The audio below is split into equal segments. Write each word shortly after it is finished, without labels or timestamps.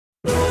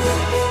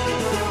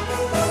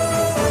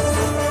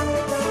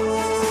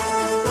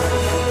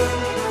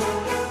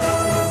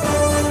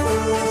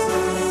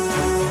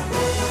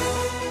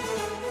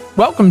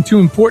Welcome to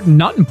Important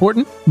Not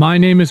Important. My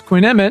name is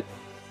Quinn Emmett,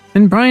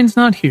 and Brian's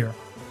not here.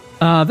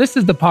 This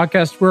is the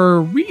podcast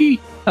where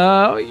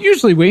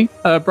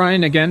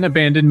Brian again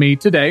abandoned me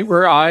today,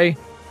 where I,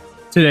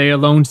 today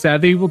alone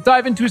sadly, will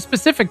dive into a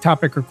specific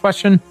topic or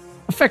question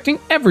affecting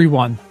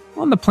everyone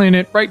on the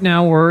planet right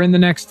now or in the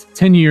next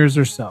 10 years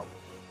or so.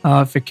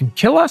 If it can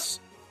kill us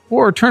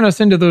or turn us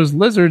into those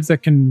lizards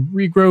that can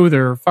regrow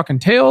their fucking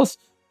tails,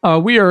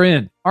 we are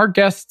in. Our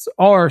guests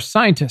are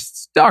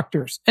scientists,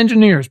 doctors,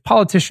 engineers,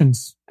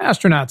 politicians,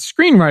 astronauts,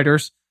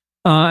 screenwriters,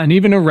 and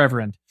even a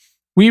reverend.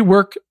 We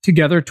work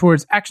together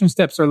towards action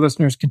steps our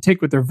listeners can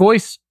take with their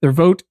voice, their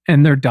vote,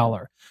 and their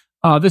dollar.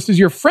 This is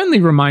your friendly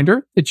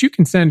reminder that you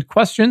can send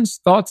questions,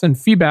 thoughts, and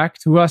feedback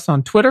to us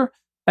on Twitter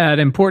at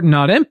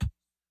ImportantNotImp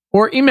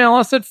or email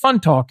us at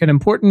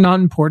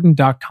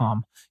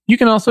funtalk@importantnotimportant.com. You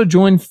can also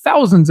join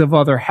thousands of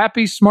other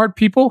happy, smart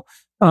people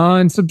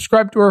and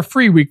subscribe to our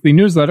free weekly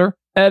newsletter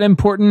at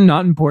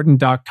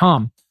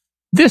importantnotimportant.com.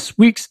 This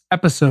week's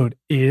episode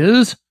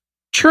is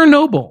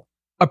Chernobyl,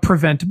 a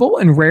preventable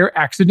and rare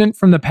accident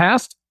from the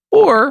past,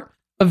 or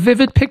a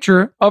vivid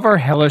picture of our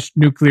hellish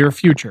nuclear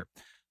future.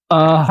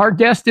 Our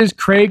guest is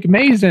Craig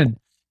Mazin.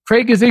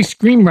 Craig is a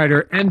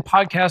screenwriter and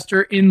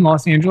podcaster in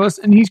Los Angeles,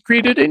 and he's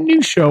created a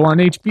new show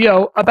on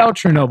HBO about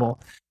Chernobyl.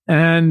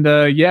 And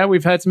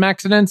we've had some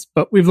accidents,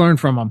 but we've learned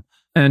from them.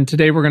 And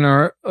today we're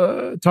going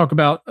to talk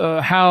about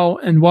how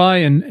and why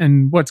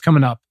and what's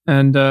coming up.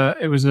 And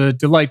it was a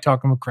delight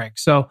talking with Craig.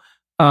 So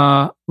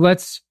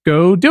let's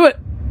go do it.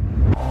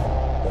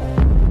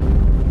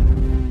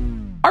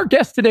 Our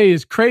guest today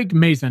is Craig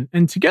Mazin,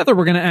 and together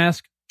we're going to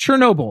ask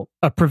Chernobyl,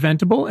 a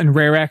preventable and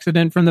rare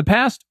accident from the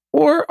past,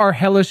 or our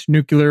hellish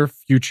nuclear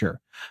future?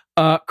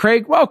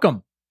 Craig,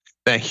 welcome.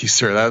 Thank you,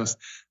 sir. That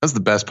was the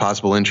best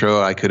possible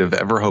intro I could have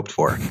ever hoped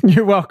for.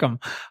 You're welcome.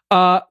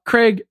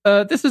 Craig,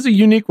 this is a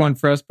unique one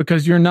for us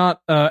because you're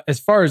not, as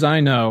far as I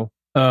know,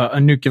 a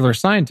nuclear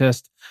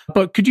scientist.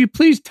 But could you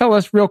please tell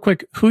us real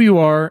quick who you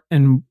are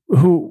and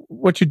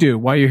what you do,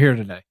 why you're here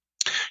today?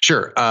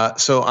 Sure.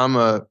 So I'm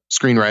a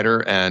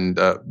screenwriter and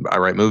I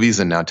write movies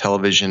and now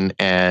television.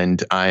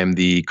 And I am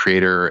the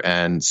creator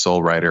and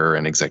sole writer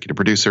and executive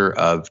producer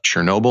of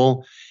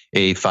Chernobyl,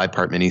 a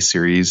 5-part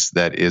miniseries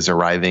that is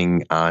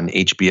arriving on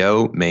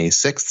HBO May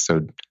 6th.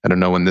 So I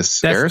don't know when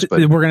this airs, but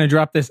we're going to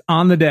drop this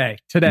on the day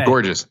today.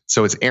 Gorgeous.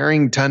 So it's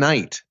airing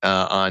tonight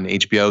on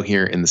HBO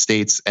here in the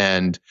States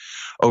and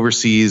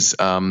overseas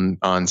on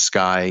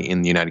Sky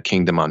in the United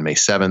Kingdom on May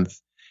 7th.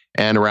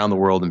 And around the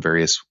world in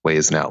various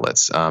ways and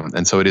outlets.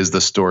 And so it is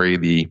the story,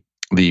 the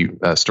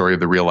story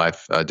of the real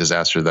life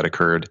disaster that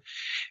occurred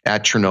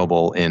at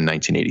Chernobyl in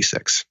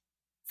 1986.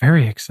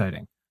 Very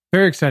exciting.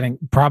 Very exciting.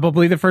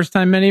 Probably the first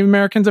time many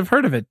Americans have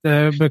heard of it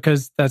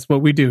because that's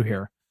what we do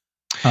here.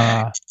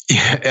 I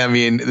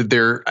mean,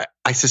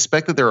 I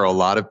suspect that there are a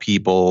lot of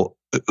people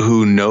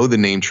who know the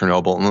name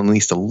Chernobyl and at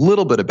least a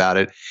little bit about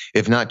it,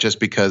 if not just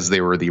because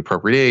they were the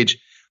appropriate age.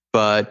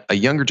 But a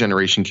younger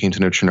generation came to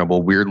know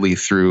Chernobyl weirdly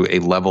through a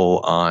level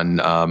on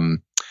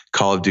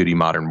Call of Duty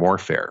Modern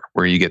Warfare,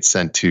 where you get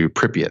sent to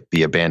Pripyat,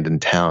 the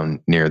abandoned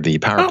town near the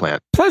power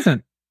plant.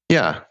 Pleasant.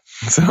 Yeah.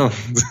 So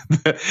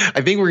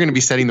I think we're going to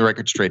be setting the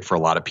record straight for a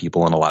lot of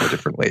people in a lot of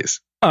different ways.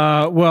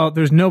 Well,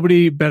 there's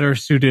nobody better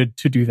suited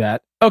to do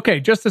that. Okay,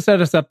 just to set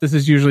us up, this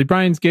is usually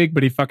Brian's gig,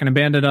 but he fucking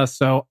abandoned us.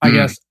 So I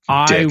guess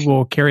I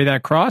will carry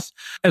that cross.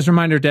 As a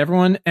reminder to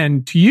everyone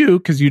and to you,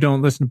 because you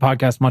don't listen to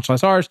podcasts, much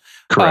less ours.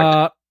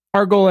 Correct.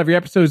 Our goal every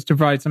episode is to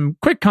provide some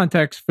quick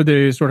context for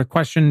the sort of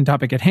question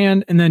topic at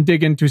hand, and then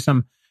dig into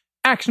some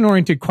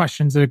action-oriented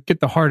questions that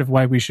get the heart of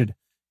why we should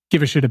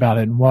give a shit about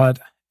it and what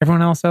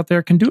everyone else out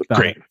there can do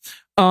about it.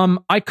 I'm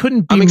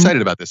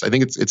excited about this. I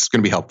think it's going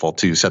to be helpful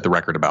to set the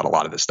record about a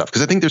lot of this stuff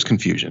because I think there's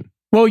confusion.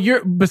 Well,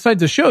 besides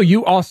the show,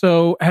 you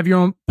also have your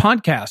own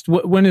podcast.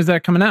 When is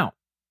that coming out?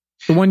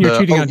 The one you're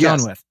cheating on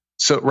John with.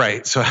 So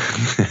I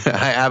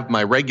have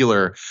my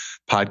regular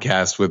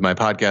podcast with my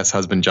podcast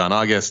husband, John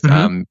August.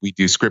 Mm-hmm. We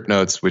do Script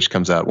Notes, which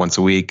comes out once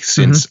a week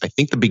since I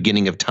think the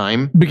beginning of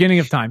time.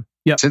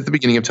 Yep. Since the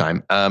beginning of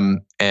time.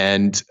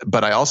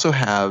 But I also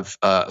have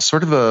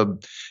sort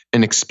of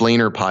an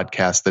explainer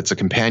podcast that's a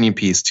companion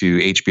piece to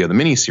HBO, the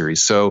miniseries.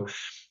 So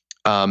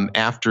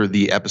after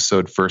the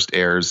episode first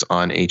airs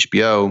on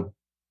HBO,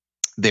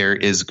 there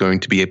is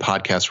going to be a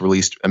podcast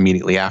released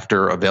immediately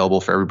after,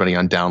 available for everybody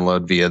on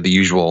download via the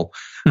usual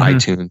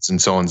iTunes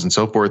and so on and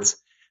so forth,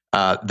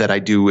 that I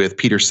do with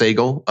Peter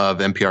Sagal of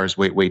NPR's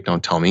Wait, Wait,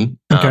 Don't Tell Me.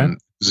 Okay.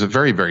 He's a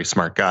very, very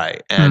smart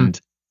guy. And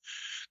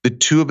the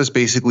two of us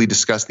basically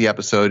discuss the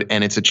episode,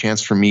 and it's a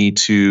chance for me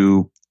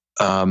to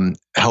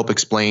help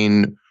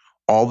explain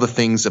all the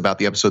things about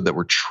the episode that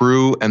were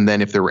true. And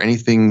then if there were any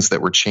things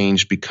that were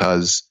changed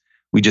because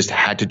we just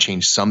had to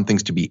change some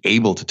things to be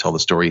able to tell the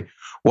story,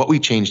 what we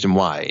changed and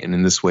why. And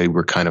in this way,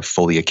 we're kind of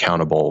fully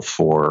accountable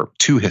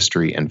to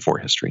history and for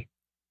history.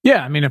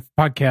 Yeah. I mean, if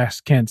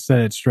podcasts can't set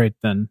it straight,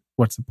 then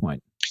what's the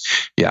point?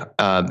 Yeah.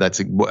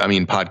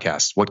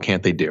 Podcasts, what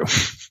can't they do?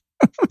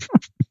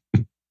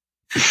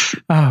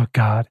 Oh,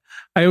 God.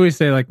 I always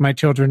say, like, my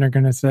children are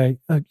going to say,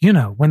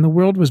 when the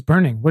world was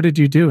burning, what did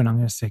you do? And I'm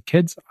going to say,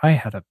 kids, I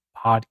had a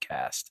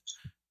podcast.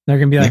 They're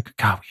going to be like,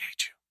 God, we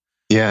hate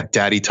you. Yeah,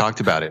 Daddy talked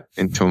about it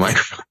into a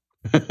microphone.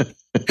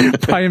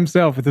 By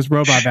himself with his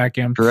robot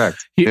vacuum.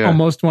 Correct. He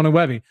almost won a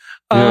Webby.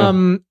 All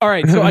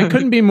right. So I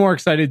couldn't be more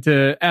excited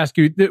to ask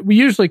you. We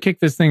usually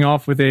kick this thing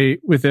off with a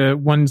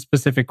one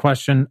specific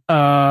question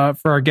for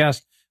our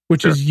guest,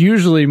 which is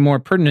usually more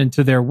pertinent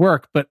to their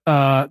work. But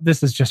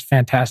this is just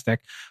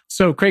fantastic.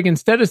 So, Craig,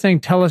 instead of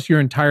saying, tell us your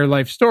entire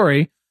life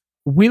story,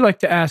 we like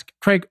to ask,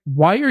 Craig,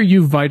 why are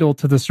you vital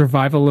to the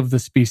survival of the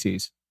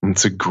species?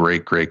 It's a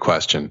great, great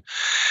question.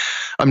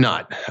 I'm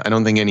not. I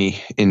don't think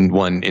any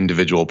one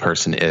individual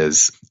person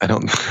is. I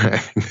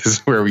think this is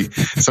where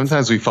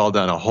sometimes we fall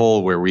down a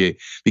hole where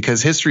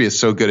because history is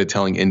so good at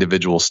telling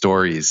individual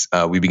stories,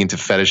 we begin to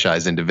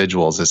fetishize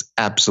individuals as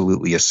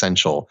absolutely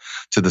essential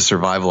to the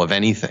survival of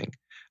anything.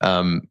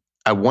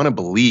 I want to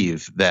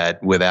believe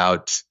that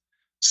without,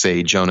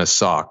 say, Jonas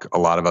Salk, a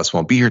lot of us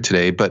won't be here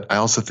today, but I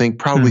also think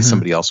probably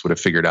somebody else would have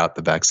figured out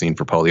the vaccine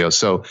for polio.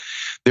 So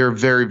there are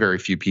very, very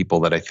few people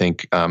that I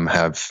think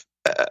are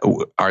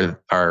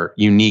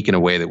unique in a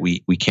way that we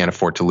can't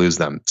afford to lose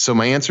them. So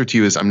my answer to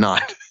you is I'm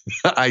not.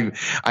 I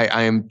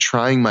am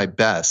trying my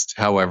best,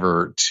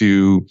 however,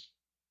 to,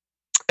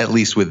 at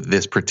least with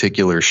this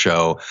particular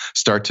show,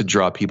 start to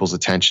draw people's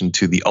attention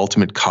to the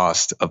ultimate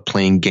cost of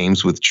playing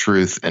games with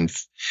truth and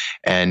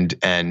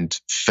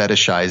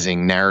fetishizing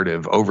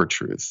narrative over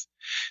truth.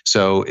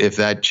 So if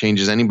that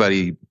changes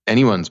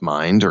anyone's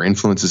mind or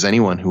influences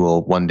anyone who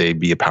will one day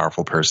be a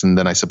powerful person,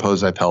 then I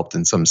suppose I've helped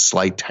in some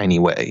slight, tiny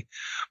way.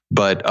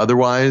 But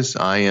otherwise,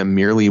 I am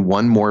merely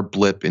one more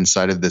blip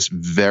inside of this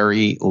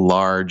very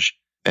large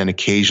and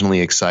occasionally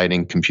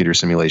exciting computer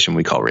simulation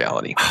we call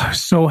reality. I'm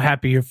so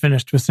happy you're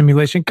finished with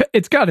simulation.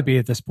 It's got to be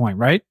at this point,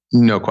 right?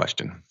 No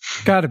question.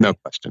 Got to be. No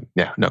question.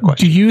 Yeah, no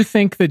question. Do you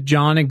think that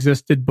John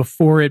existed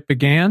before it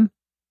began?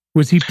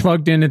 Was he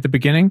plugged in at the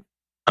beginning?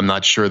 I'm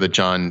not sure that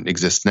John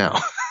exists now.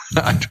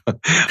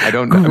 I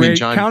don't know. Great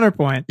John,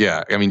 counterpoint.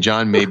 Yeah.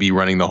 John may be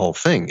running the whole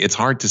thing. It's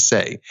hard to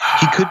say.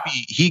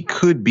 He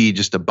could be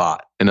just a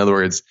bot. In other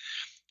words,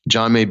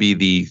 John may be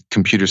the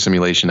computer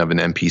simulation of an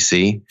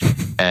NPC.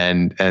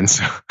 and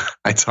so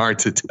it's hard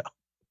to tell.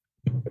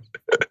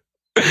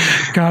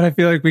 God, I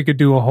feel like we could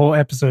do a whole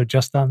episode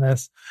just on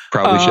this.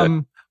 Probably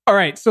should. All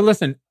right. So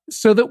listen,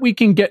 so that we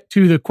can get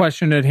to the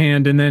question at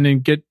hand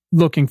and get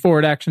looking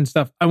forward action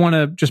stuff, I want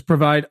to just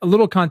provide a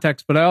little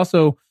context, but I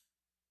also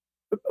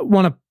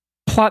want to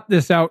plot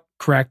this out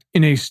correct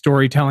in a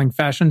storytelling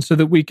fashion so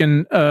that we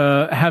can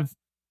have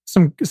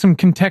some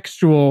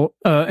contextual,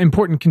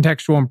 important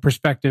contextual and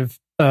perspective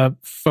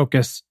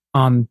focus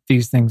on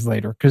these things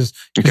later. Because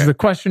the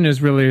question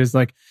is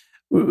like,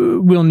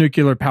 will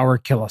nuclear power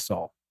kill us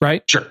all?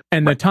 Right? Sure.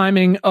 And the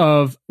timing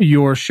of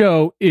your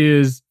show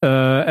is,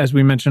 as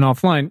we mentioned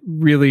offline,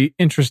 really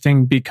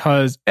interesting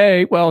because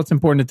A, well, it's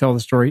important to tell the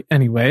story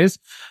anyways.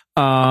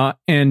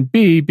 And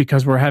B,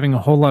 because we're having a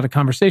whole lot of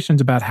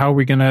conversations about how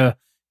we're going to,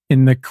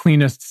 in the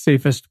cleanest,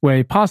 safest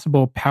way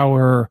possible,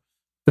 power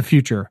the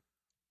future.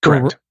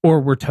 Correct.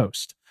 Or we're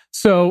toast.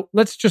 So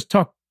let's just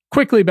talk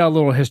quickly about a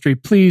little history.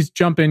 Please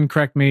jump in,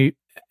 correct me,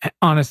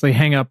 honestly,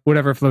 hang up,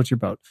 whatever floats your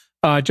boat.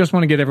 Just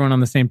want to get everyone on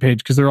the same page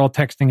because they're all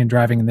texting and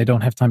driving and they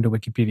don't have time to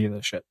Wikipedia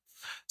this shit.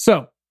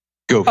 So,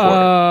 go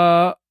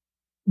for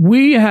it.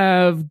 We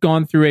have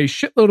gone through a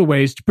shitload of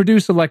ways to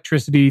produce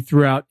electricity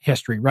throughout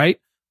history, right?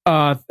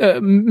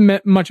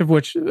 Much of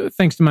which,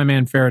 thanks to my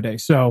man Faraday.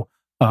 So,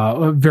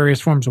 various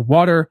forms of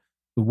water,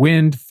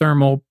 wind,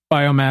 thermal,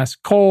 biomass,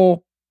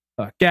 coal,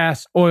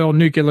 gas, oil,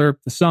 nuclear,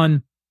 the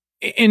sun.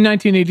 In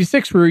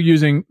 1986, we were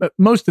using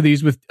most of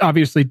these with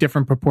obviously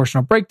different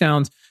proportional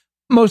breakdowns,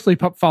 mostly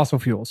fossil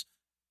fuels.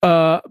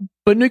 But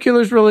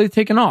nuclear's really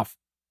taken off.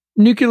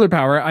 Nuclear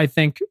power, I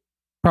think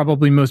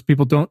probably most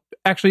people don't.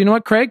 Actually, you know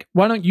what, Craig?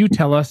 Why don't you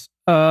tell us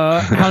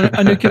how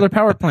a nuclear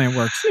power plant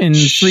works in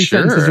 3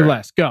 sentences or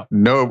less? Go.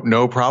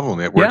 No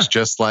problem. It works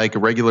just like a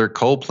regular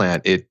coal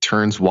plant. It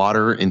turns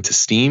water into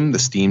steam. The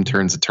steam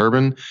turns a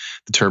turbine.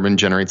 The turbine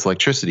generates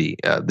electricity.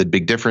 The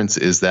big difference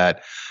is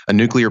that a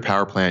nuclear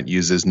power plant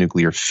uses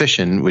nuclear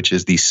fission, which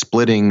is the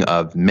splitting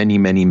of many,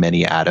 many,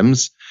 many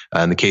atoms.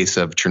 In the case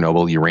of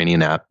Chernobyl,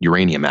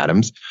 uranium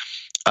atoms.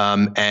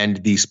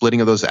 And the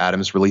splitting of those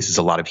atoms releases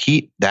a lot of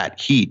heat. That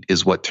heat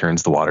is what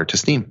turns the water to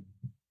steam.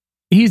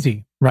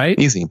 Easy, right?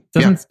 Easy.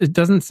 It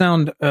doesn't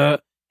sound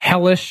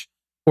hellish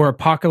or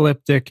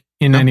apocalyptic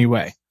in any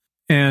way.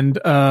 And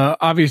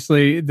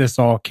obviously, this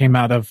all came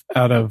out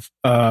of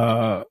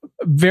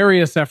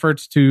various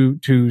efforts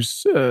to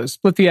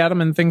split the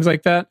atom and things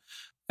like that.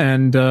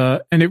 And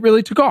it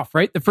really took off,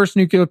 right? The first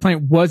nuclear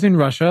plant was in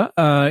Russia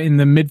in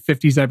the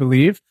mid-50s, I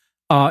believe.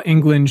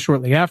 England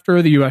shortly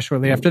after, the US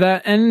shortly after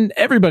that, and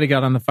everybody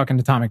got on the fucking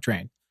atomic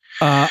train.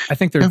 I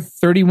think there are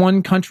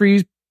 31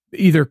 countries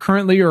either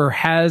currently or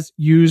has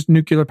used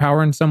nuclear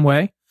power in some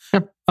way.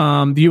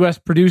 The US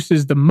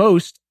produces the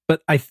most,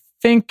 but I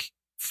think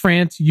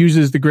France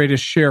uses the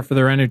greatest share for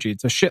their energy.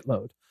 It's a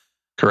shitload.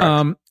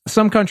 Correct.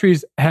 Some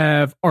countries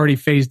have already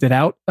phased it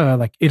out,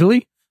 like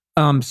Italy.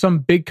 Some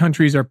big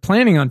countries are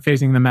planning on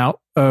phasing them out,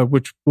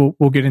 which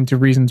we'll get into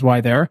reasons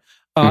why there.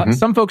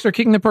 Some folks are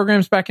kicking the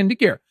programs back into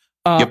gear.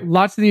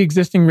 Lots of the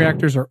existing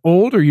reactors are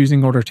old or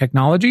using older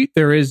technology.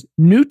 There is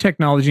new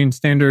technology and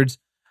standards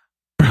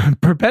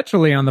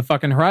perpetually on the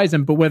fucking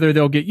horizon, but whether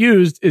they'll get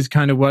used is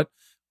kind of what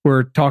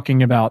we're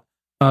talking about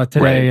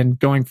today and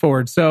going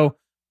forward. So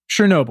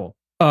Chernobyl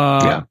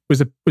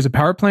was a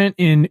power plant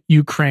in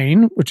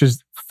Ukraine, which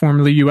is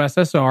formerly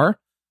USSR,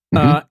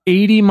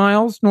 80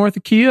 miles north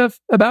of Kiev,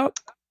 about?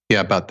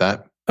 Yeah, about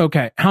that.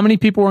 Okay. How many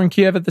people were in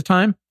Kiev at the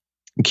time?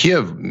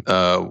 Kiev,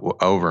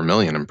 over 1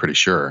 million, I'm pretty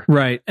sure.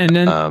 Right. And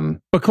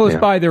then, but close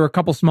by, there were a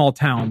couple small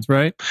towns,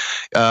 right?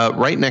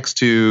 Right next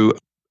to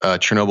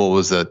Chernobyl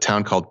was a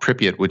town called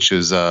Pripyat, which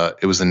is,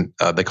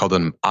 they called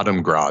them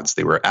Atomgrads.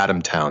 They were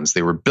atom towns.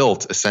 They were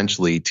built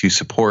essentially to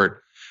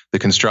support the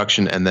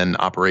construction and then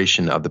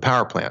operation of the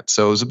power plant.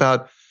 So it was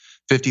about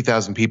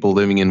 50,000 people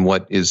living in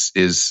what is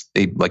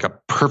like a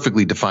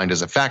perfectly defined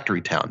as a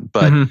factory town.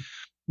 But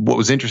what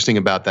was interesting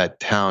about that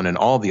town and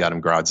all the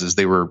Atomgrads is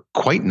they were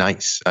quite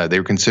nice. They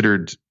were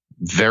considered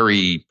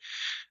very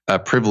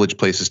privileged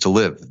places to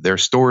live. Their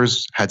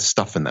stores had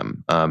stuff in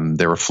them.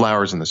 There were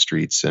flowers in the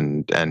streets,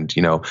 and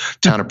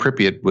town of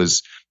Pripyat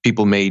was,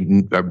 people may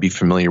be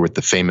familiar with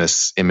the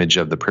famous image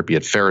of the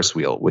Pripyat Ferris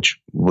wheel, which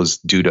was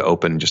due to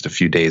open just a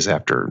few days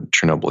after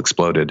Chernobyl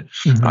exploded.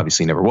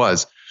 Obviously never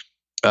was.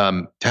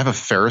 To have a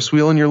Ferris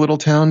wheel in your little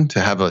town, to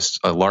have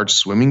a large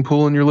swimming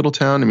pool in your little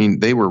town, I mean,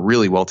 they were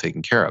really well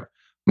taken care of.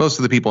 Most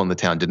of the people in the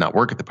town did not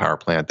work at the power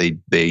plant.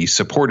 They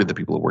supported the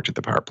people who worked at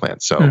the power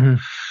plant. So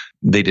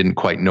they didn't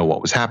quite know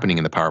what was happening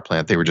in the power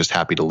plant. They were just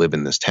happy to live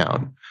in this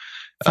town.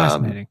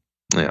 Fascinating.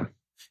 Yeah.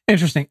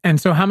 Interesting. And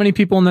so how many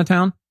people in the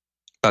town?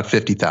 About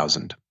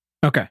 50,000.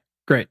 Okay,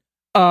 great.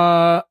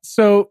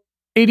 So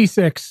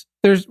 86,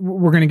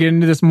 we're going to get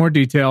into this in more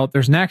detail.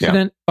 There's an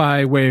accident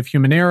by way of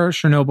human error.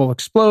 Chernobyl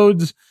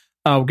explodes.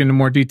 We'll get into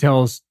more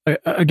details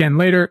again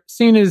later.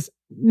 Scene is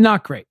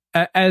not great.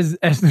 As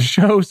the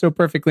show so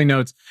perfectly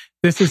notes,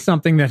 this is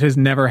something that has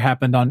never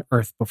happened on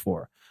Earth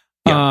before.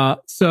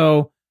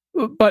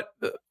 But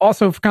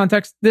also for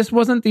context, this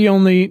wasn't the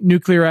only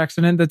nuclear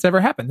accident that's ever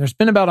happened. There's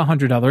been about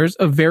 100 others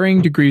of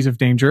varying degrees of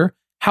danger.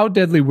 How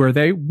deadly were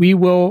they? We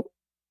will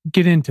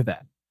get into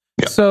that.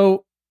 Yeah.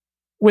 So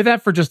with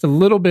that, for just a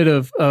little bit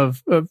of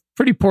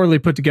pretty poorly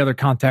put together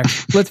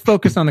context, let's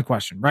focus on the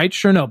question, right?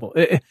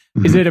 Chernobyl.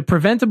 Is it a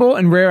preventable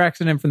and rare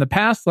accident from the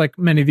past, like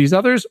many of these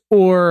others,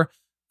 or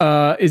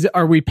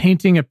are we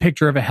painting a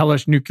picture of a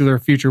hellish nuclear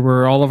future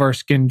where all of our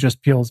skin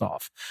just peels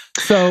off?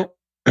 So,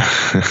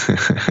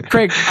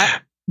 Craig,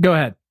 go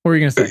ahead. What were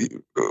you going to say?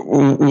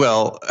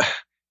 Well,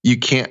 you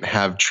can't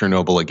have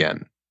Chernobyl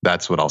again.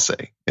 That's what I'll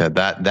say. Yeah,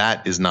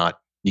 that is not.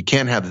 You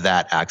can't have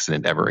that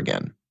accident ever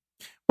again.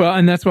 Well,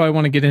 and that's why I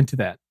want to get into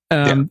that.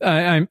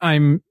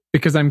 I'm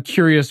because I'm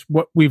curious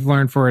what we've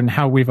learned for it and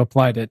how we've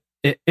applied it,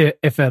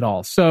 if at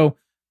all. So,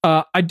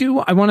 I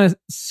want to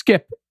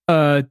skip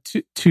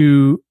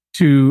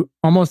to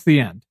almost the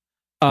end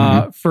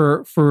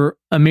for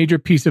a major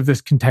piece of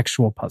this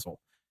contextual puzzle.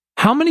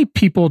 How many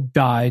people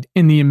died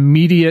in the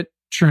immediate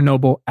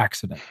Chernobyl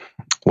accident?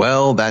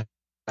 Well, that's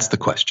the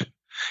question.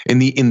 In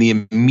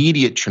the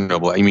immediate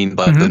Chernobyl, I mean,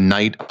 the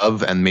night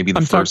of, and maybe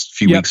the first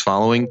few weeks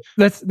following.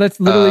 That's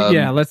literally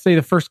let's say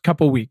the first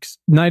couple weeks,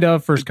 night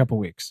of, first couple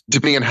weeks,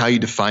 depending on how you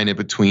define it,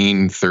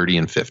 between 30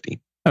 and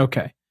 50.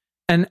 Okay,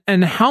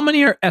 and how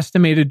many are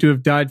estimated to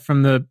have died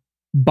from the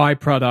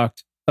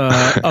byproduct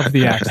of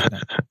the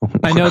accident?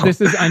 I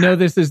know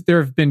this is.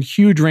 There have been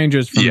huge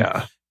ranges from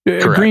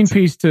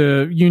Greenpeace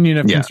to Union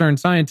of Concerned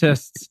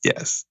Scientists.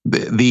 Yes,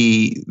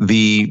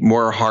 the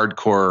more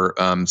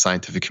hardcore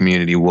scientific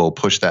community will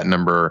push that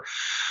number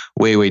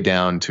way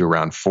down to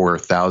around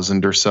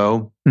 4,000 or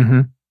so.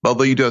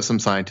 Although you do have some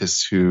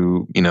scientists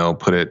who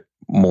put it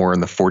more in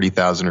the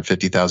 40,000 or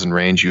 50,000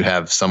 range. You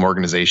have some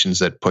organizations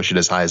that push it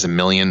as high as 1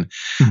 million.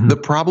 The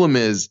problem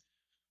is,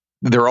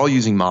 they're all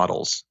using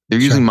models.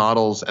 They're using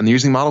models, and they're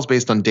using models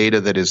based on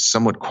data that is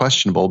somewhat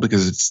questionable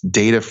because it's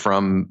data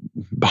from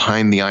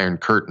behind the Iron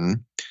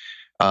Curtain.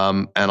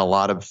 And a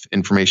lot of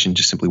information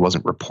just simply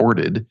wasn't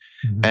reported.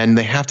 And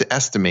they have to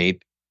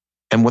estimate.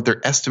 And what they're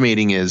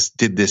estimating is,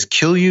 did this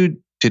kill you?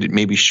 Did it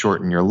maybe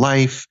shorten your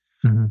life?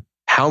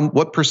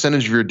 What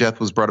percentage of your death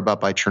was brought about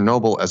by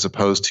Chernobyl as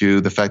opposed to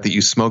the fact that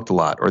you smoked a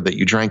lot or that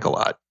you drank a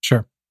lot?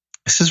 Sure.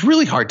 This is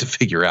really hard to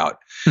figure out.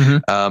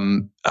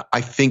 I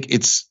think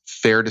it's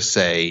fair to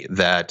say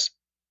that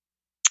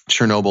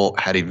Chernobyl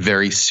had a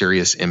very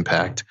serious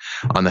impact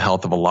on the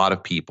health of a lot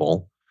of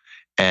people,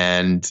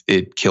 and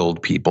it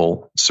killed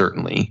people,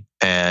 certainly.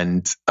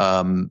 And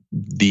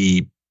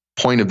the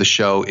point of the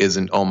show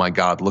isn't, oh my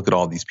God, look at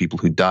all these people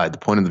who died. The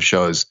point of the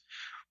show is,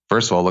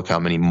 first of all, look how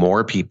many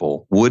more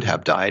people would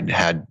have died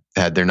had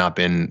there not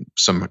been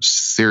some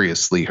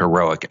seriously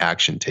heroic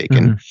action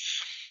taken.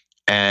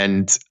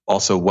 And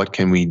also,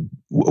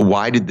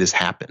 why did this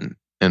happen?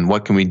 and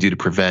what can we do to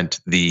prevent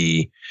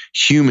the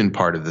human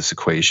part of this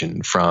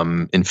equation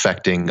from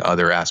infecting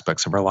other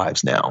aspects of our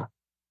lives now.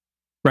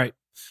 Right.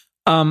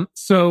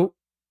 So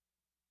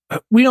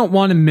we don't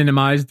want to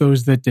minimize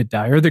those that did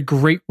die or the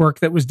great work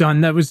that was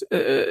done. That was,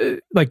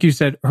 like you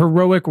said,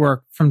 heroic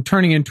work from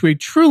turning into a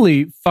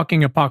truly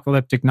fucking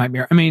apocalyptic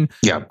nightmare. I mean,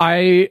 yeah.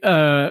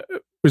 I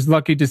was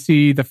lucky to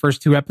see the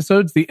first 2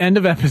 episodes. The end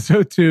of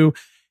episode 2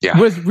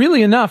 was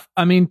really enough,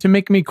 I mean, to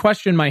make me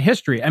question my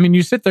history. I mean,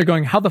 you sit there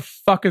going, how the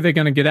fuck are they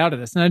going to get out of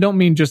this? And I don't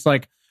mean just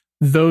like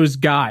those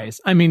guys.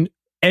 I mean,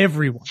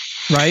 everyone,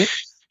 right?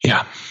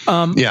 Yeah.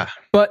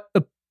 But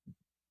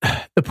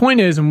the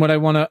point is, and what I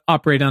want to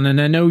operate on,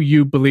 and I know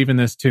you believe in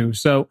this too.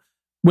 So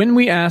when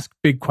we ask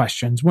big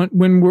questions,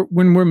 when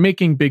we're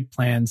making big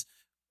plans,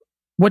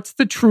 what's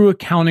the true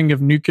accounting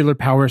of nuclear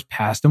power's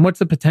past, and what's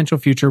the potential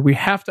future? We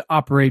have to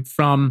operate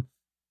from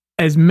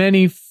as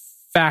many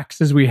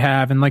facts as we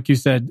have, and like you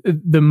said,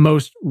 the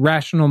most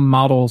rational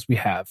models we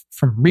have,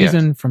 from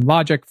reason, from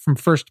logic, from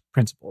first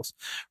principles,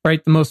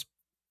 right? The most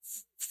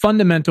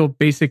fundamental,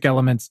 basic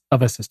elements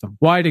of a system.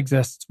 Why it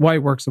exists, why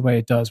it works the way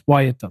it does,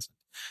 why it doesn't.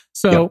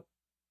 So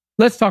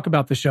let's talk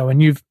about the show.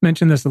 And you've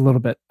mentioned this a little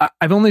bit.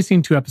 I've only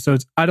seen 2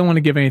 episodes. I don't want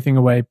to give anything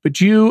away,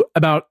 but you,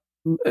 about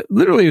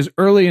literally as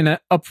early and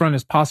upfront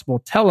as possible,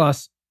 tell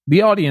us,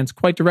 the audience,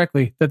 quite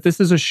directly, that this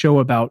is a show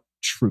about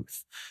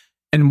truth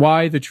and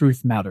why the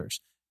truth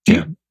matters.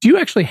 Do you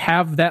actually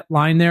have that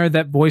line there,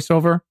 that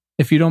voiceover,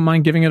 if you don't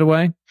mind giving it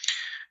away?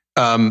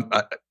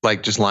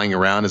 Like just lying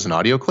around as an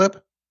audio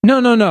clip?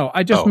 No.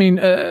 I just mean...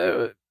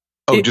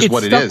 just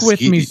what it is. Stuck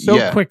with me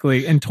so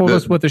quickly and told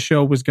us what the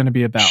show was going to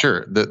be about.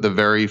 Sure. The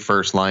very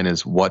first line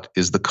is, what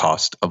is the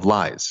cost of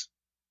lies?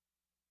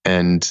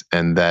 And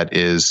that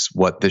is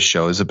what this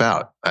show is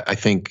about. I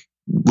think,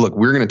 look,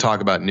 we're going to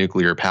talk about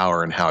nuclear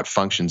power and how it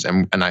functions.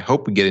 And I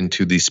hope we get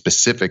into the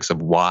specifics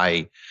of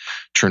why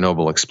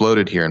Chernobyl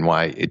exploded here and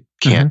why it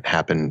can't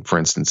happen, for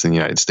instance, in the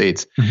United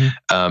States.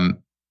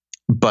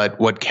 But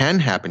what can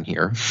happen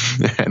here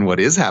and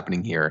what is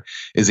happening here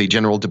is a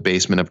general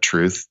debasement of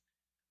truth,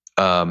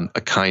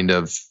 a kind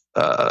of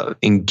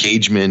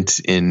engagement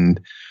in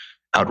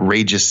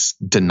outrageous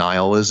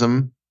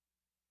denialism,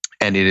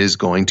 and it is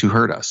going to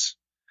hurt us.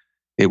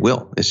 It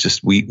will. It's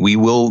just we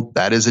will.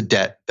 That is a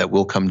debt that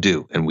will come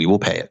due, and we will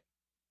pay it.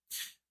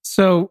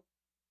 So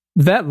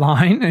that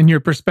line and your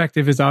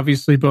perspective is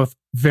obviously both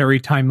very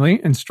timely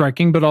and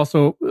striking, but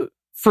also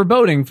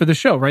foreboding for the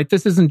show, right?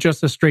 This isn't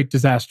just a straight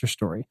disaster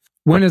story.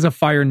 When is a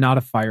fire not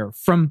a fire?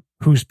 From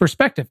whose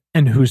perspective?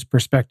 And whose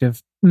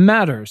perspective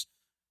matters.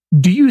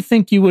 Do you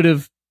think you would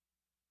have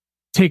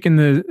taken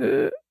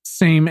the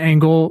same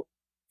angle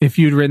if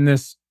you'd written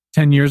this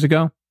 10 years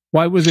ago?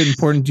 Why was it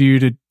important to you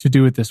to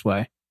do it this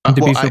way and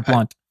to be so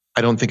blunt? I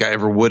don't think I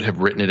ever would have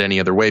written it any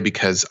other way,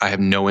 because I have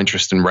no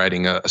interest in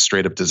writing a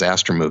straight up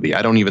disaster movie.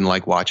 I don't even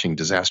like watching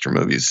disaster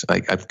movies.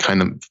 I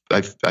find them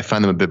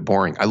a bit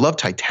boring. I love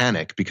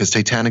Titanic because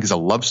Titanic is a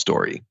love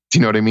story. Do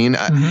you know what I mean?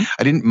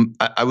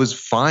 I was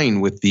fine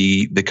with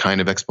the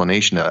kind of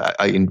explanation.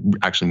 I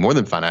actually, more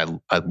than fine,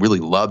 I really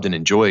loved and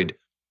enjoyed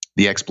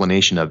the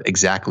explanation of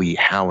exactly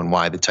how and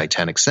why the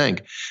Titanic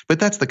sank. But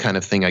that's the kind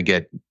of thing I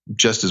get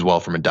just as well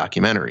from a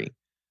documentary.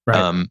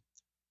 Right.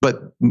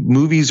 But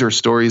movies or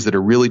stories that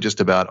are really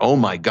just about, oh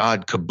my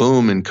God,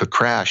 kaboom and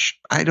crash,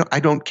 I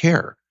don't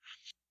care.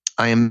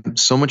 I am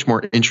so much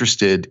more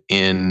interested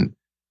in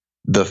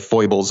the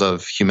foibles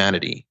of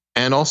humanity,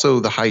 and also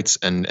the heights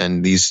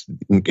and these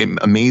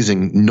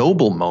amazing,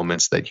 noble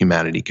moments that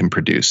humanity can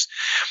produce.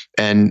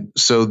 And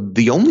so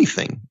the only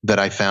thing that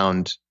I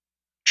found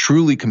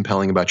truly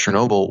compelling about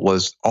Chernobyl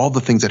was all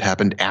the things that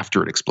happened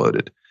after it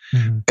exploded.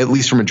 At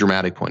least from a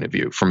dramatic point of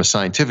view. From a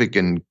scientific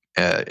and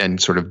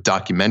sort of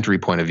documentary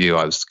point of view,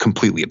 I was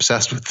completely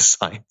obsessed with the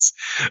science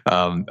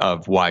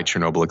of why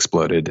Chernobyl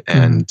exploded.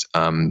 And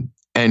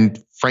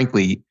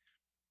frankly,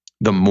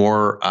 the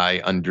more I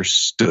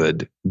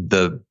understood,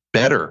 the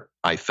better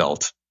I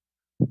felt,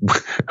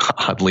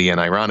 oddly and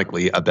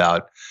ironically,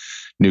 about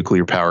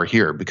nuclear power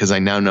here, because I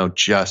now know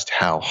just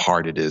how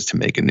hard it is to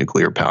make a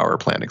nuclear power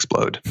plant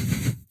explode.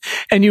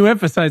 And you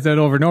emphasize that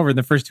over and over in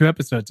the first 2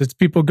 episodes. It's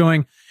people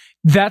going,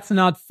 that's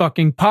not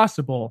fucking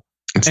possible.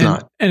 It's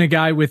not. And a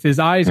guy with his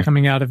eyes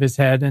coming out of his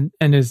head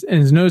and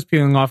his nose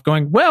peeling off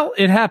going, well,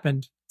 it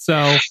happened.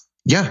 So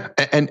yeah.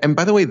 And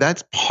by the way,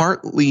 that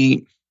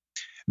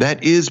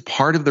is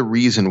part of the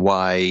reason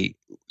why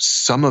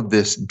some of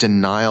this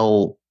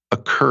denial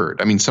occurred.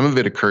 I mean, some of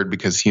it occurred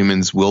because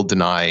humans will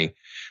deny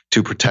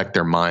to protect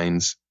their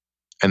minds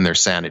and their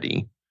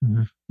sanity.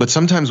 But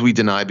sometimes we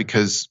deny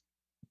because,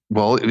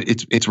 well,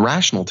 it's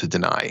rational to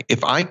deny.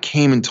 If I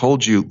came and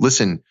told you,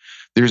 listen,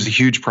 there's a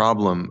huge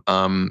problem.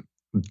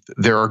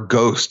 There are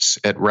ghosts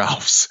at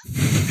Ralph's.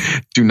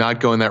 Do not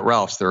go in that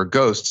Ralph's. There are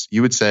ghosts.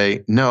 You would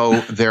say,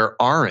 no,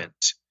 there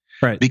aren't.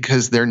 Right.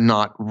 Because they're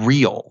not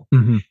real.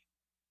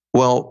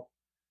 Well,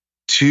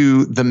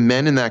 to the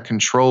men in that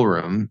control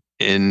room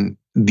in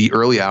the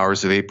early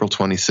hours of April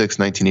 26,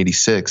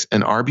 1986,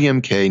 an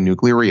RBMK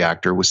nuclear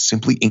reactor was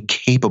simply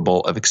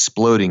incapable of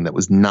exploding. That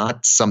was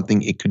not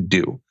something it could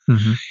do.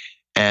 Mm-hmm.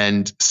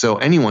 And so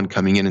anyone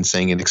coming in and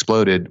saying it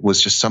exploded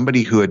was just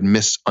somebody who had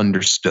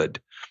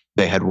misunderstood.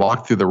 They had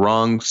walked through the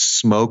wrong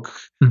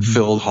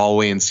smoke-filled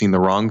hallway and seen the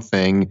wrong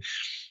thing.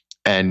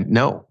 And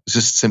no, it's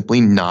just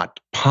simply not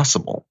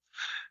possible.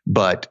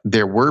 But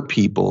there were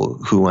people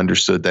who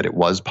understood that it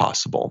was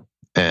possible.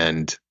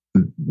 And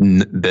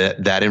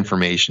that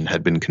information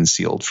had been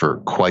concealed for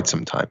quite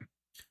some time.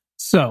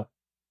 So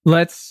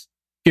let's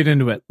get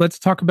into it. Let's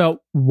talk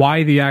about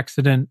why the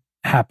accident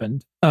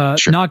happened.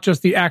 Sure. Not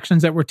just the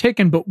actions that were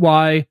taken, but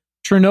why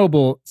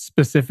Chernobyl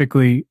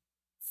specifically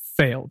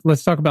failed.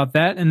 Let's talk about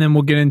that, and then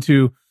we'll get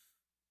into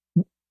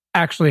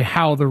actually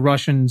how the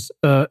Russians,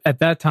 at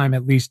that time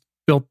at least,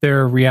 built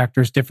their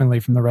reactors differently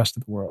from the rest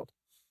of the world.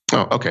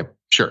 Oh, okay.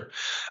 Sure.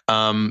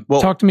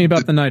 Well, talk to me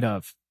about the night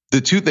of.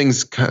 The two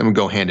things kind of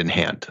go hand in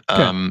hand.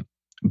 Okay.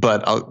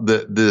 But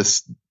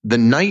the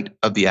night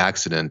of the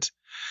accident,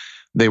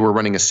 they were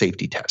running a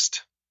safety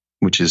test,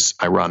 which is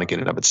ironic in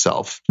and of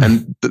itself.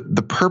 And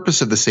the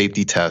purpose of the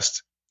safety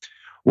test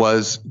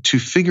was to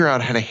figure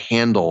out how to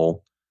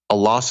handle a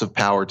loss of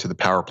power to the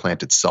power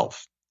plant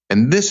itself.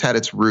 And this had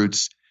its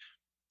roots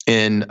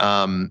in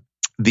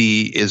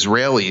the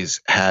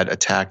Israelis had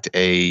attacked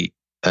a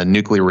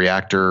nuclear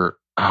reactor.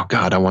 Oh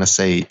God, I want to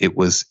say it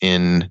was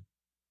in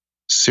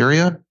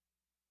Syria.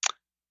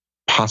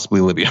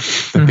 Possibly Libya,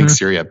 I think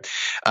Syria.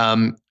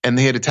 And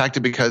they had attacked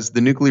it because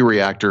the nuclear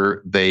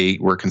reactor they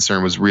were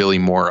concerned was really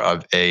more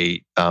of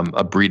a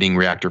breeding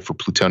reactor for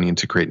plutonium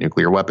to create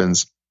nuclear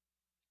weapons.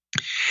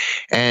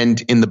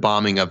 And in the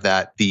bombing of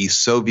that, the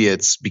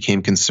Soviets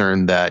became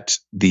concerned that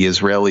the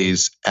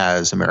Israelis,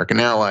 as American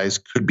allies,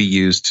 could be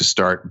used to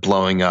start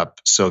blowing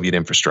up Soviet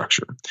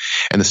infrastructure.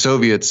 And the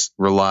Soviets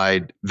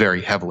relied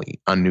very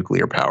heavily on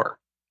nuclear power.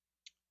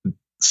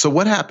 So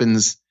what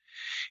happens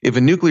if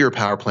a nuclear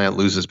power plant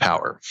loses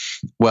power?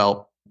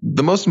 Well,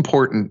 the most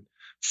important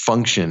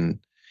function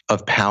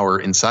of power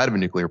inside of a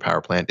nuclear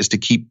power plant is to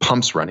keep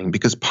pumps running,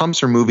 because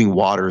pumps are moving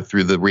water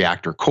through the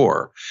reactor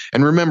core.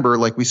 And remember,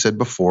 like we said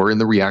before, in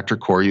the reactor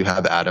core, you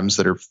have atoms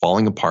that are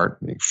falling apart,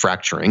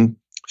 fracturing,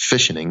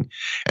 fissioning,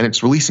 and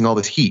it's releasing all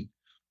this heat.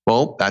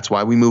 Well, that's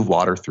why we move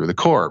water through the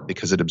core,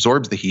 because it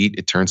absorbs the heat,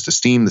 it turns to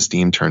steam, the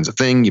steam turns a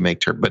thing, you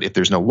make but if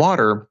there's no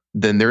water,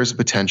 then there's a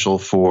potential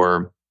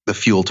for the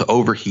fuel to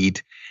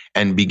overheat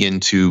and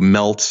begin to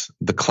melt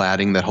the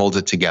cladding that holds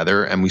it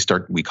together. And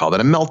we call that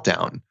a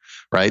meltdown,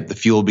 right? The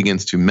fuel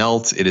begins to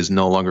melt. It is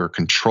no longer a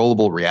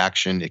controllable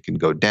reaction. It can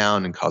go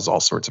down and cause all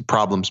sorts of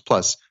problems,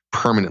 plus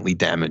permanently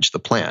damage the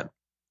plant.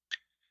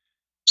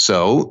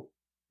 So,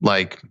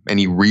 like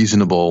any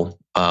reasonable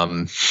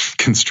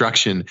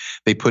construction,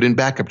 they put in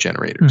backup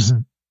generators.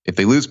 Mm-hmm. If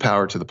they lose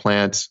power to the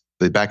plant,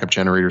 the backup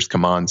generators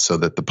come on so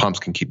that the pumps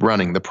can keep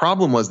running. The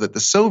problem was that the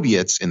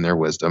Soviets, in their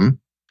wisdom,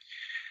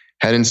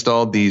 had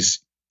installed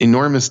these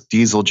enormous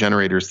diesel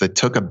generators that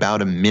took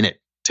about a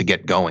minute to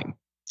get going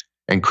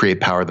and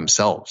create power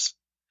themselves.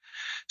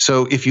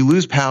 So if you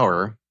lose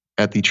power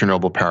at the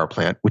Chernobyl power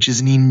plant, which is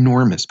an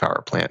enormous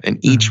power plant,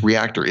 and each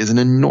reactor is an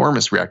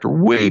enormous reactor,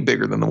 way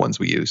bigger than the ones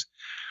we use,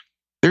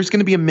 there's going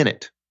to be a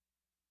minute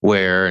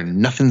where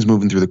nothing's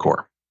moving through the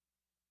core.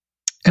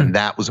 And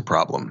that was a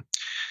problem.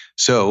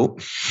 So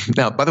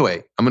now, by the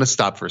way, I'm going to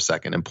stop for a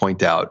second and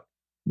point out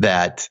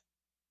that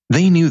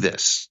they knew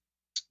this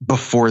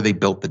before they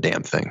built the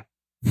damn thing.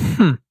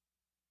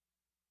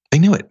 They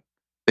knew it.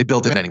 They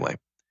built it anyway.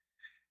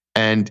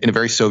 And in a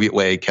very Soviet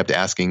way, kept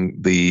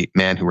asking the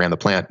man who ran the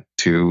plant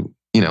to,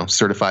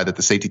 certify that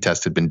the safety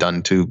test had been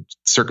done to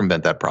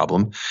circumvent that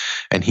problem.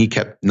 And he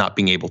kept not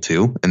being able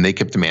to, and they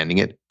kept demanding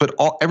it. But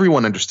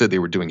everyone understood they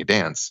were doing a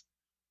dance,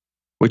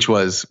 which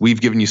was,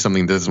 we've given you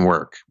something that doesn't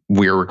work.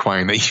 We're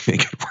requiring that you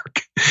make it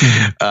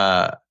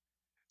work.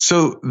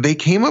 So they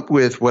came up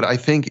with what I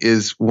think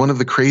is one of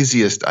the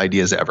craziest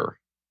ideas ever.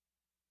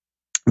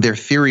 Their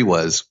theory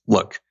was,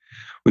 look,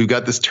 we've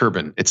got this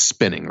turbine. It's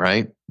spinning,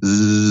 right?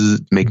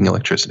 Zzz, making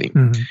electricity.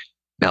 Mm-hmm.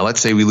 Now,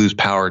 let's say we lose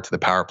power to the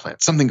power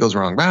plant. Something goes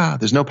wrong.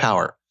 There's no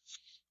power.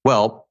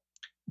 Well,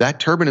 that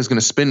turbine is going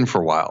to spin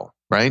for a while,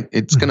 right?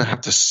 It's going to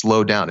have to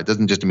slow down. It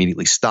doesn't just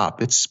immediately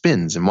stop. It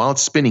spins. And while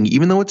it's spinning,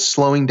 even though it's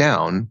slowing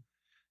down,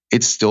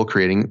 it's still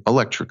creating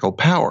electrical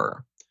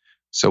power.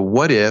 So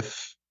what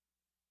if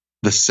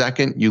the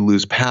second you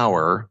lose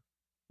power,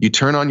 you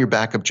turn on your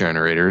backup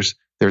generators,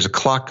 there's a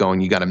clock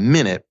going, you got a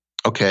minute.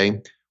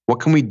 Okay, what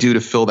can we do to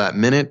fill that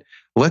minute?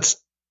 Let's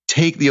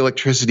take the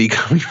electricity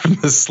coming from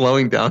the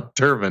slowing down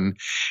turbine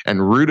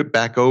and route it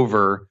back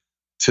over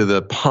to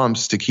the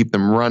pumps to keep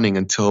them running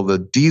until the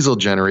diesel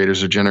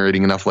generators are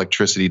generating enough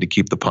electricity to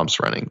keep the pumps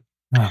running.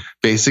 Oh.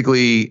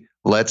 Basically,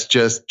 let's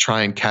just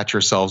try and catch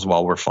ourselves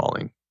while we're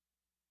falling.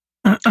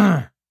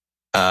 Okay.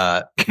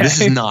 This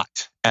is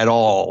not at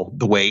all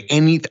the way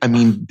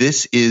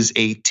this is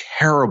a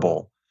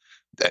terrible.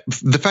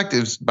 The fact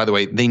is, by the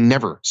way, they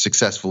never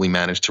successfully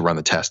managed to run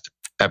the test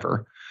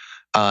ever.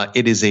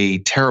 It is a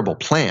terrible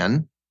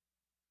plan.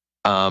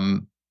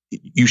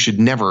 you should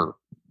never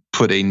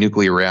put a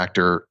nuclear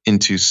reactor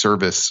into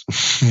service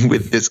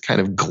with this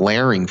kind of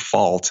glaring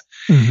fault,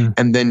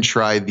 and then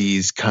try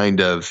these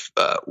kind of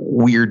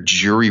weird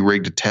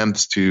jury-rigged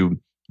attempts to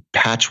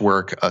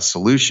patchwork a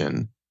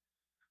solution.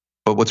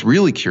 But what's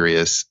really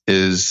curious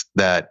is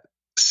that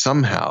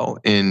somehow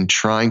in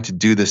trying to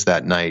do this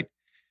that night,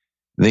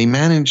 they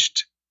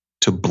managed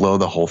to blow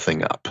the whole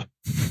thing up.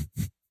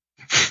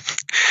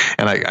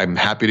 And I'm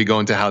happy to go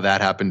into how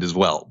that happened as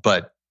well.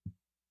 But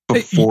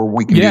before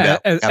we can do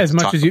that, as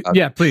much as you,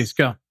 please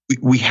go.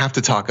 We have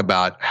to talk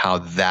about how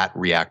that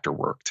reactor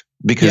worked,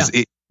 because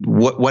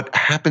what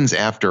happens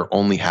after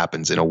only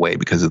happens in a way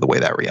because of the way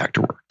that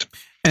reactor worked.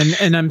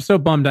 And I'm so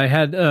bummed. I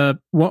had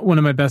one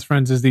of my best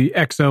friends is the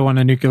XO on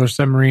a nuclear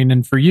submarine,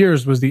 and for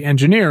years was the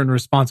engineer and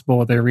responsible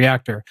with their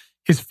reactor.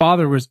 His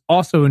father was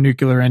also a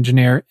nuclear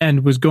engineer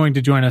and was going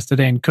to join us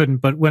today and couldn't.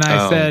 But when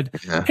I said,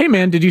 "Hey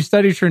man, did you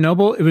study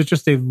Chernobyl?" It was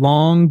just a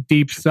long,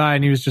 deep sigh,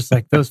 and he was just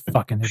like, "Those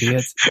fucking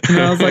idiots." And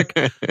I was like,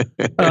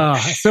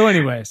 "So,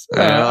 anyways,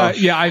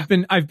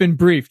 I've been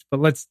briefed, but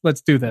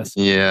let's do this."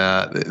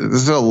 Yeah,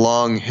 there's a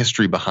long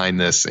history behind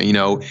this. You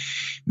know,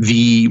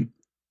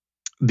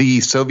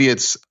 the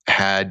Soviets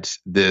had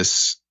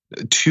this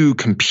two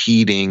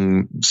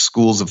competing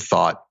schools of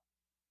thought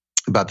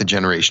about the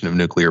generation of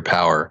nuclear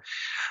power.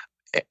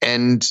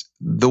 And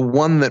the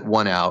one that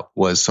won out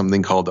was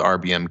something called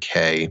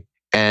RBMK.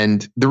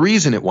 And the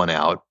reason it won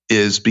out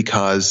is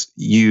because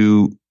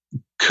you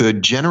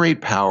could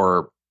generate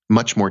power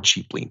much more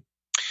cheaply.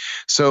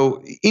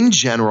 So in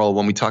general,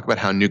 when we talk about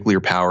how nuclear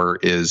power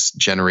is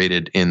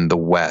generated in the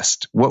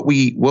West, what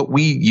we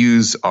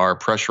use are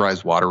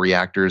pressurized water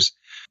reactors.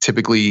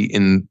 Typically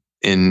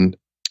in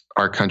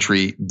our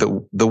country,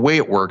 the way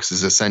it works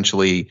is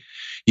essentially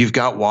you've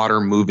got water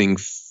moving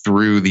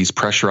through these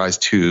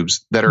pressurized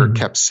tubes that are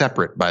kept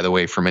separate, by the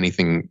way, from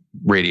anything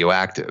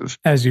radioactive.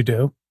 As you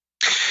do.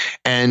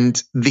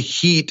 And the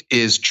heat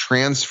is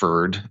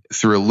transferred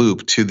through a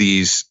loop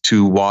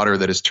to water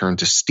that is turned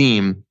to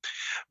steam.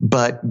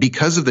 But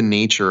because of the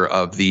nature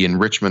of the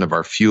enrichment of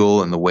our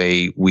fuel and the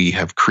way we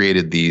have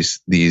created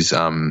these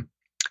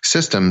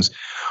systems,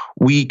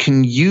 we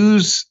can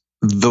use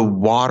the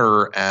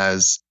water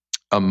as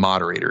a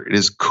moderator. It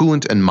is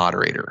coolant and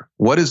moderator.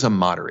 What is a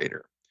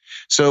moderator?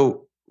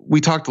 So we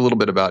talked a little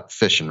bit about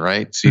fission,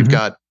 right? So you've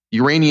got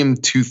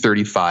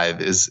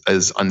uranium-235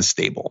 is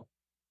unstable.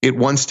 It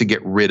wants to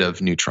get rid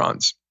of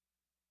neutrons.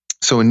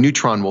 So a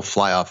neutron will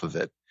fly off of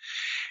it.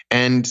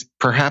 And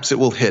perhaps it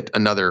will hit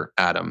another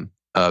atom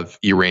of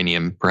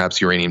uranium,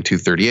 perhaps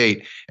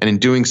uranium-238, and in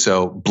doing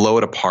so, blow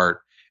it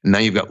apart. And now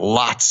you've got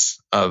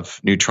lots of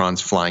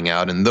neutrons flying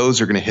out, and those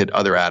are going to hit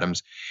other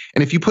atoms.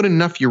 And if you put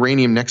enough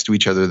uranium next to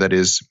each other that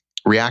is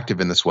reactive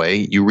in this way,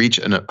 you reach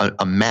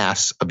a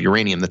mass of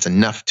uranium that's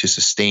enough to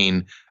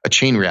sustain a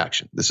chain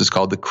reaction. This is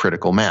called the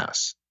critical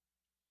mass.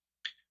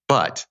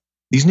 But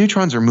these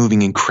neutrons are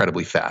moving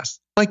incredibly fast,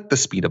 like the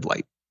speed of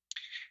light.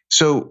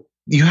 So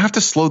you have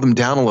to slow them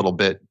down a little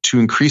bit to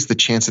increase the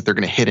chance that they're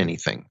going to hit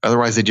anything.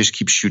 Otherwise, they just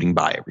keep shooting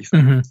by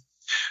everything.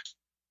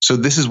 So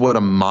this is what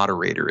a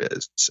moderator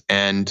is.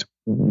 And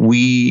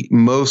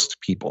most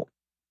people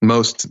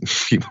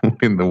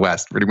in the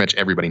West, pretty much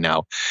everybody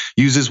now,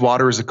 uses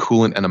water as a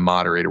coolant and a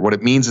moderator. What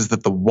it means is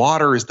that the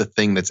water is the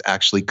thing that's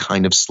actually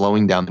kind of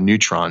slowing down the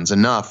neutrons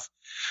enough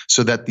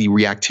so that the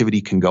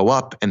reactivity can go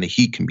up and the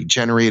heat can be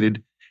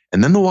generated.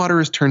 And then the water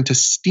is turned to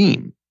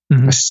steam.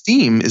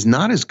 Steam is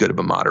not as good of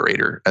a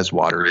moderator as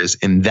water is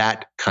in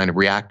that kind of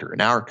reactor, in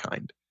our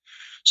kind.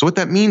 So what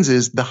that means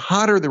is the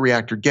hotter the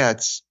reactor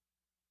gets,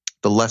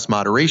 the less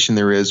moderation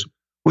there is,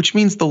 which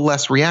means the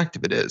less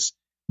reactive it is.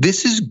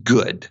 This is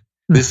good.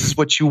 This is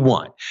what you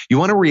want. You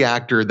want a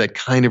reactor that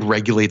kind of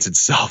regulates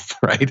itself,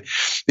 right?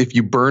 If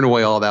you burn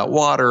away all that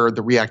water,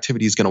 the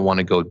reactivity is going to want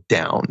to go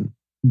down.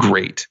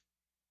 Great.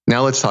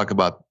 Now let's talk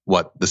about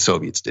what the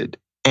Soviets did.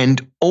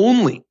 And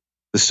only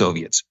the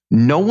Soviets.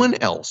 No one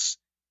else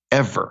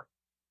ever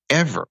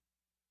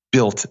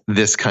built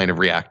this kind of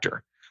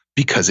reactor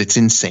because it's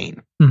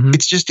insane.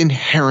 It's just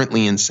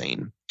inherently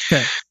insane.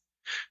 Okay.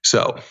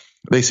 So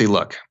they say,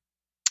 look,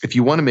 if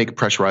you want to make a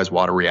pressurized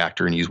water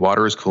reactor and use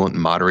water as coolant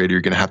and moderator,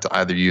 you're going to have to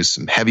either use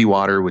some heavy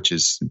water, which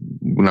is,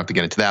 we don't have to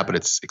get into that, but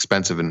it's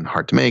expensive and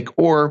hard to make,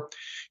 or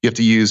you have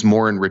to use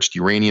more enriched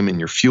uranium in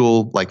your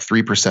fuel, like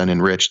 3%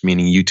 enriched,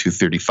 meaning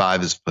U-235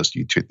 as opposed to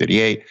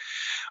U-238.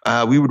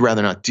 We would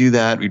rather not do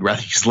that. We'd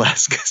rather use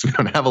less because we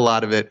don't have a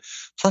lot of it.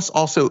 Plus,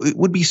 also, it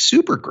would be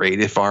super great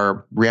if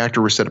our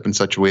reactor were set up in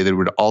such a way that it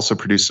would also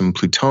produce some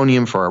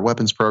plutonium for our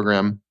weapons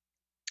program.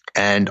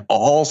 And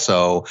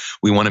also,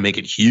 we want to make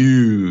it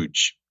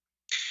huge.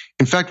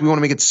 In fact, we want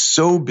to make it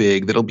so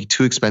big that it'll be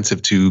too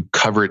expensive to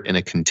cover it in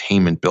a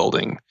containment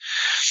building.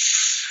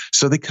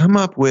 So they come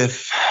up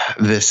with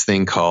this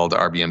thing called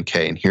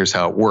RBMK, and here's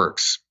how it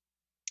works.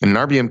 In an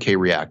RBMK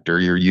reactor,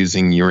 you're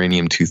using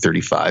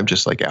uranium-235,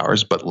 just like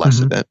ours, but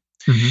less of it.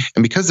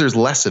 And because there's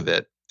less of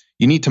it,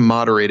 you need to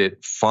moderate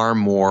it far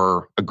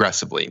more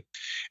aggressively.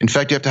 In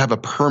fact, you have to have a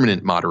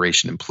permanent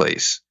moderation in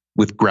place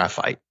with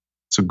graphite.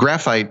 So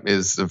graphite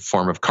is a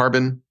form of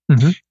carbon.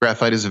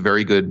 Graphite is a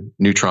very good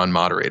neutron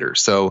moderator.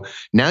 So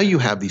now you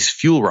have these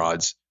fuel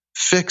rods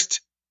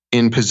fixed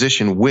in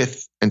position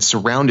with and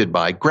surrounded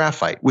by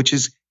graphite, which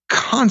is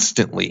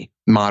constantly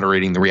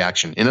moderating the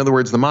reaction. In other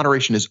words, the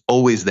moderation is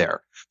always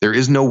there. There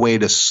is no way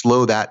to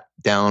slow that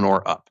down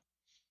or up.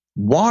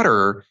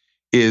 Water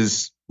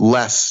is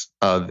less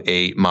of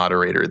a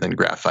moderator than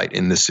graphite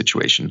in this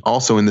situation.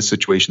 Also in this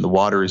situation, the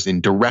water is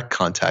in direct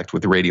contact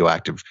with the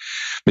radioactive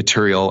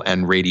material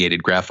and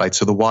radiated graphite.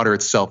 So the water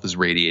itself is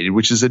radiated,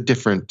 which is a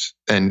different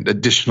and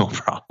additional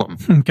problem.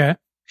 Okay.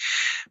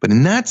 But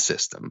in that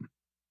system,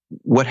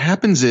 what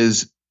happens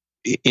is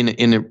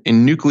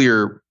in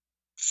nuclear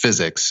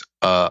physics,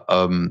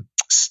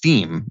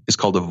 steam is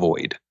called a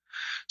void.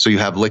 So you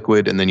have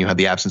liquid and then you have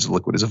the absence of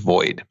liquid as a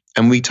void.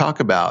 And we talk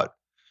about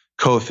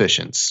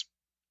coefficients.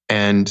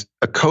 And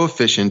a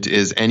coefficient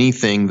is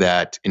anything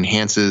that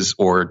enhances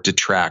or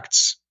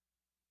detracts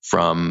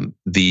from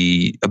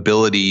the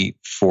ability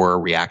for a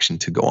reaction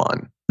to go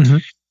on.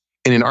 In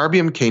an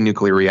RBMK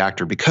nuclear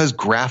reactor, because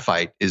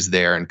graphite is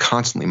there and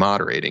constantly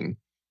moderating,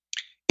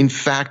 in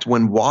fact,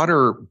 when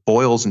water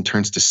boils and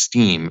turns to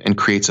steam and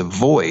creates a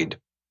void,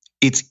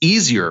 it's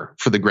easier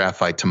for the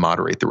graphite to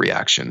moderate the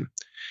reaction,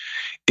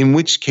 in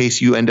which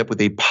case you end up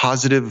with a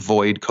positive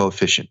void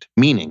coefficient,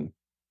 meaning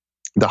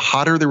the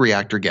hotter the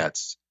reactor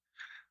gets,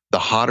 the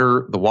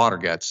hotter the water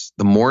gets,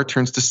 the more it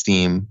turns to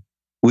steam,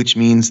 which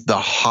means the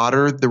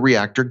hotter the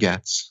reactor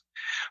gets,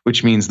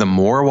 which means the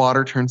more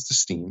water turns to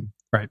steam.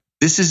 Right.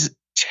 This is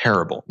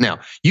terrible.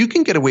 Now, you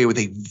can get away with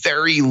a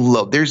very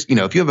low,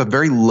 if you have a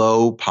very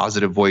low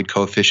positive void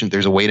coefficient,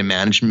 there's a way to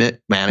manage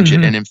it.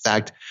 And in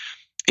fact,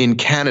 in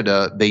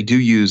Canada, they do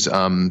use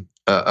a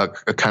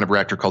kind of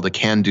reactor called a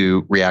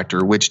CANDU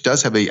reactor, which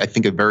does have I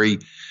think a very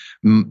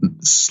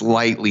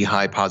slightly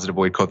high positive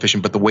void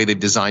coefficient, but the way they've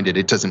designed it,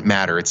 it doesn't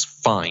matter. It's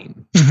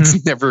fine.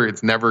 It's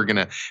never going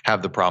to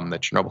have the problem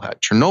that Chernobyl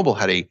had. Chernobyl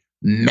had a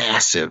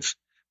massive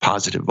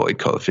positive void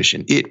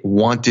coefficient. It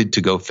wanted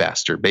to go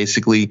faster.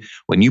 Basically,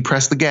 when you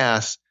press the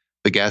gas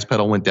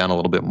pedal went down a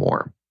little bit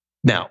more.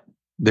 Now,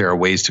 there are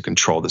ways to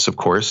control this, of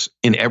course.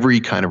 In every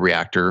kind of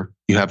reactor,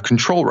 you have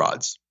control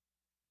rods.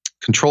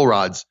 Control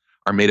rods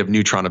are made of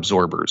neutron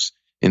absorbers.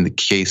 In the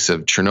case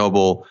of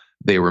Chernobyl,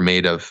 they were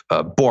made of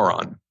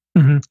boron.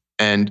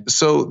 And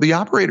so the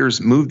operators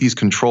move these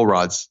control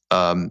rods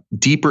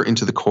deeper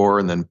into the core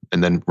and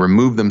then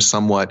remove them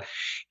somewhat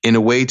in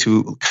a way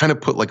to kind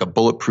of put like a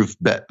bulletproof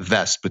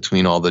vest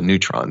between all the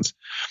neutrons.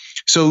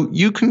 So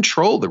you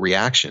control the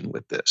reaction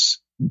with this,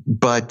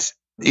 but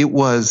it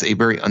was a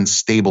very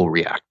unstable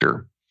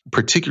reactor,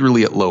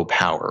 particularly at low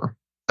power.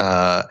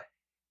 And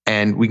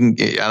I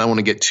don't want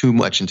to get too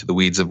much into the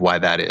weeds of why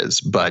that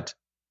is, but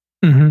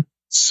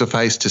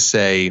suffice to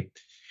say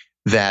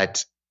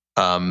that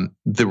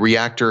the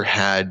reactor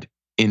had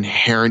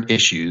inherent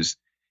issues,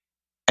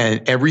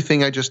 and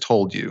everything I just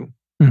told you,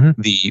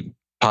 the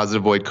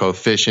positive void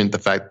coefficient, the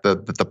fact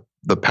that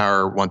the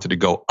power wanted to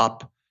go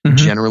up,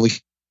 generally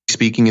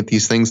speaking at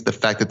these things, the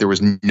fact that there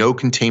was no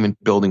containment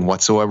building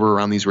whatsoever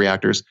around these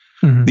reactors,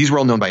 these were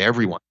all known by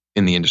everyone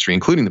in the industry,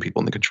 including the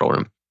people in the control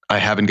room. I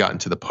haven't gotten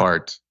to the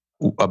part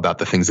about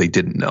the things they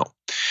didn't know.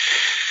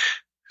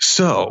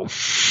 So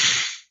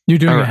you're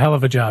doing a hell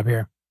of a job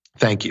here.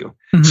 Thank you.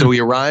 So we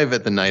arrive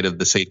at the night of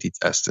the safety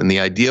test, and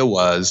the idea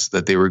was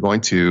that they were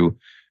going to,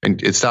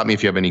 and stop me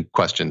if you have any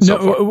questions.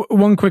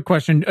 One quick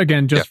question,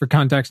 again, just for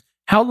context.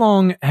 How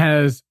long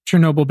has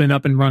Chernobyl been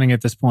up and running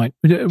at this point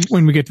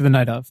when we get to the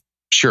night of?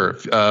 Sure.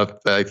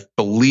 I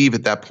believe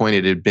at that point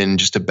it had been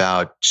just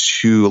about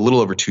a little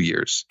over 2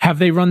 years. Have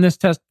they run this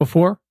test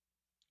before?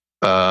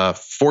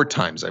 4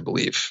 times, I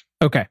believe.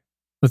 Okay.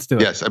 Let's do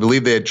it. Yes, I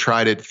believe they had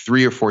tried it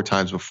 3 or 4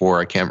 times before.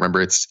 I can't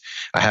remember.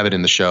 I have it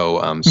in the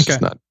show. It's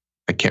just not.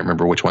 I can't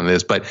remember which one it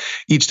is, but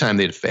each time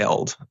they'd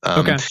failed.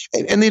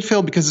 And they'd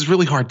failed because it's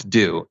really hard to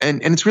do,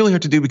 and it's really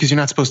hard to do because you're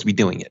not supposed to be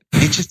doing it.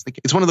 It's just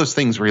it's one of those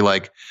things where you're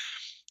like,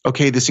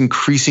 okay, this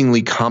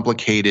increasingly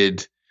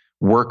complicated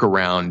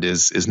workaround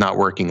is not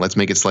working. Let's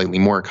make it slightly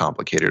more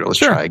complicated. Let's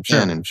try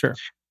again. Sure.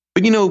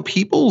 But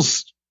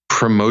people's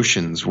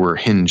promotions were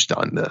hinged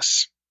on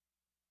this.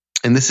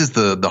 And this is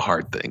the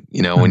hard thing,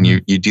 when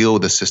you deal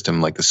with a system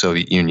like the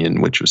Soviet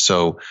Union, which was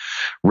so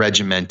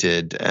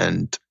regimented,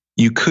 and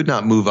you could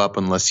not move up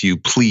unless you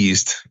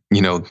pleased,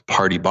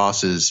 party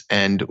bosses.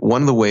 And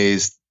one of the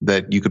ways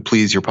that you could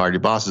please your party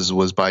bosses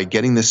was by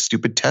getting this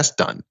stupid test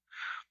done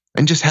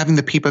and just having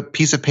the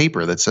piece of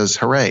paper that says,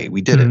 hooray,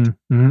 we did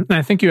it.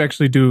 I think you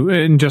actually do,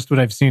 in just what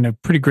I've seen, a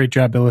pretty great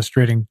job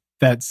illustrating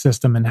that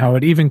system and how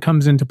it even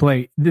comes into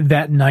play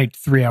that night,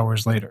 3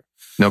 hours later.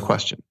 No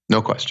question.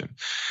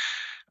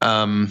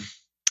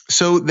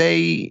 So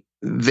they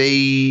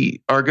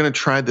are going to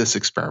try this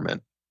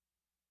experiment.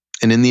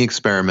 And in the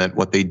experiment,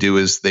 what they do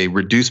is they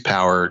reduce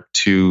power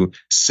to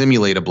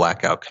simulate a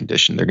blackout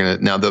condition. They're going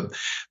to now the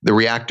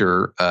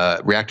reactor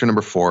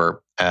number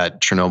 4 at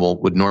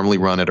Chernobyl would normally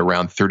run at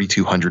around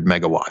 3,200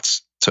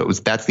 megawatts. So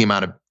that's the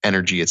amount of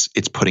energy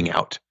it's putting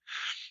out.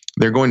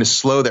 They're going to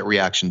slow that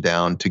reaction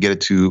down to get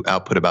it to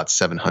output about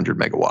 700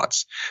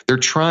 megawatts. They're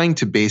trying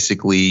to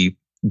basically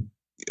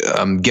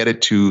get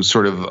it to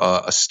sort of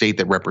a state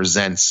that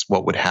represents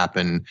what would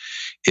happen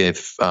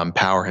if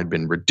power had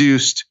been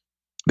reduced.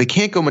 They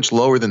can't go much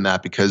lower than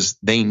that because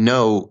they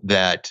know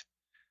that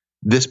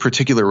this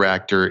particular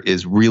reactor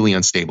is really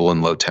unstable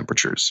in low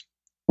temperatures.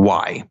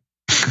 Why?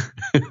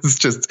 It's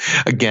just,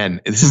 again,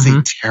 this is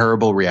a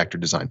terrible reactor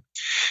design.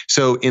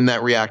 So in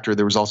that reactor,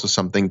 there was also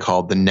something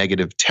called the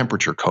negative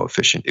temperature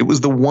coefficient. It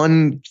was the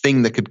one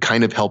thing that could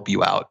kind of help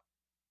you out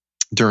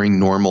during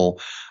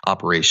normal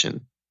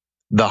operation.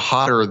 The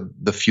hotter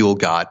the fuel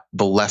got,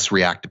 the less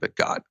reactive it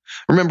got.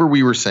 Remember,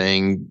 we were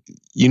saying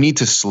you need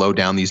to slow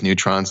down these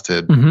neutrons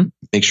to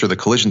make sure the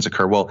collisions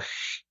occur. Well,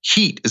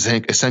 heat is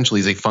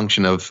essentially a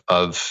function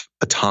of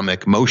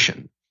atomic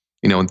motion.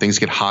 You know, when things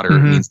get hotter, it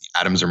means the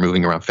atoms are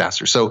moving around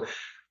faster. So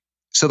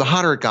the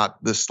hotter it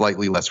got, the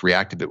slightly less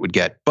reactive it would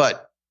get.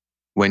 But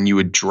when you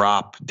would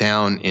drop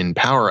down in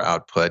power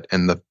output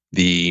and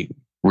the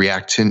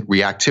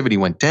reactivity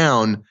went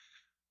down,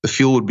 the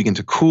fuel would begin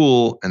to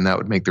cool, and that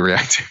would make the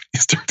reactivity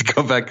start to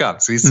go back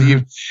up. So you see,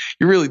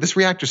 you really, this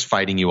reactor's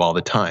fighting you all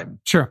the time.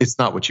 Sure, it's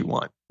not what you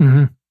want.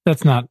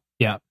 That's not,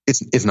 yeah,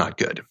 it's not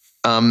good.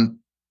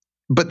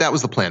 But that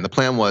was the plan. The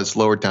plan was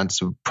lower it down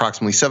to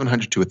approximately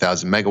 700 to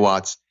 1,000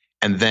 megawatts,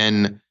 and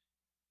then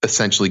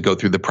essentially go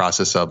through the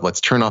process of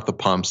let's turn off the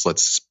pumps,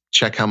 let's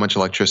check how much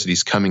electricity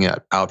is coming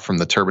out from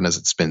the turbine as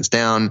it spins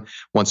down.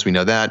 Once we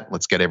know that,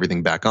 let's get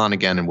everything back on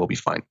again, and we'll be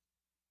fine.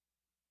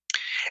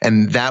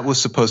 And that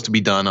was supposed to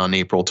be done on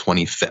April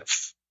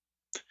 25th.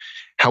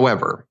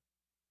 However,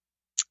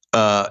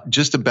 and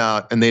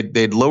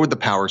they'd lowered the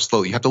power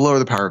slowly. You have to lower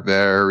the power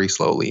very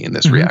slowly in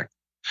this reactor.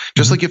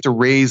 Just like you have to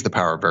raise the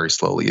power very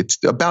slowly. It's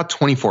about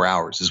 24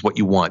 hours is what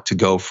you want to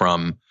go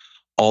from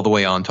all the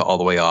way on to all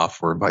the way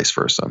off, or vice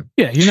versa.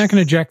 Yeah, you're not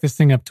going to jack this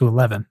thing up to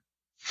 11.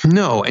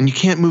 No, and you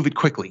can't move it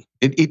quickly.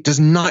 It does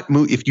not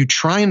move. If you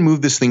try and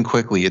move this thing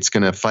quickly, it's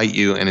going to fight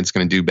you and it's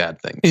going to do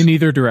bad things. In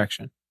either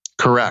direction.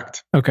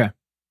 Correct. Okay.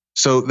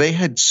 So they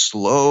had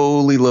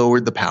slowly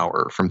lowered the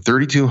power from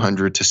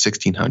 3,200 to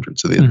 1,600.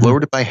 So they had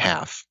lowered it by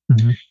half.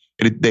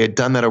 They had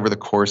done that over the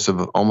course of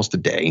almost a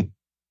day.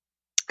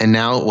 And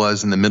now it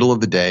was in the middle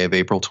of the day of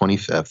April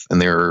 25th, and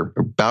they were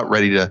about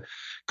ready to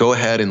go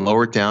ahead and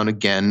lower it down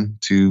again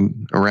to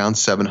around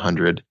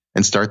 700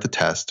 and start the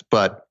test.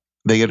 But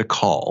they get a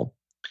call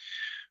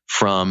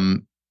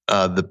from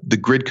the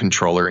grid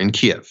controller in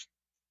Kiev,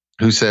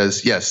 who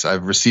says, yes,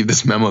 I've received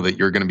this memo that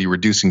you're going to be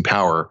reducing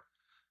power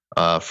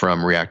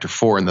from reactor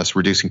 4 and thus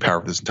reducing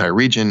power for this entire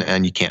region,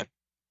 and you can't.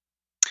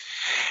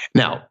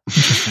 Now,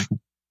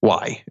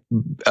 why?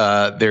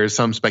 There's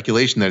some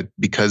speculation that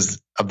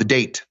because of the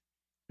date.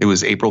 It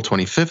was April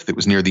 25th. It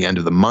was near the end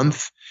of the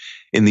month.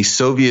 In the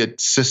Soviet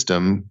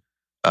system,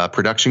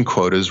 production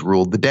quotas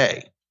ruled the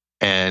day.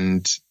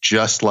 And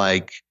just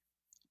like,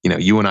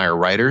 you and I are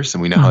writers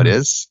and we know how it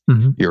is,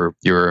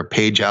 your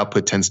page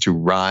output tends to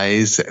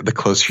rise the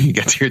closer you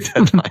get to your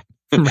deadline.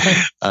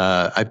 Right.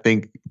 I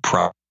think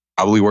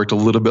probably worked a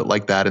little bit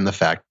like that in the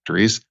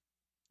factories.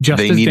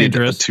 They needed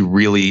dangerous. To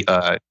really,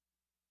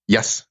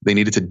 they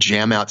needed to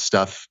jam out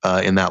stuff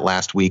in that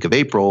last week of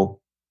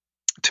April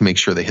to make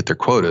sure they hit their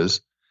quotas.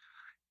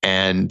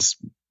 And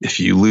if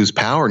you lose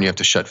power and you have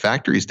to shut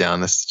factories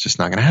down, that's just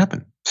not going to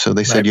happen. So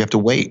they said you have to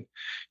wait.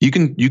 You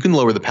can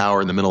lower the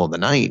power in the middle of the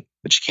night,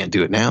 but you can't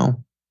do it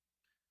now.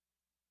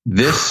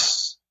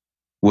 This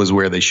was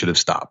where they should have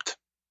stopped,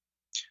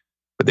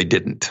 but they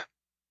didn't.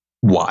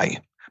 Why?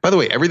 By the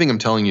way, everything I'm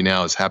telling you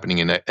now is happening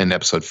in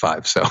episode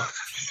 5. So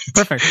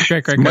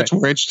perfect. Great. Much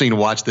more interesting to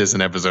watch this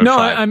in episode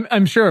 5. No,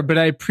 I'm sure, but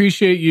I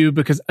appreciate you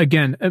because,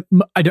 again,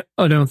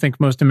 I don't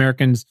think most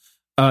Americans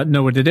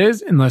know what it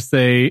is unless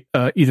they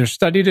either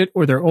studied it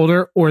or they're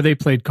older or they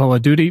played Call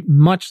of Duty,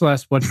 much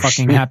less what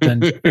fucking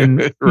happened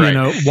and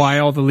why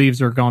all the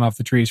leaves are gone off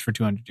the trees for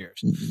 200 years.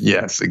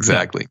 Yes,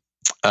 exactly.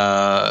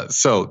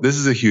 So this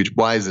is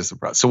why is this a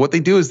problem? So what they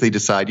do is they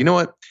decide, you know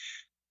what?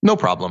 No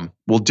problem.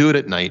 We'll do it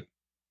at night.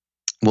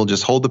 We'll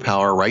just hold the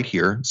power right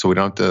here. So we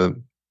don't have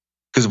to,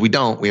 because if we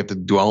don't, we have to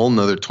do a whole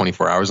another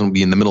 24 hours and we'll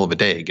be in the middle of a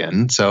day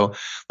again. So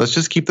let's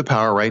just keep the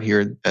power right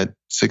here at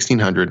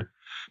 1,600.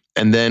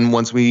 And then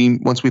once we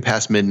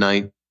pass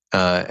midnight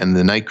and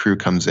the night crew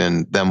comes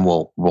in, then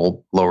we'll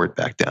lower it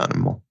back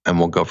down and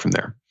we'll go from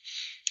there.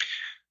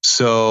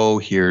 So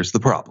here's the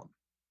problem.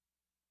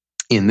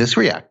 In this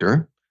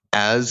reactor,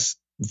 as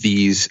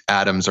these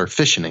atoms are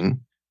fissioning,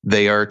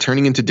 they are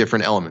turning into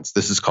different elements.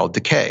 This is called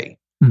decay.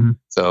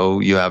 So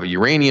you have a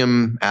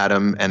uranium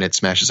atom and it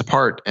smashes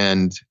apart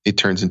and it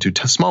turns into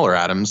smaller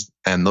atoms.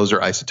 And those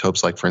are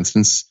isotopes like, for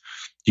instance,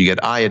 you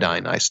get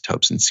iodine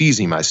isotopes and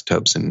cesium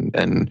isotopes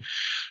and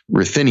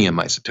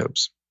ruthenium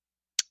isotopes.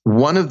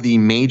 One of the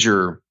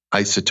major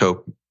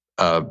isotope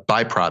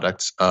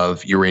byproducts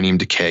of uranium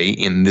decay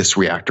in this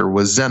reactor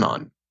was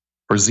xenon.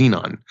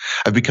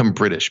 I've become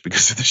British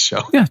because of the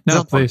show. Yeah,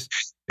 no, please.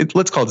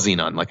 Let's call it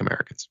xenon like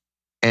Americans.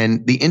 And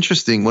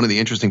one of the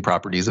interesting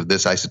properties of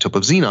this isotope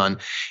of xenon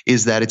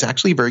is that it's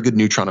actually a very good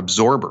neutron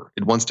absorber.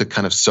 It wants to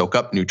kind of soak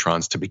up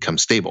neutrons to become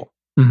stable,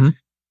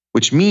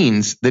 which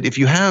means that if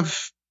you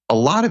have a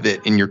lot of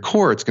it in your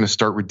core, it's going to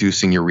start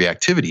reducing your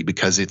reactivity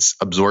because it's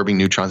absorbing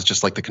neutrons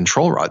just like the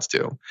control rods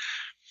do.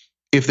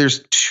 If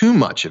there's too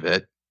much of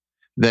it,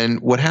 then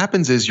what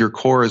happens is your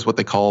core is what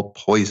they call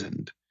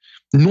poisoned.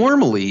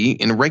 Normally,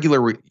 in a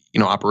regular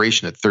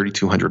operation at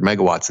 3,200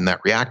 megawatts in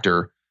that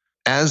reactor,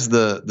 as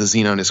the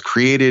xenon is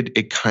created,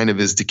 it kind of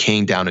is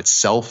decaying down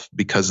itself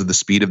because of the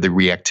speed of the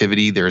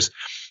reactivity. There's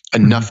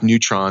enough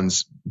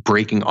neutrons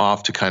breaking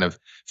off to kind of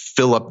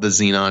fill up the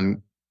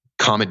xenon,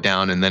 calm it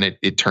down, and then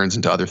it turns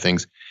into other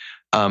things.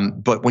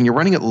 But when you're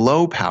running at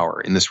low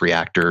power in this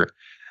reactor,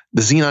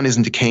 the xenon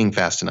isn't decaying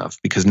fast enough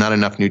because not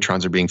enough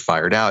neutrons are being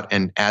fired out.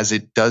 And as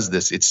it does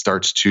this, it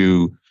starts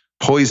to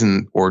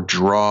poison or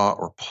draw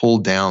or pull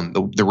down.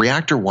 The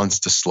reactor wants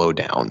to slow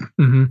down.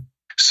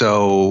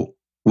 So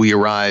we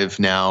arrive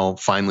now,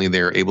 finally,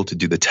 they're able to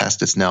do the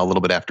test. It's now a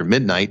little bit after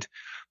midnight.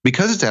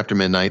 Because it's after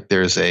midnight,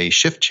 there's a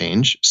shift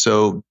change.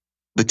 So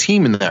the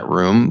team in that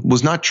room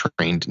was not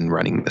trained in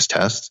running this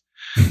test.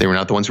 They were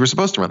not the ones who were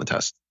supposed to run the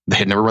test. They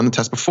had never run the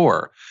test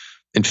before.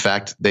 In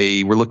fact,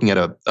 they were looking at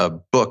a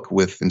book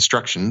with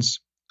instructions,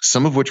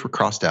 some of which were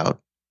crossed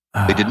out.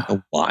 They didn't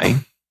know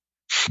why.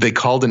 They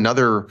called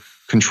another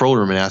control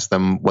room and asked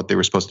them what they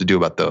were supposed to do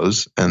about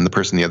those. And the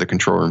person in the other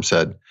control room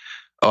said,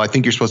 "Oh, I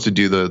think you're supposed to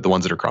do the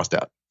ones that are crossed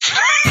out."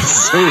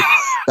 So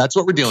that's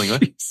what we're dealing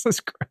with.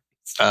 Jesus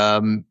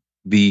Christ.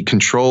 The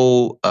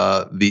control,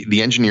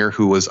 the engineer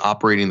who was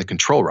operating the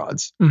control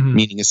rods,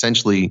 meaning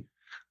essentially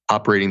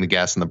operating the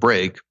gas and the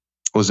brake,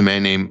 was a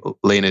man named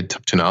Leonid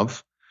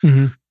Toptunov,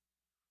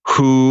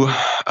 who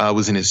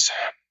was in his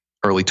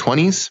early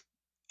 20s.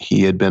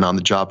 He had been on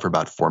the job for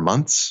about 4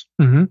 months.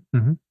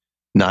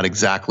 Not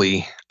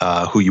exactly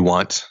who you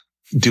want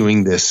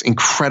doing this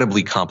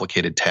incredibly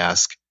complicated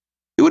task.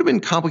 It would have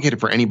been complicated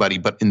for anybody,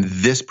 but in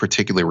this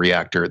particular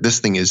reactor, this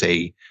thing is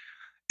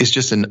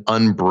just an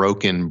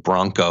unbroken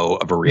Bronco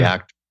of a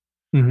reactor.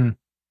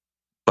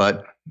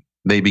 But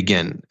they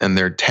begin, and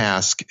their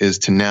task is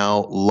to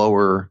now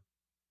lower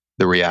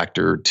the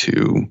reactor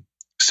to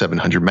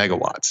 700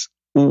 megawatts.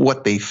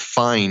 What they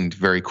find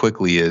very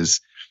quickly is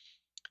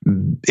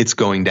it's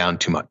going down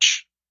too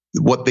much.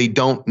 What they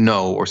don't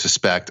know or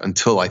suspect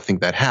until I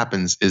think that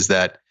happens is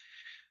that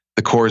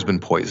the core has been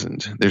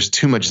poisoned. There's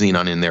too much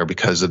xenon in there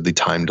because of the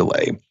time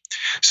delay.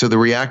 So the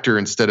reactor,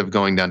 instead of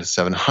going down to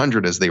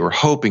 700 as they were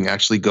hoping,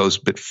 actually goes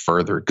a bit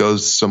further,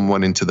 goes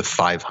somewhat into the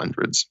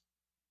 500s.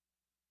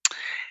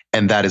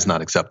 And that is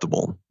not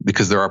acceptable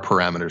because there are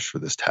parameters for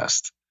this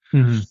test.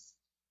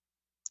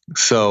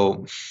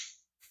 So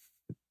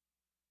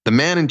the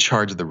man in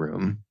charge of the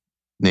room,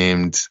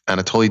 named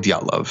Anatoly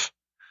Dyatlov,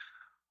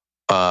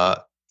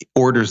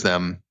 orders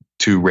them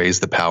to raise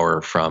the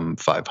power from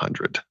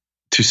 500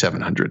 to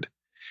 700.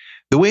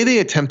 The way they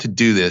attempt to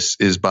do this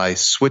is by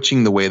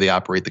switching the way they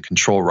operate the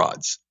control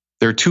rods.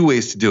 There are two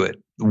ways to do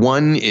it.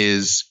 One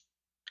is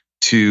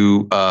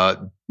to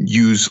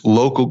use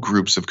local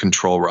groups of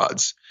control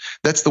rods.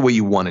 That's the way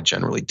you want to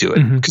generally do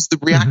it because the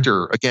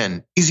reactor,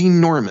 again, is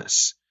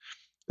enormous.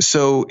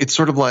 So it's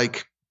sort of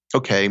like,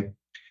 okay,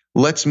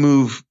 let's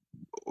move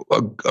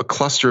a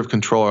cluster of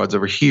control rods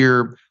over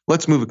here.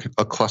 Let's move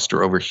a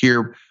cluster over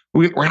here.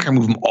 We're not going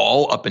to move them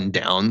all up and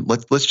down.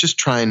 Let's just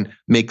try and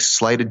make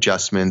slight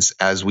adjustments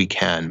as we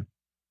can.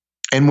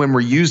 And when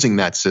we're using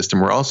that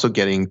system, we're also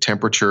getting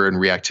temperature and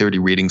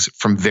reactivity readings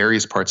from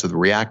various parts of the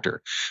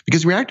reactor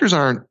because reactors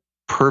aren't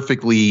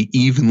perfectly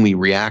evenly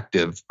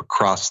reactive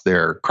across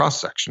their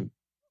cross-section.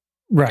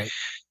 Right.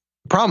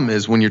 The problem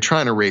is when you're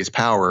trying to raise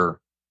power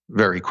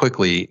very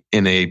quickly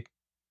in a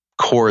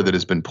core that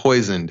has been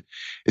poisoned,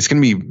 it's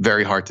going to be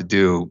very hard to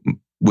do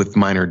with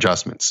minor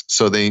adjustments.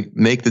 So they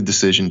make the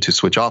decision to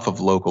switch off of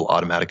local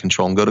automatic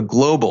control and go to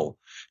global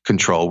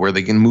control where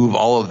they can move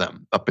all of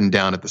them up and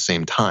down at the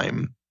same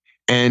time.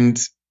 And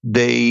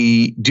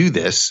they do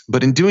this,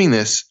 but in doing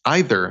this,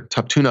 either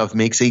Toptunov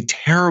makes a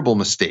terrible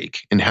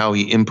mistake in how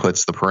he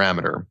inputs the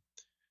parameter,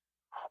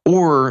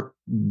 or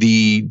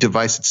the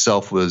device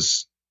itself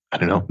was,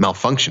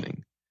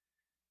 malfunctioning.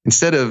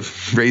 Instead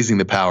of raising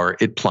the power,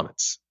 it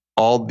plummets.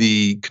 All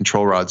the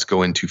control rods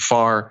go in too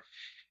far,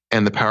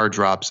 and the power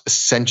drops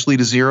essentially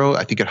to zero.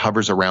 I think it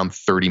hovers around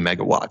 30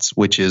 megawatts,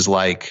 which is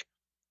like,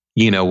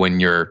 when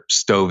your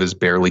stove is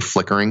barely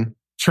flickering.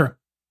 Sure.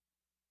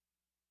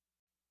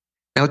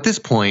 Now, at this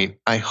point,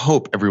 I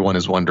hope everyone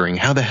is wondering,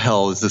 how the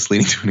hell is this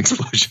leading to an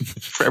explosion?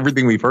 For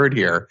everything we've heard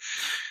here,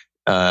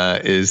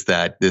 is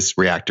that this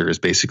reactor is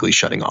basically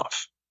shutting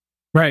off.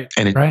 Right.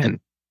 And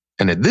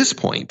at this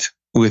point,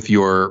 with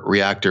your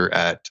reactor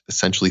at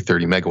essentially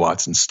 30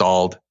 megawatts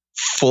installed,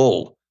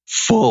 full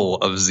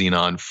of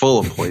xenon, full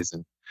of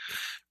poison.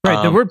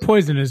 Right. The word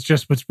poison is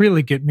just what's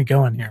really getting me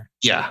going here.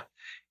 Yeah.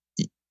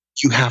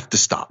 You have to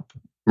stop,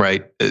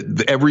 right?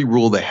 Every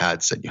rule they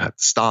had said you have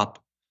to stop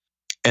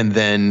and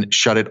then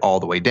shut it all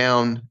the way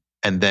down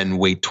and then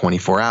wait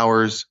 24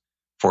 hours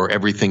for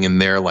everything in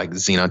there, like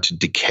xenon, to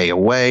decay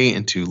away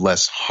into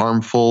less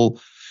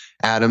harmful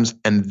atoms,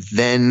 and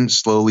then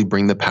slowly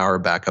bring the power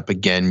back up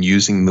again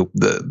using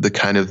the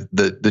kind of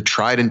the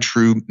tried and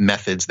true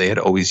methods they had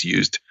always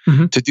used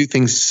to do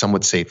things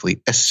somewhat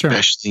safely,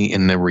 especially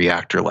in a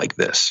reactor like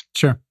this.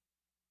 Sure.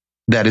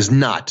 That is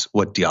not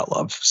what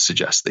Dyatlov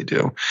suggests they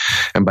do.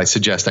 And by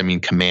suggest, I mean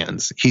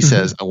commands. He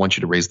says, I want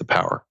you to raise the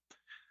power.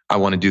 I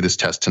want to do this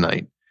test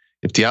tonight.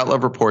 If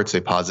Dyatlov reports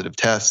a positive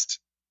test,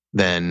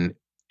 then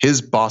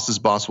his boss's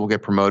boss will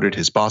get promoted.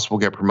 His boss will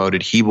get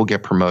promoted. He will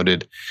get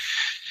promoted.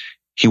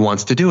 He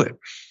wants to do it.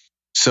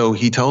 So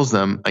he tells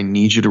them, I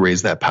need you to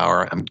raise that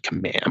power. I'm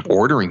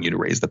ordering you to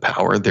raise the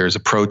power. There's a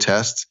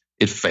protest.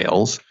 It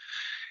fails.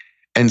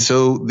 And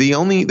so they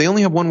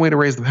only have one way to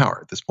raise the power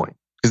at this point,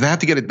 because they have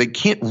to get it. They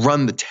can't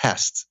run the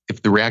test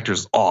if the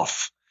reactor's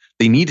off.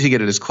 They need to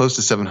get it as close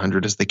to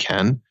 700 as they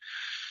can.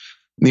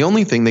 The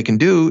only thing they can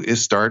do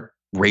is start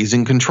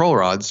raising control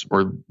rods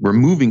or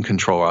removing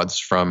control rods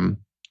from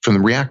the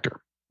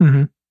reactor.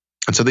 And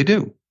so they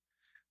do.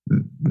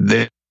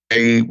 They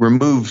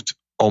removed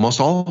almost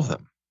all of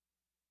them.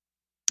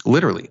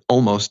 Literally,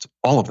 almost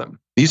all of them.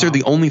 These are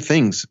the only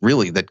things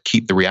really that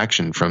keep the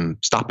reaction from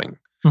stopping.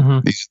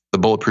 The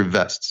bulletproof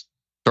vests.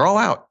 They're all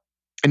out.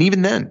 And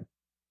even then,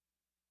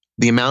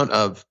 the amount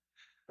of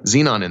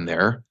xenon in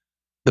there,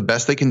 the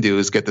best they can do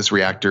is get this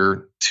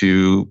reactor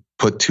to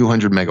put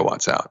 200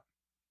 megawatts out,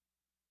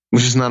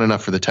 which is not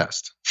enough for the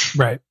test.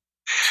 Right.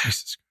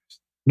 Jesus Christ.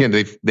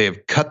 Again, they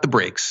have cut the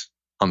brakes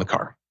on the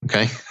car.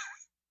 Okay.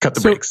 Cut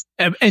the brakes.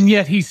 And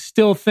yet he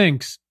still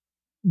thinks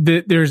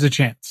that there's a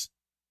chance.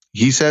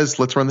 He says,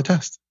 let's run the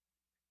test.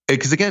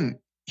 Because again,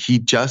 he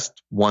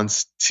just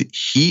wants to,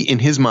 in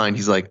his mind,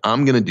 he's like,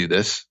 I'm going to do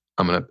this.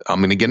 I'm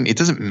going to get it. It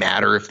doesn't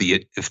matter if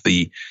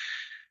the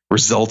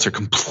results are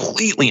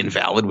completely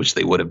invalid, which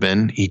they would have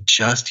been.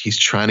 He's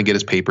trying to get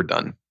his paper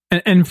done.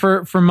 And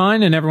for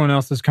mine and everyone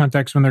else's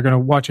context, when they're going to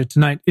watch it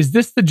tonight, is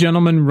this the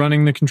gentleman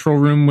running the control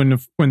room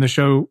when the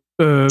show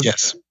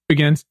yes.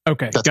 begins?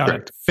 Okay, that's got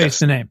correct. it. Face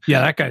the name.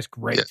 Yeah, that guy's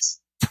great. Yes.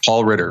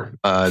 Paul Ritter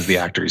is the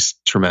actor. He's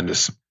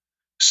tremendous.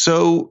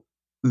 So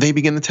they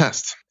begin the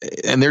test,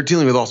 and they're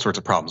dealing with all sorts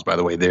of problems. By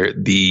the way,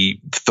 the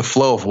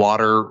flow of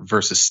water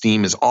versus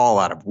steam is all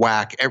out of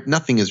whack.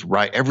 Nothing is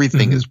right.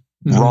 Everything is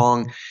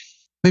wrong.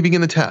 They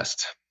begin the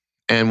test.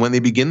 And when they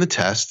begin the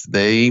test,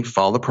 they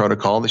follow the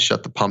protocol. They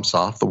shut the pumps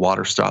off. The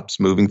water stops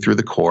moving through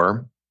the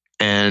core.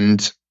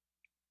 And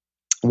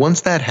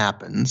once that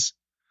happens,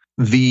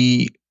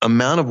 the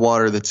amount of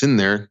water that's in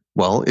there,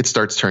 well, it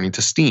starts turning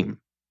to steam.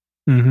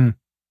 And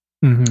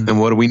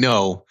what do we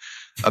know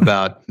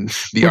about the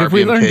RBMK? What have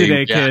we learned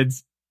today,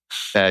 kids?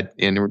 That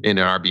in an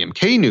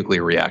RBMK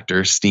nuclear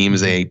reactor, steam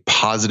is a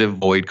positive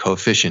void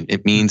coefficient.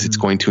 It means it's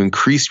going to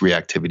increase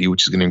reactivity,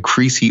 which is going to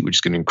increase heat, which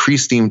is going to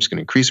increase steam, which is going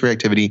to increase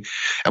reactivity.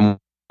 And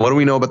what do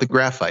we know about the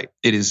graphite?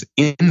 It is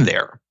in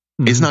there.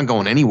 It's not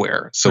going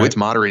anywhere. So it's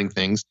moderating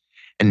things.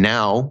 And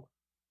now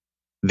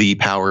the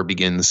power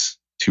begins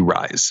to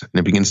rise. And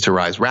it begins to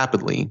rise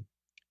rapidly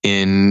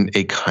in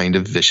a kind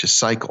of vicious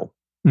cycle.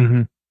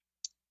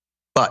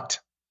 But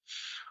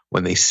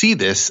when they see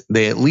this,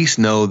 they at least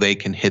know they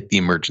can hit the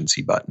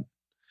emergency button.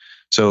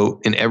 So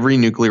in every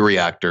nuclear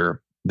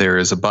reactor, there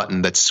is a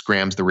button that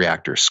scrams the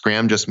reactor.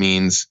 Scram just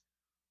means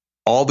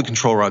all the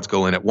control rods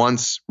go in at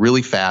once,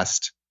 really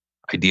fast,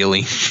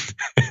 ideally,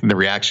 and the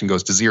reaction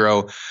goes to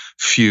zero.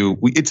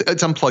 It's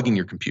unplugging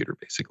your computer,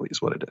 basically, is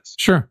what it is.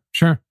 Sure.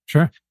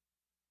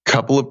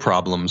 Couple of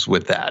problems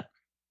with that.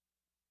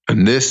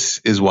 And this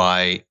is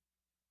why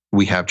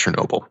we have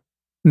Chernobyl.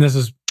 And this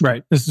is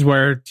right. This is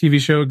where a TV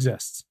show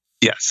exists.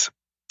 Yes.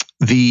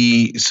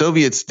 The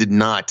Soviets did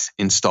not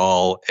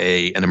install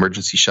an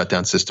emergency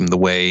shutdown system the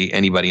way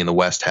anybody in the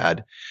West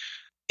had.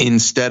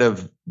 Instead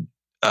of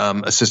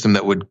a system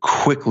that would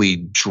quickly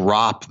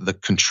drop the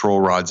control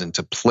rods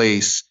into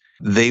place,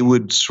 they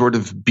would sort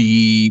of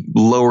be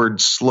lowered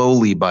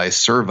slowly by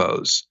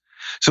servos.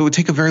 So it would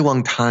take a very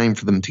long time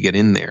for them to get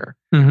in there.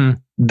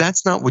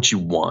 That's not what you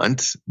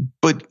want,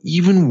 but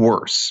even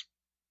worse,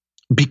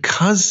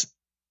 because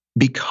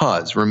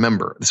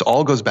remember, this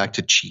all goes back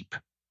to cheap.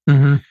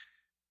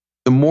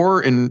 The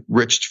more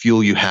enriched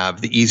fuel you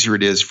have, the easier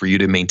it is for you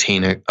to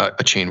maintain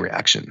a chain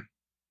reaction.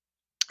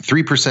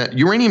 3%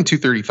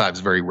 uranium-235 is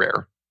very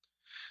rare.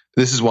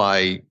 This is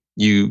why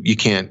you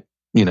can't,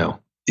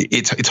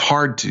 it's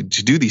hard to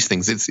do these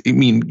things.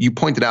 You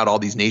pointed out all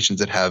these nations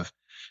that have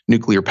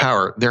nuclear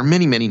power. There are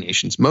many, many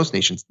nations, most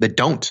nations that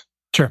don't.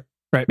 Sure,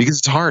 right. Because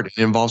it's hard.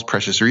 It involves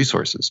precious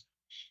resources.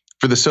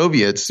 For the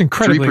Soviets, it's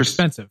incredibly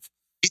expensive.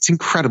 It's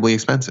incredibly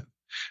expensive.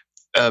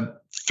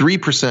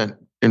 3%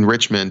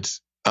 enrichment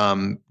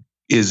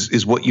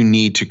is what you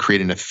need to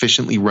create an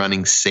efficiently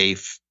running,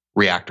 safe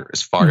reactor,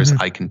 as far as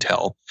I can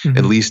tell.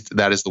 At least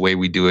that is the way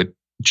we do it,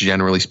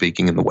 generally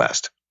speaking, in the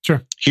West.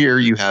 Sure. Here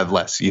you have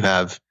less. You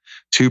have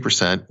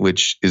 2%,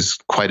 which is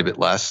quite a bit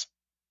less.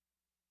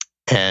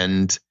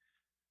 And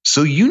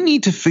so you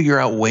need to figure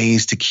out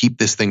ways to keep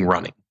this thing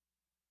running,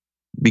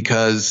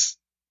 because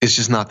it's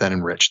just not that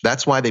enriched.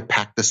 That's why they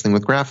packed this thing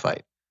with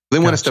graphite. They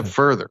went a step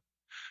further.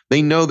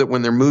 They know that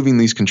when they're moving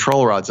these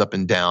control rods up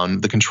and down,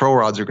 the control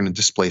rods are going to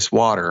displace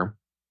water,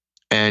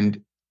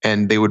 and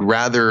they would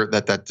rather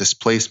that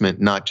displacement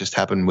not just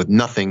happen with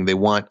nothing. They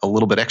want a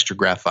little bit extra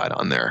graphite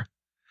on there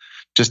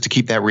just to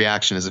keep that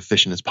reaction as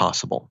efficient as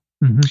possible.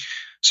 Mm-hmm.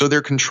 So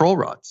their control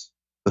rods,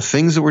 the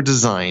things that were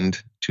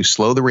designed to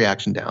slow the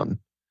reaction down,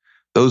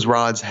 those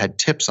rods had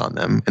tips on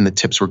them, and the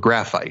tips were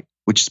graphite,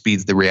 which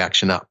speeds the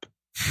reaction up.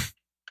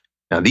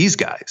 Now, these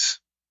guys,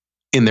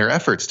 in their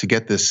efforts to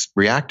get this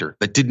reactor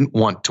that didn't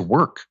want to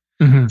work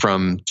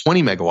from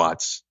 20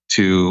 megawatts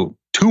to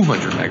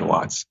 200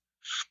 megawatts,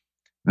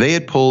 they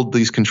had pulled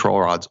these control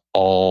rods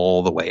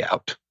all the way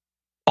out.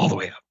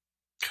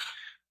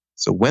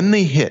 So when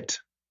they hit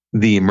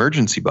the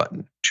emergency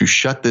button to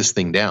shut this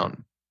thing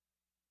down,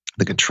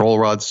 the control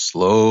rods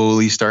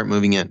slowly start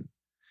moving in.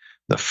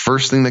 The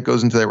first thing that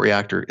goes into that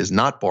reactor is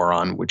not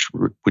boron, which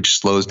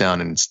slows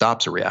down and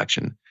stops a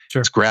reaction. Sure.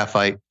 It's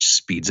graphite,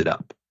 speeds it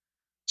up.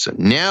 So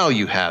now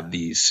you have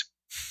these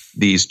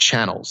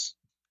channels.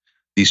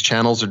 These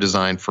channels are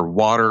designed for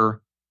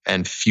water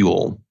and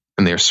fuel,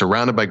 and they're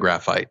surrounded by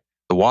graphite.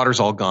 The water's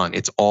all gone.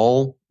 It's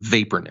all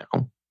vapor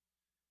now.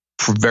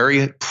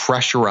 Very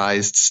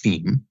pressurized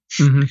steam,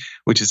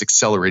 which is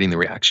accelerating the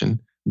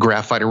reaction.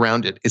 Graphite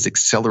around it is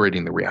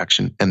accelerating the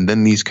reaction. And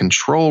then these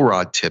control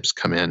rod tips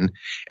come in,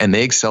 and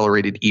they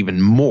accelerate it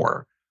even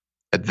more.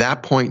 At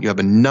that point, you have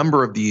a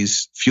number of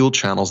these fuel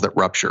channels that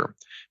rupture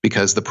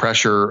because the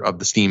pressure of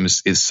the steam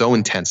is so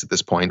intense at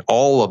this point.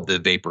 All of the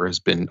vapor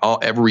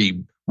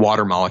every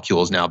water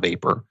molecule is now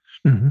vapor.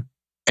 And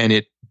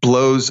it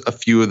blows a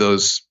few of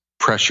those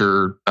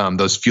pressure,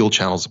 those fuel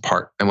channels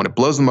apart. And when it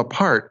blows them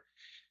apart,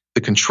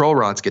 the control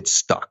rods get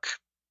stuck.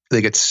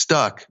 They get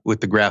stuck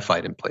with the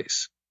graphite in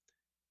place.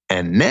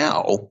 And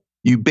now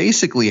you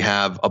basically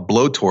have a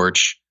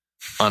blowtorch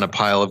on a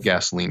pile of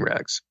gasoline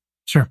rags.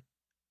 Sure.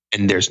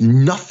 And there's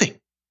nothing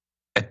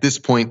at this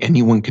point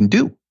anyone can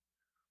do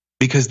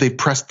because they've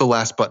pressed the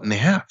last button they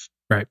have.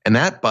 Right. And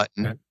that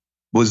button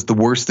was the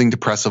worst thing to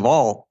press of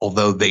all,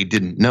 although they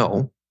didn't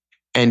know.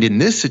 And in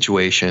this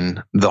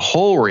situation, the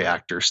whole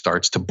reactor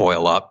starts to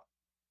boil up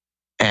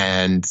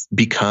and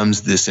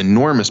becomes this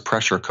enormous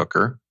pressure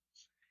cooker.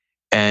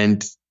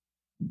 And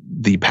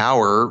the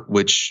power,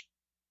 which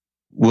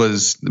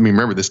was,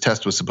 remember, this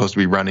test was supposed to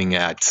be running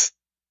at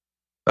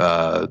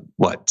 700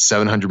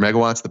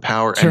 megawatts, the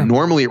power. Sure. And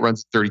normally it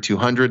runs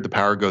 3,200. The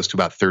power goes to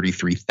about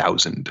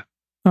 33,000.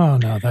 Oh,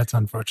 no, that's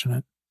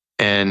unfortunate.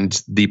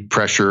 And the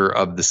pressure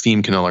of the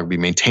steam can no longer be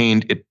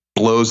maintained. It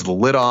blows the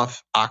lid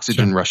off.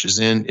 Oxygen rushes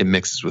in. It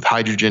mixes with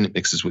hydrogen. It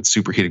mixes with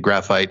superheated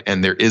graphite.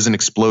 And there is an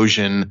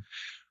explosion,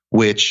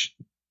 which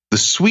the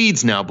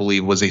Swedes now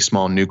believe was a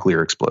small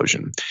nuclear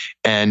explosion.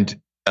 And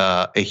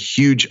a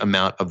huge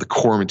amount of the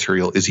core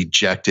material is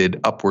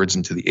ejected upwards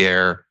into the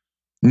air,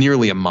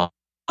 nearly a mile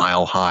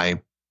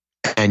high.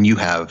 And you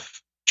have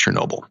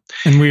Chernobyl.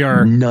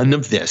 And none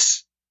of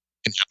this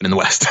can happen in the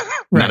West.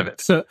 None of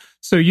it.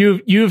 So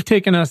you've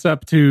taken us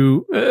up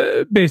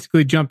to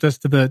basically jumped us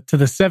to the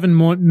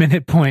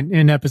 7-minute point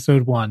in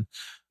episode 1,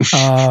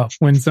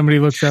 when somebody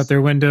looks out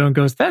their window and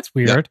goes, "That's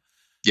weird."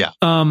 Yeah.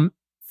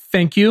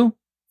 Thank you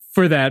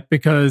for that,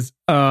 because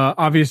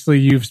obviously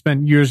you've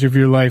spent years of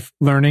your life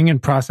learning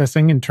and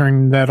processing and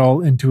turning that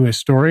all into a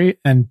story,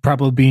 and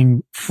probably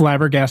being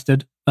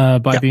flabbergasted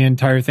by the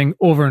entire thing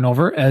over and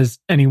over, as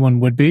anyone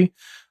would be.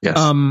 Yes.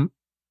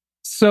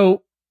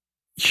 So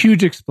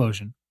huge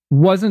explosion.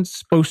 Wasn't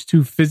supposed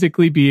to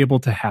physically be able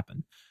to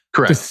happen.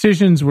 Correct.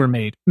 Decisions were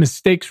made.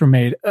 Mistakes were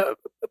made.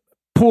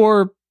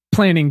 Poor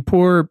planning,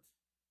 poor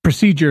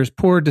procedures,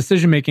 poor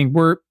decision-making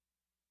were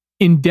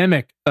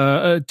endemic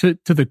to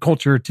the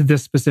culture, to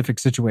this specific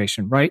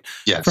situation, right?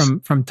 Yes.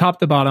 From top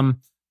to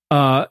bottom.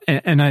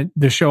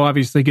 The show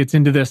obviously gets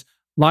into this.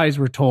 Lies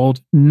were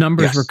told.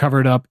 Numbers were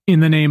covered up in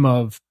the name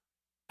of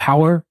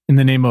power, in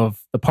the name of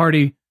the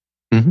party.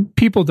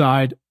 People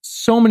died.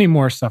 So many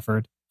more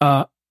suffered.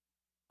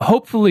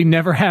 Hopefully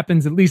never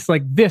happens, at least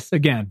like this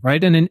again,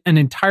 right? And an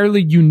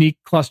entirely unique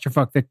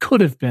clusterfuck that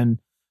could have been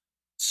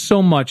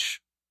so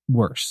much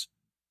worse.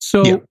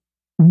 So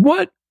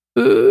what,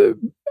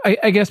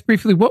 I guess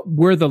briefly, what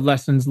were the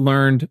lessons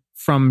learned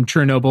from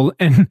Chernobyl?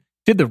 And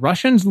did the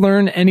Russians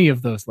learn any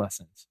of those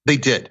lessons? They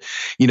did.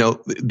 You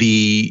know,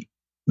 the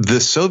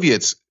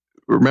Soviets,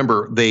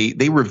 remember,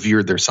 they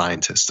revered their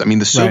scientists. I mean,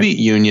 the Soviet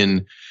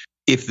Union,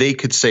 if they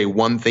could say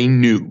one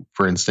thing, knew,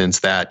 for instance,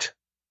 that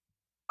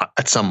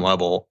at some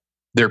level,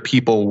 their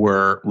people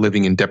were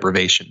living in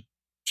deprivation,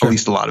 at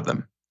least a lot of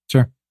them.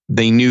 Sure.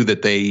 They knew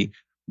that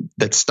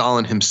that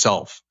Stalin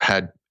himself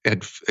had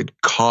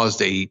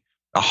caused a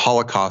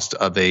holocaust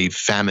of a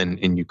famine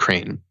in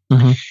Ukraine.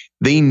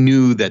 They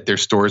knew that their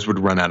stores would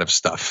run out of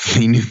stuff.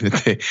 They knew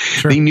that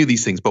they knew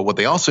these things. But what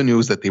they also knew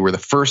is that they were the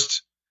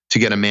first to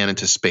get a man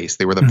into space.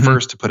 They were the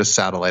first to put a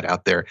satellite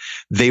out there.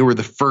 They were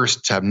the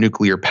first to have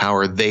nuclear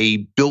power. They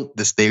built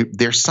this.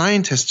 Their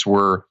scientists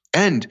were,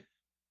 and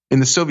in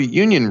the Soviet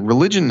Union,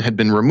 religion had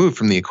been removed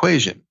from the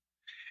equation.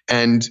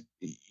 And,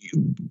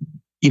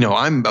 you know,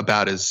 I'm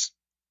about as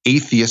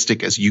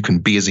atheistic as you can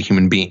be as a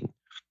human being.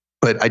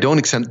 But I don't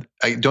extend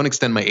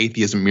my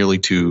atheism merely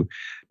to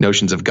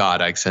notions of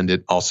God. I extend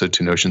it also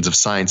to notions of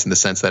science, in the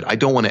sense that I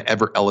don't want to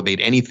ever elevate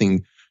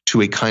anything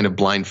to a kind of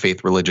blind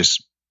faith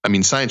religious. I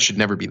mean, science should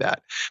never be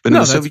that. But in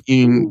the Soviet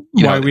Union,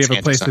 why we have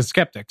a place with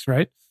skeptics,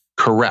 right?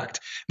 Correct.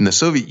 In the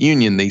Soviet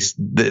Union,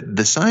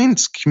 the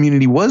science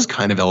community was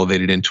kind of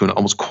elevated into an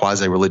almost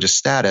quasi-religious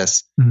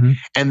status,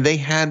 and they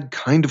had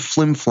kind of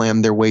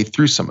flim-flammed their way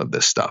through some of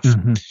this stuff,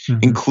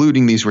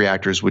 including these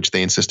reactors, which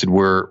they insisted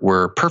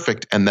were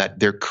perfect, and that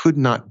there could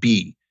not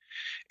be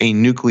a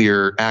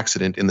nuclear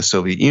accident in the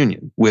Soviet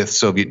Union with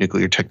Soviet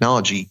nuclear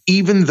technology,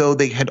 even though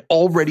they had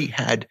already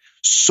had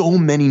so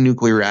many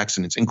nuclear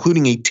accidents,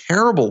 including a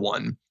terrible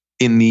one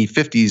in the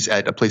 50s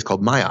at a place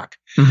called Mayak.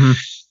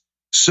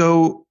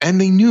 So, and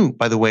they knew,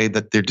 by the way,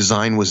 that their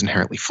design was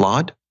inherently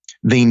flawed.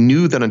 They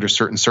knew that under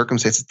certain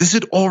circumstances, this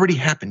had already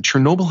happened.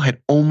 Chernobyl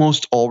had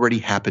almost already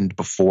happened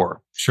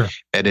before,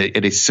 at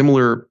a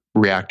similar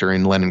reactor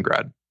in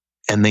Leningrad.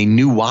 And they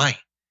knew why,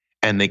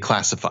 and they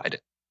classified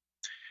it.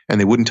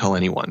 And they wouldn't tell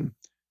anyone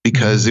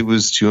because it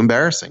was too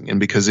embarrassing and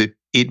because it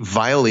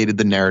violated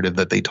the narrative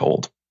that they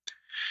told.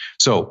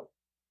 So,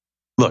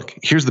 look,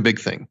 here's the big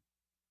thing.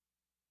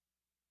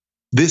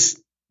 This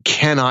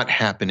cannot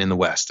happen in the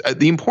West.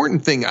 The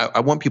important thing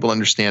I want people to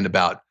understand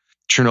about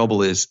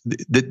Chernobyl is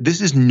that this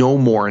is no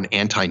more an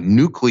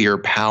anti-nuclear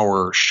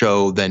power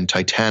show than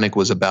Titanic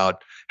was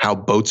about how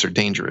boats are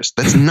dangerous.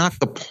 That's not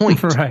the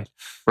point.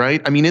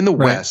 Right? I mean, in the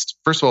West,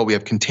 first of all, we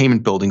have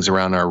containment buildings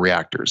around our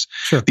reactors.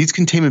 These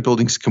containment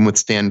buildings can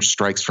withstand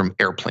strikes from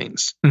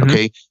airplanes.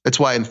 Okay. That's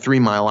why in 3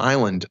 Mile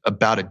Island,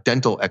 about a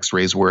dental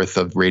x-ray's worth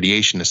of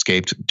radiation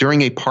escaped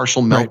during a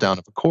partial meltdown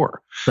of a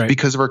core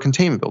because of our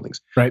containment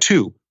buildings.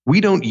 2, we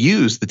don't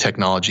use the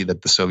technology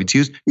that the Soviets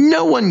used.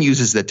 No one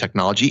uses that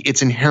technology.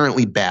 It's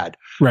inherently bad.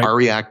 Our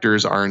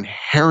reactors are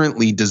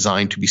inherently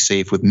designed to be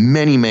safe with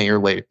many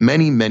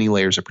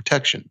layers of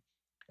protection.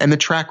 And the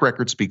track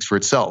record speaks for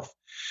itself.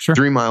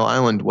 3 Mile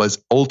Island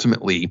was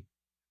ultimately,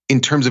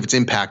 in terms of its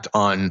impact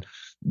on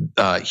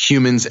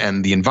humans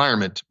and the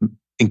environment,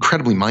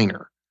 incredibly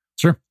minor.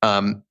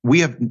 We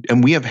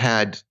have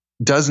had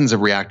dozens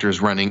of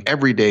reactors running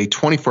every day,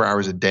 24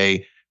 hours a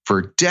day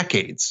for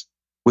decades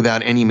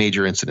without any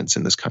major incidents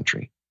in this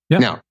country.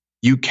 Now,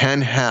 you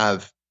can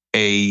have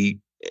an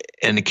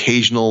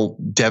occasional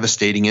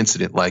devastating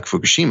incident like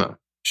Fukushima.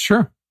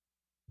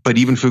 But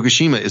even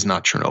Fukushima is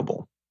not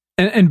Chernobyl.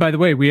 And by the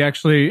way, we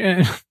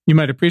actually, you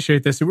might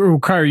appreciate this, it will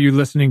require you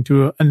listening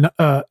to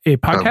a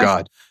podcast. Oh,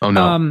 God. Oh,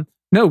 no.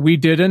 No, we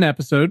did an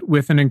episode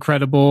with an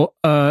incredible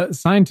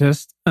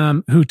scientist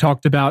who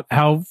talked about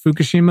how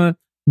Fukushima,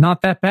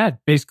 not that bad.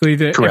 Basically,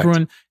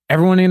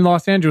 everyone in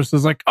Los Angeles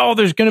is like, oh,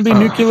 there's going to be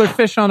nuclear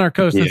fish on our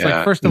coast. It's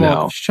like, first of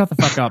all, shut the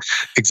fuck up.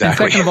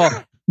 Exactly. And second of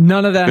all,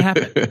 none of that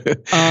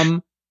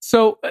happened.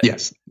 So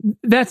yes,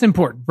 that's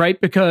important, right?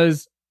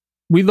 Because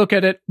we look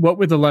at it, what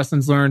were the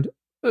lessons learned?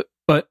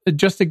 But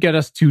just to get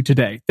us to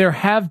today, there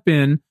have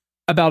been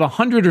about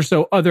 100 or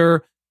so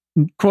other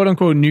quote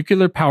unquote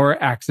nuclear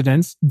power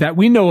accidents that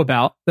we know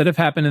about that have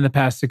happened in the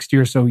past 60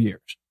 or so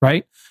years,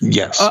 right?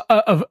 Yes.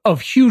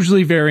 Of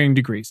hugely varying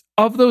degrees.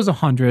 Of those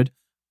 100,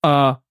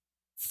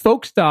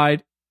 folks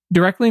died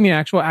directly in the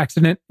actual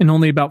accident in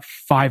only about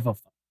 5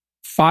 of them.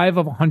 5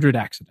 of 100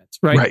 accidents,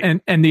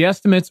 right? And the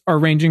estimates are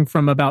ranging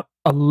from about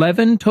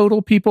 11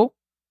 total people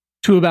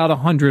to about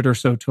 100 or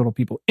so total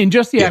people in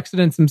just the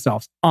accidents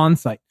themselves on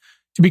site.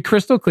 To be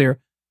crystal clear,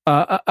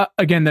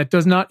 again, that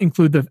does not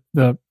include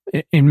the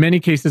in many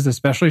cases,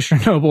 especially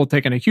Chernobyl,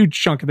 taking a huge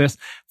chunk of this,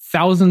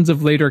 thousands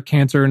of later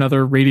cancer and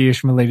other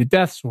radiation-related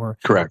deaths or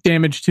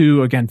damage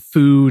to, again,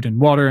 food and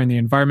water and the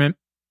environment.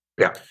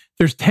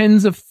 There's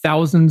tens of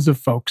thousands of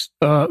folks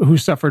who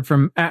suffered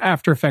from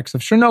after effects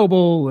of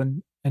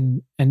Chernobyl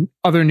and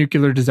other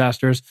nuclear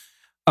disasters.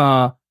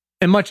 And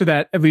much of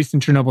that, at least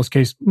in Chernobyl's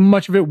case,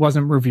 much of it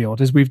wasn't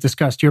revealed, as we've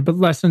discussed here, but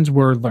lessons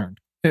were learned.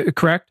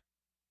 Correct?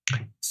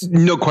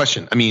 No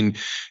question. I mean,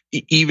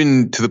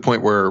 even to the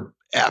point where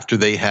after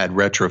they had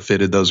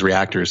retrofitted those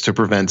reactors to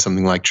prevent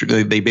something like,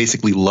 they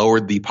basically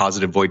lowered the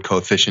positive void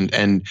coefficient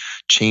and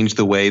changed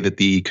the way that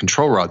the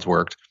control rods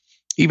worked.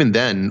 Even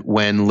then,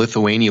 when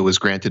Lithuania was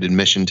granted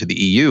admission to the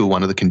EU,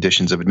 one of the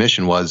conditions of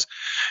admission was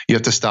you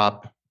have to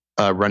stop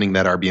running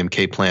that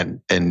RBMK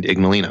plant in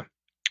Ignalina,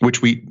 which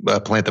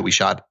plant that we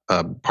shot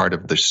part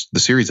of the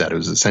series at. It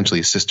was essentially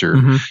a sister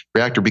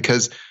reactor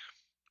because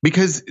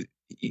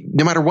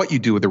no matter what you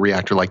do with a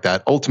reactor like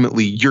that,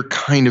 ultimately you're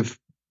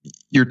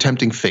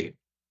tempting fate.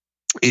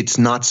 It's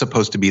not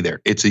supposed to be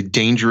there. It's a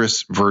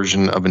dangerous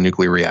version of a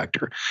nuclear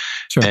reactor.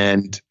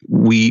 And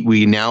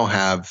we now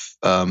have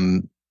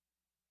gotten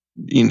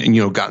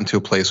to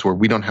a place where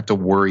we don't have to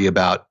worry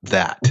about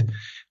that.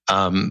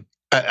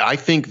 I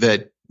think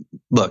that,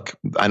 look,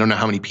 I don't know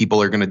how many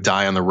people are going to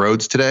die on the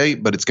roads today,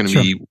 but it's going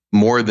to be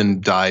more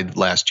than died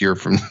last year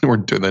or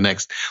to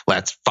the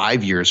last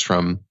 5 years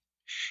from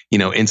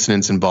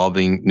incidents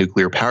involving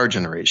nuclear power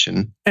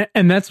generation.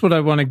 And that's what I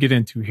want to get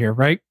into here,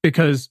 right?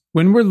 Because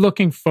when we're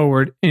looking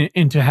forward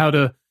into how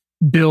to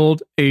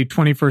build a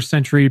 21st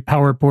century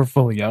power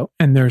portfolio.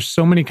 And there's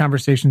so many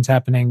conversations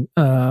happening,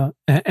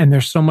 and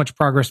there's so much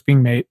progress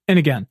being made. And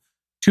again,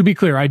 to be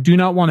clear, I do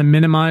not want to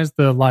minimize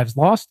the lives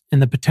lost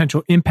and the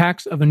potential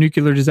impacts of a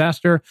nuclear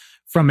disaster,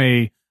 from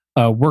a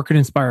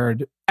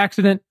worker-inspired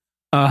accident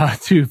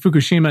to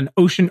Fukushima, an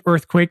ocean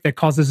earthquake that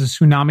causes a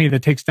tsunami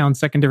that takes down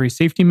secondary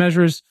safety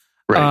measures,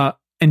 Right.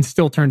 and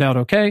still turned out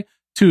okay,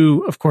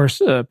 to, of course,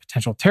 a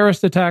potential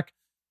terrorist attack.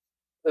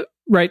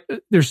 Right.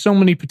 There's so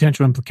many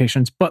potential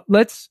implications. But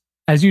let's,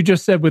 as you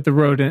just said with the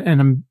road,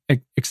 and I'm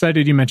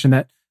excited you mentioned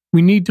that,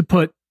 we need to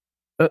put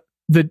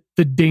the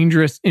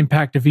dangerous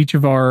impact of each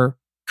of our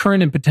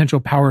current and potential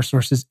power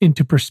sources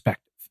into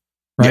perspective.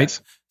 Right.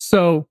 Yes.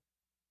 So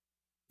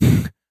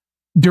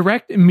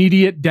direct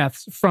immediate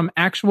deaths from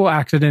actual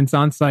accidents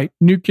on site,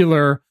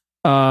 nuclear,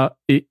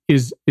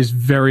 is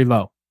very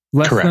low,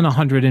 less Correct. than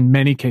 100 in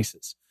many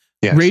cases.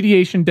 Yes.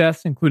 Radiation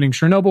deaths, including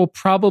Chernobyl,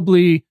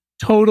 probably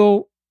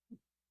total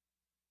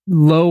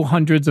low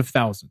hundreds of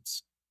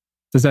thousands.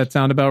 Does that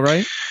sound about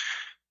right?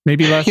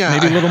 Maybe less,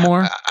 maybe a little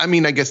more? I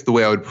mean, I guess the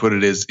way I would put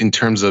it is in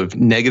terms of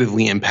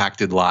negatively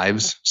impacted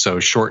lives, so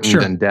shortened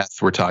Sure. and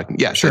death, we're talking.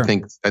 Yes, Sure. I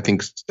think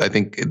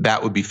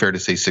that would be fair to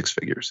say 6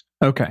 figures.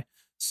 Okay.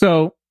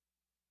 So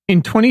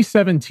in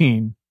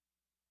 2017,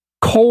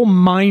 coal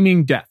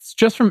mining deaths,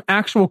 just from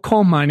actual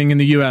coal mining in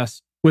the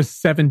US, was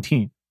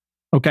 17.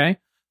 Okay.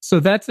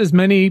 So that's as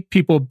many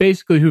people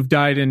basically who've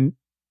died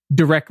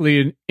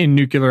directly in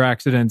nuclear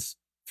accidents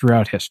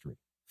throughout history.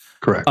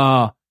 Correct.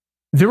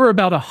 There were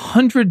about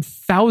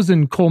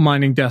 100,000 coal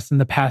mining deaths in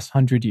the past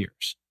 100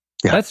 years.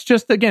 Yeah. That's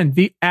just, again,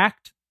 the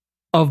act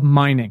of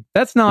mining.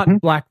 That's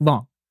not black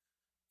lung.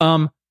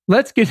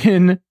 Let's get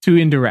into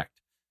indirect.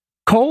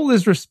 Coal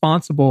is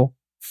responsible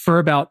for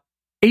about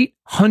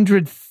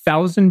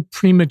 800,000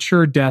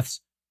 premature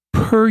deaths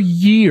per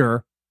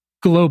year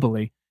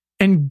globally.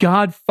 And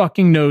God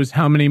fucking knows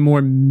how many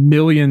more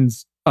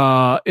millions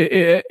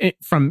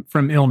from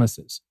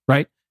illnesses,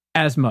 right?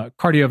 Asthma,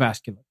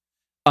 cardiovascular.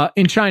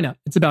 In China,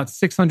 it's about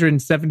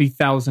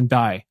 670,000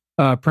 die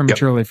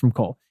prematurely from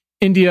coal.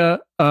 India,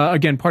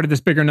 again, part of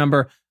this bigger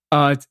number,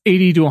 it's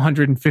 80 to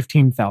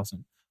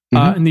 115,000.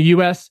 In the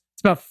US,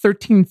 it's about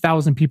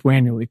 13,000 people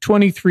annually,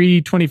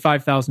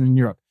 25,000 in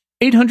Europe.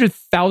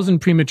 800,000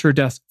 premature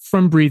deaths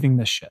from breathing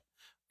this shit.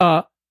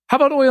 How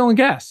about oil and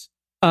gas?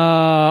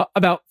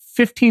 About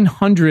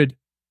 1,500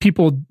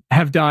 people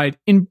have died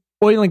in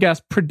oil and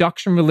gas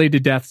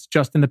production-related deaths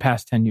just in the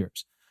past 10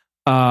 years.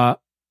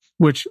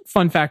 Which,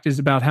 fun fact, is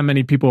about how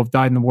many people have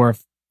died in the war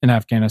in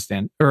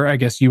Afghanistan, or I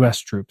guess U.S.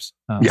 troops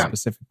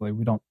specifically.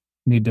 We don't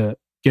need to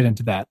get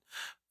into that.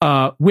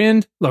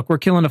 Wind, look, we're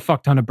killing a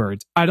fuck ton of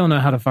birds. I don't know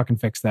how to fucking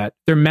fix that.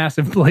 They're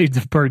massive blades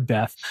of bird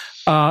death.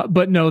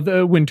 But no,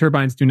 the wind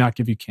turbines do not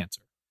give you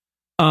cancer.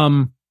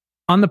 On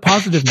the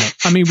positive note,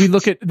 I mean, we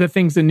look at the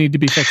things that need to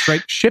be fixed,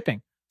 right?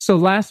 Shipping. So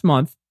last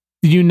month,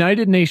 the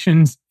United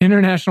Nations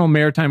International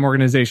Maritime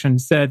Organization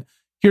said,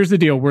 here's the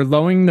deal. We're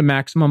lowering the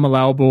maximum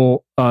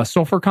allowable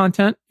sulfur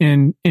content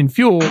in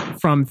fuel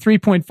from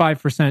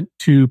 3.5%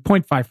 to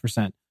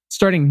 0.5%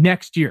 starting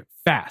next year,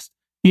 fast.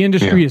 The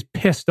industry is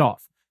pissed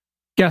off.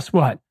 Guess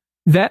what?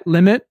 That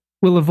limit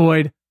will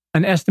avoid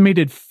an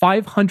estimated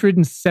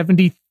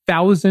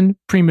 570,000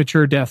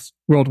 premature deaths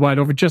worldwide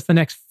over just the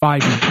next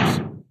 5 years.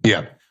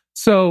 Yeah.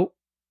 So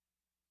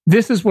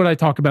this is what I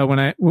talk about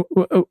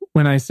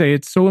when I say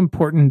it's so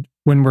important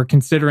when we're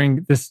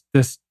considering this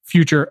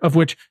future, of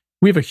which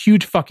we have a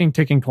huge fucking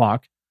ticking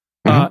clock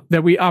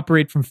that we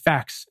operate from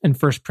facts and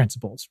first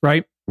principles,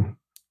 right?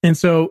 And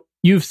so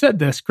you've said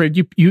this,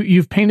 Craig.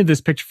 You've painted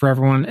this picture for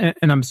everyone,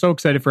 and I'm so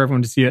excited for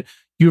everyone to see it.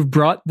 You've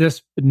brought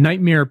this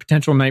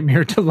potential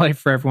nightmare to life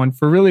for everyone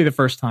for really the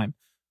first time.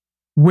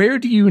 Where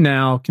do you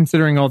now,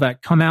 considering all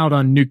that, come out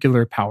on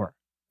nuclear power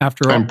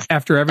after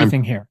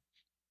everything here?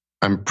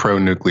 I'm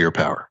pro-nuclear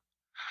power.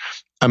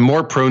 I'm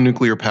more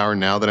pro-nuclear power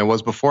now than I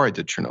was before I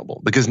did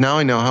Chernobyl, because now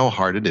I know how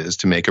hard it is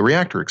to make a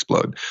reactor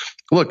explode.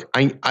 Look,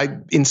 I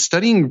in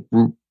studying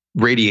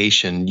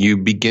radiation, you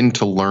begin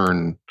to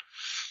learn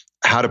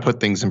how to put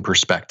things in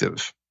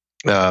perspective.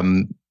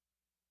 I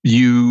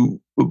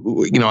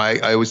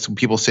always,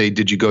 people say,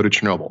 did you go to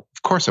Chernobyl?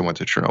 Of course I went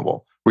to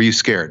Chernobyl. Were you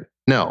scared?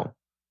 No.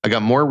 I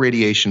got more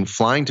radiation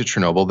flying to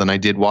Chernobyl than I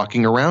did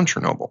walking around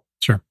Chernobyl.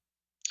 Sure.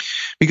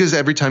 Because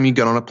every time you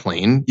get on a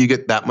plane, you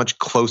get that much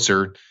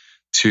closer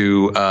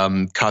to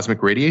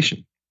cosmic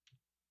radiation.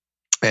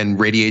 And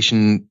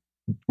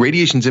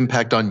radiation's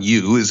impact on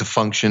you is a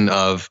function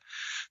of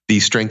the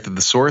strength of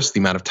the source, the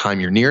amount of time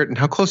you're near it, and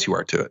how close you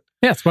are to it.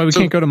 Yeah, that's why we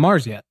can't go to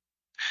Mars yet.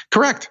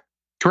 Correct.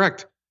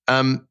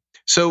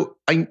 So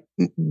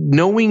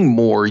knowing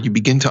more, you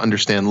begin to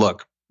understand,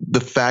 look,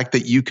 the fact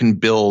that you can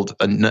build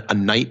a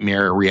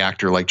nightmare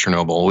reactor like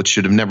Chernobyl, which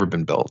should have never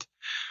been built,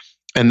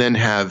 and then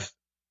have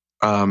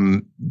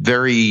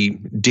very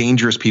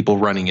dangerous people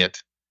running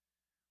it,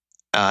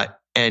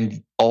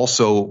 and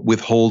also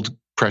withhold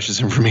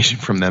precious information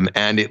from them,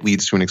 and it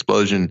leads to an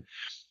explosion.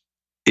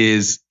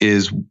 is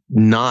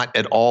not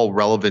at all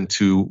relevant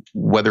to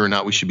whether or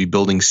not we should be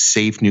building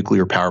safe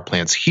nuclear power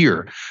plants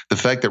here. The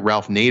fact that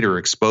Ralph Nader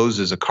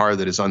exposes a car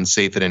that is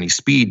unsafe at any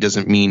speed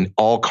doesn't mean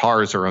all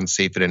cars are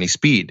unsafe at any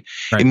speed.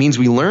 Right. It means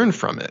we learn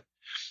from it.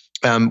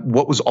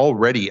 What was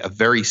already a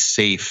very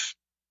safe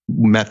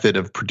method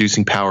of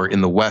producing power in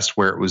the West,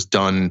 where it was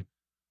done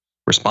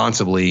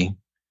responsibly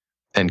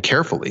and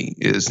carefully,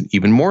 is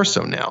even more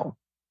so now.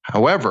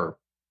 However,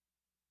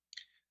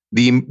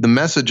 the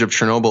message of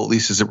Chernobyl, at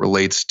least as it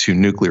relates to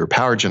nuclear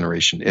power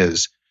generation,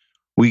 is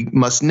we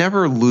must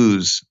never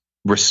lose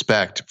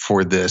respect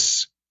for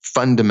this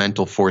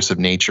fundamental force of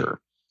nature.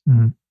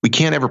 Mm-hmm. We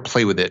can't ever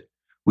play with it.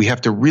 We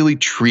have to really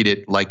treat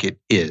it like it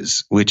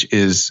is, which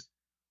is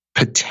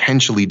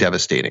potentially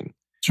devastating.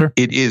 Sure.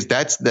 It is.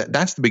 That's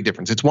the big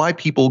difference. It's why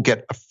people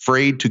get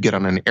afraid to get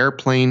on an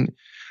airplane,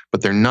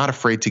 but they're not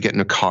afraid to get in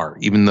a car,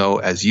 even though,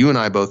 as you and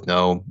I both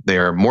know, they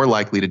are more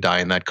likely to die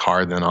in that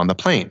car than on the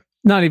plane.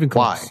 Not even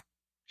close. Why?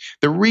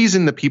 The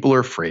reason that people are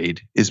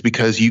afraid is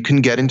because you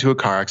can get into a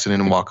car accident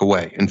and walk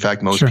away. In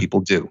fact, most people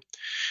do.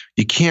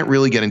 You can't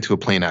really get into a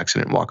plane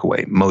accident and walk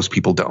away. Most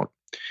people don't.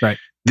 Right.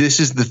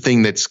 This is the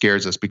thing that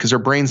scares us because our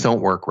brains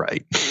don't work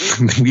right.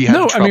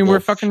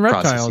 We're fucking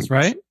reptiles,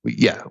 right?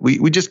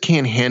 We just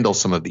can't handle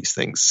some of these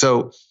things.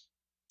 So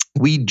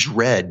we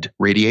dread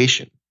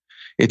radiation.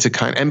 It's a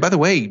kind, and by the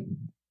way,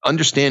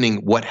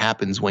 understanding what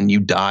happens when you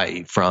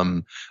die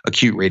from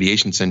acute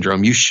radiation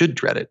syndrome, you should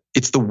dread it.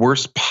 It's the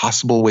worst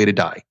possible way to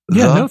die.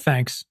 Yeah, no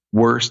thanks.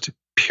 Worst,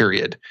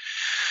 period.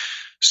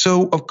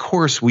 So, of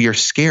course, we are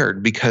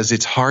scared because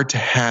it's hard to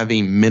have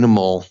a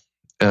minimal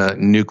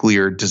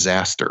nuclear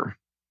disaster.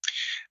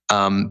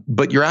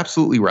 But you're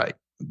absolutely right.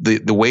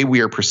 The way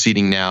we are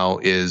proceeding now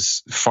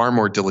is far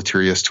more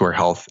deleterious to our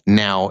health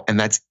now, and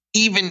that's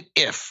even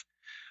if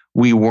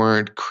we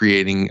weren't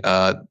creating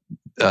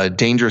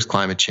dangerous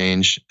climate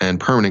change and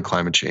permanent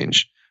climate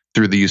change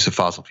through the use of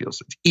fossil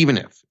fuels. Even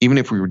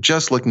if we were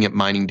just looking at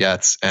mining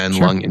deaths and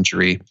lung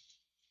injury.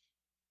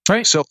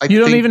 Right. So you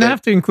don't even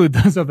have to include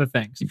those other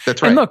things.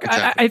 That's right. And look,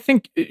 exactly. I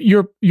think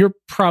you're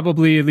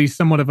probably at least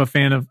somewhat of a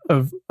fan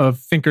of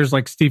thinkers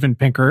like Steven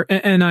Pinker,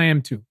 and I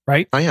am too,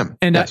 right? I am.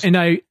 And yes.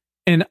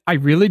 I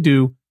really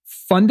do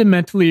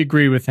fundamentally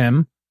agree with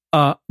him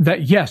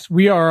that yes,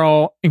 we are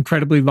all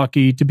incredibly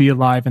lucky to be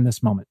alive in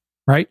this moment,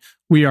 right?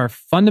 We are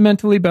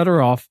fundamentally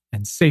better off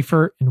and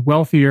safer and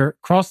wealthier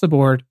across the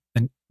board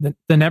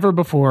than ever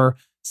before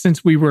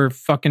since we were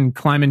fucking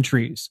climbing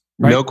trees,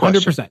 right? No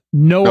question. 100%.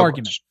 No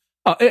argument. Question.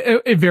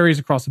 It varies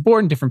across the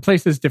board in different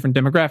places, different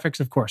demographics,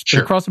 of course. But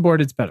Sure. across the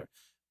board, it's better.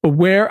 But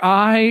where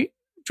I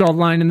draw the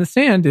line in the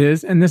sand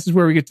is, and this is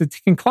where we get to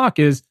ticking clock,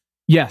 is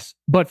yes,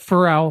 but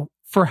for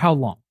how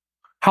long?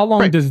 How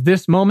long does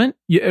this moment,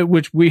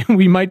 which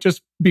we might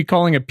just be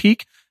calling a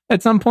peak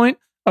at some point,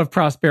 of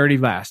prosperity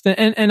last?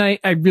 And I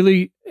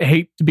really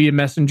hate to be a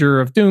messenger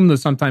of doom, though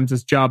sometimes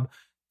this job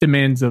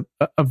demands a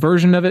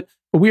version of it.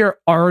 But we are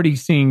already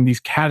seeing these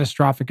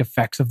catastrophic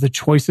effects of the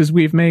choices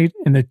we've made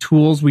and the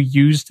tools we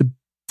use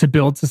to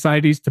build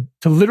societies to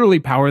literally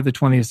power the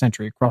 20th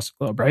century across the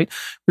globe, right?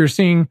 We're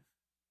seeing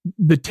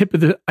the tip of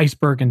the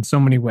iceberg in so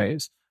many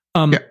ways.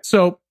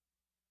 So,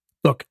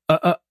 look,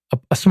 a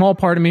small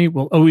part of me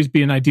will always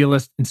be an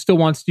idealist and still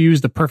wants to use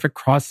the perfect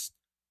cross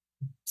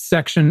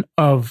section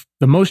of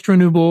the most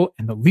renewable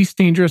and the least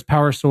dangerous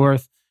power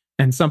source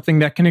and something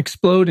that can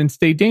explode and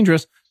stay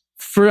dangerous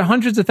for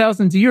hundreds of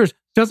thousands of years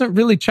doesn't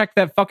really check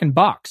that fucking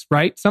box,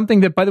 right? Something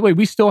that, by the way,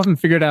 we still haven't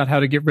figured out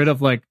how to get rid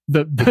of, like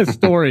the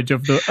storage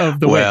of the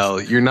well,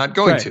 waste. You're not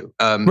going to.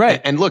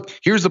 Right. And look,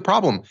 here's the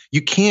problem: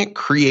 you can't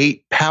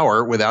create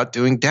power without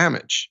doing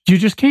damage. You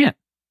just can't.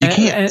 You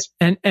can't.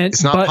 And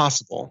it's not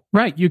possible.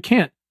 Right. You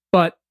can't.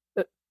 But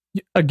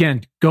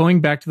again, going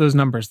back to those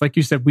numbers, like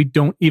you said, we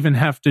don't even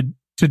have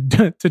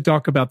to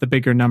talk about the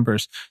bigger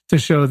numbers to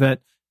show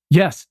that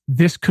yes,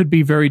 this could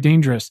be very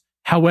dangerous.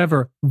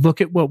 However, look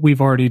at what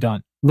we've already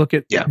done. Look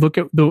at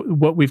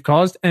what we've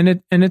caused,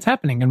 and it's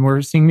happening, and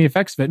we're seeing the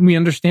effects of it, and we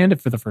understand it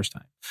for the first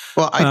time.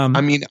 Well,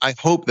 I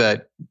hope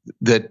that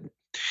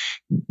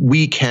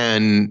we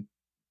can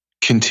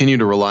continue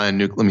to rely on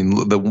nuclear. I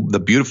mean, the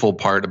beautiful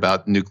part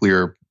about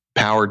nuclear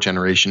power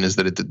generation is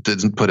that it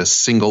doesn't put a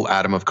single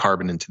atom of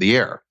carbon into the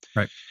air,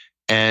 right?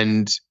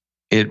 And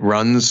it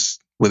runs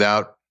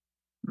without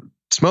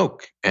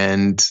smoke.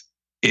 And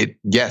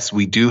yes,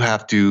 we do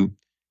have to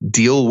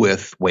deal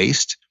with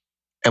waste,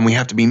 and we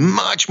have to be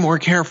much more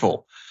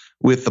careful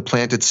with the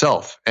plant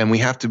itself. And we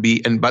have to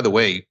be, and by the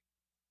way,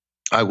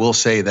 I will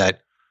say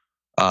that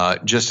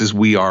just as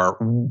we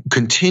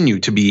continue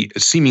to be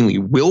seemingly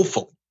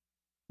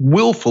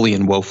willfully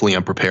and woefully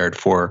unprepared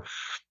for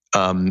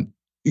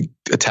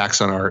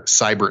attacks on our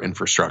cyber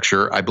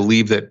infrastructure, I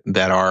believe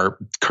that our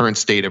current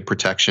state of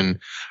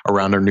protection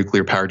around our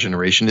nuclear power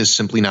generation is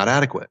simply not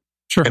adequate.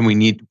 Sure. And we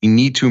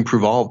need to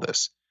improve all of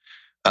this.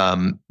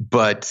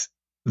 But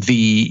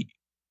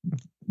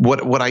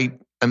what I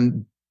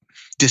am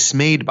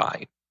dismayed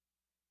by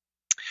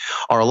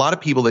are a lot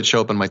of people that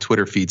show up on my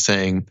Twitter feed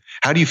saying,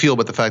 how do you feel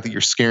about the fact that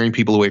you're scaring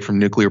people away from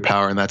nuclear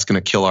power and that's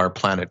going to kill our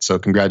planet? So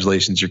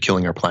congratulations, you're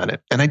killing our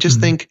planet. And I just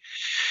think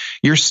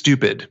you're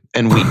stupid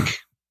and weak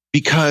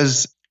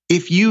because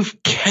if you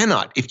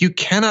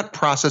cannot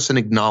process and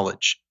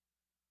acknowledge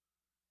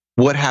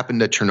what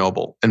happened at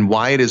Chernobyl and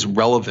why it is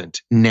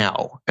relevant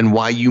now and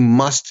why you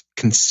must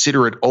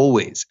consider it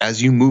always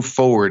as you move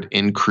forward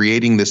in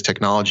creating this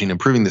technology and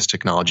improving this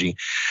technology,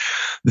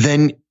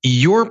 then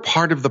you're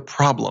part of the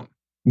problem.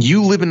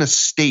 You live in a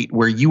state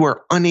where you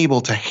are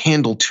unable to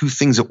handle two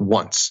things at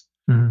once.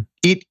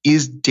 It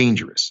is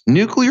dangerous.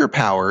 Nuclear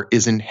power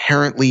is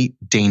inherently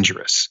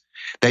dangerous.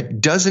 That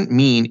doesn't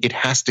mean it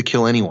has to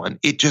kill anyone.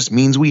 It just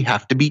means we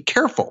have to be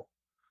careful.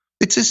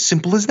 It's as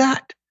simple as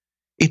that.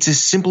 It's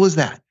as simple as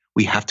that.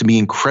 We have to be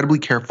incredibly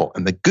careful.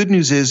 And the good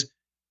news is,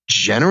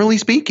 generally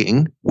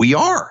speaking, we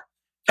are.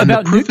 And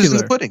About the proof nuclear. is in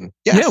the pudding.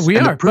 Yes, Yeah, we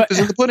and are. The proof is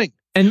in the pudding.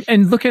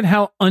 And look at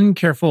how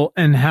uncareful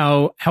and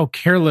how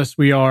careless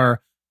we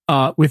are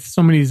with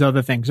so many of these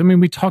other things. I mean,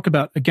 we talk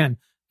about, again,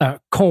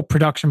 coal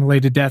production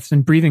related deaths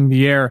and breathing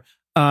the air.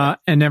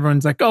 And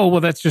everyone's like, oh,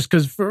 well, that's just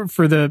because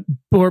for the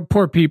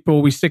poor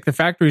people, we stick the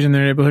factories in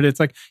their neighborhood. It's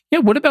like, yeah,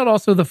 what about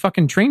also the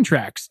fucking train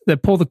tracks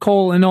that pull the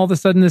coal and all of a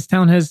sudden this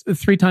town has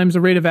 3 times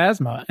the rate of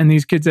asthma and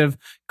these kids have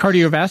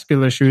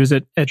cardiovascular issues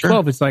at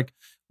 12. It's like,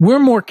 we're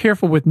more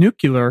careful with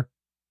nuclear,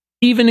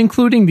 even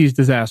including these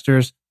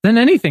disasters, than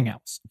anything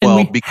else. And well,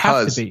 we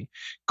because, have to be.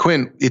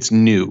 Quinn, it's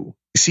new.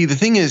 See, the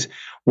thing is,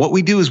 what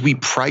we do is we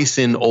price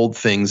in old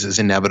things as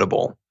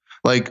inevitable.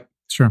 Like,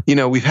 sure.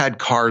 We've had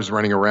cars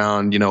running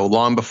around,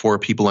 long before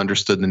people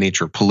understood the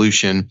nature of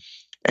pollution.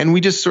 And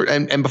we just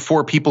and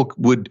before people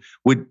would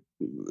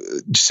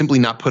simply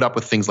not put up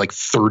with things like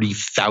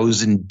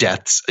 30,000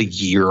 deaths a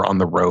year on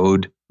the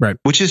road, right?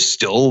 Which is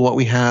still what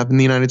we have in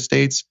the United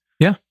States.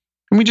 Yeah.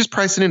 And we just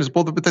price it in as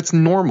both, but that's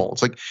normal.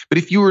 It's like, but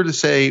if you were to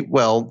say,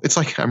 well, it's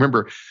like, I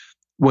remember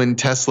when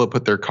Tesla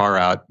put their car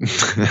out,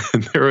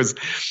 there was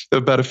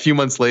about a few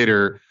months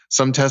later,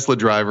 some Tesla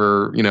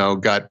driver,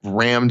 got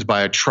rammed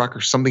by a truck or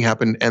something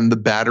happened and the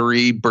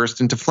battery burst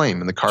into flame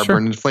and the car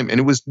burned into flame.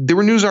 And there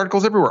were news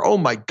articles everywhere. Oh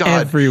my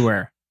God.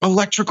 Everywhere.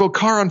 Electrical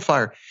car on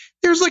fire.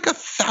 There's like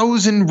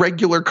 1,000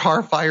 regular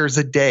car fires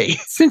a day.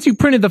 Since you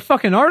printed the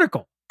fucking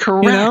article.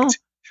 Correct.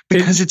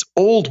 Because it's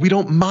old. We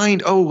don't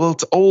mind. Oh, well,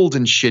 it's old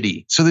and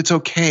shitty. So that's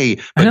okay.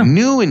 But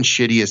new and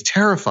shitty is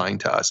terrifying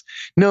to us.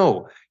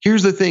 No,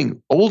 here's the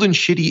thing. Old and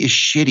shitty is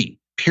shitty.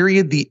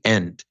 Period. The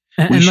end.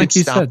 We should like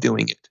stop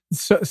doing it.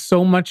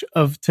 So much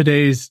of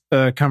today's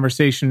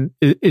conversation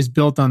is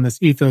built on this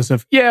ethos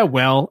of, yeah,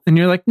 well, and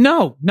you're like,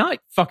 no, not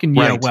fucking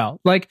yeah, well.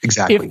 Like,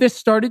 exactly. If this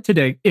started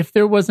today, if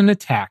there was an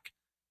attack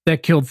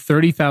that killed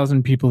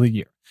 30,000 people a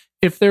year,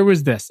 if there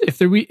was this,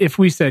 if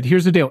we said,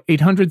 here's the deal,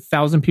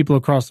 800,000 people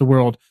across the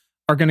world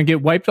are going to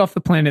get wiped off the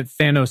planet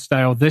Thanos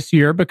style this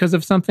year because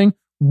of something,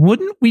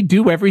 wouldn't we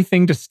do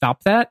everything to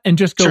stop that and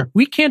just go,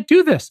 we can't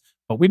do this,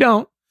 but we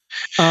don't.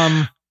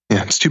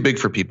 Yeah, it's too big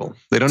for people.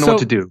 They don't know what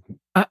to do.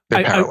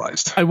 They're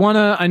paralyzed.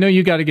 I know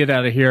you got to get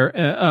out of here.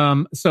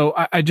 So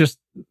I just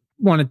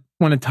want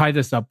to tie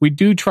this up. We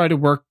do try to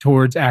work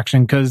towards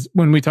action because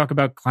when we talk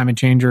about climate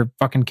change or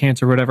fucking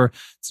cancer or whatever,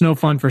 it's no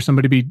fun for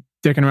somebody to be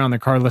dicking around their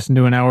car, listen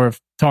to an hour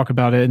of talk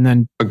about it, and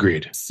then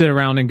sit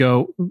around and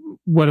go,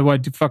 what do I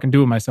fucking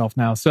do with myself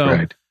now?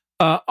 So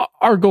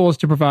our goal is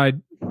to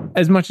provide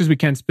as much as we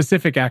can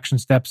specific action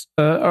steps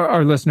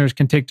our listeners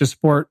can take to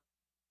support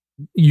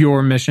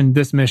your mission,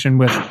 this mission,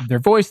 with their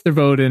voice, their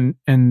vote,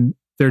 and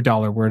their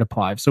dollar where it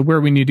applies. So where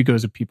we need to go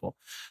as a people.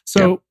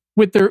 So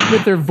with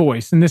their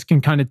voice, and this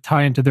can kind of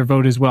tie into their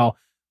vote as well,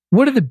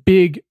 what are the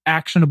big,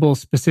 actionable,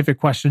 specific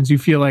questions you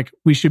feel like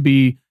we should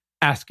be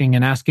asking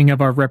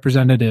of our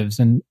representatives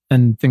and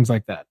things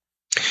like that?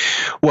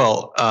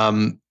 Well,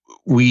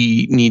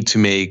 we need to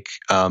make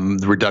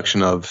the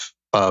reduction of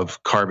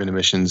carbon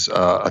emissions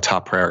a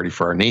top priority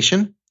for our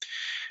nation.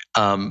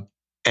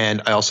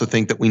 And I also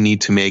think that we need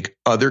to make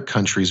other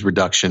countries'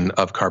 reduction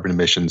of carbon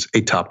emissions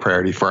a top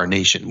priority for our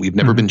nation. We've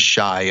never been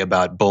shy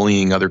about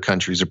bullying other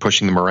countries or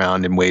pushing them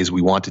around in ways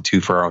we wanted to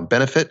for our own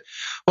benefit.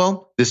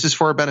 Well, this is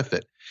for our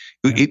benefit.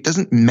 It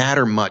doesn't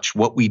matter much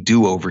what we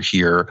do over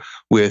here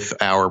with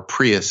our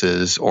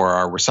Priuses or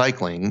our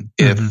recycling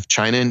if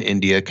China and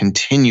India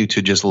continue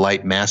to just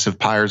light massive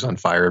pyres on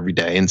fire every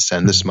day and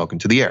send the smoke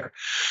into the air.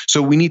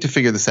 So we need to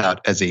figure this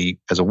out as a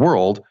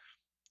world.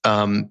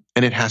 And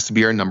it has to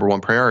be our number one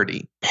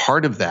priority.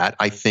 Part of that,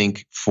 I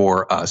think,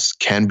 for us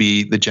can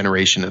be the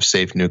generation of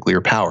safe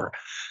nuclear power.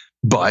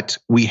 But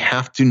we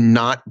have to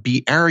not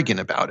be arrogant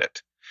about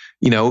it.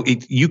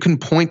 You can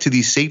point to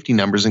these safety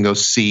numbers and go,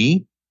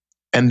 see,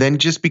 and then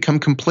just become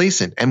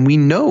complacent. And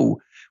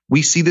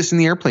we see this in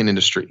the airplane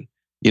industry.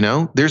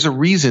 There's a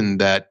reason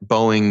that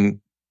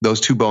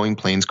those 2 Boeing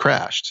planes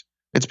crashed.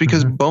 It's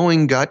because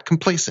Boeing got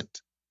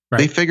complacent. Right.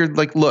 They figured,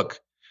 like, look,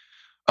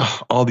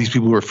 all these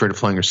people who are afraid of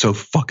flying are so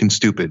fucking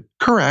stupid.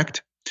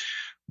 Correct.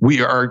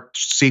 Our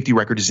safety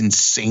record is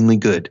insanely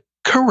good.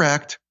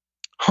 Correct.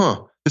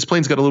 This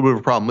plane's got a little bit of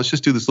a problem. Let's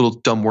just do this little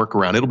dumb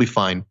workaround. It'll be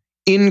fine.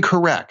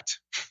 Incorrect.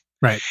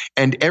 Right.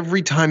 And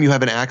every time you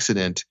have an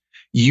accident,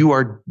 you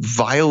are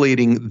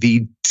violating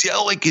the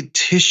delicate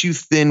tissue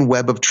thin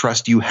web of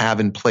trust you have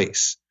in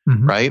place,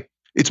 right?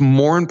 It's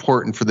more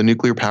important for the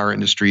nuclear power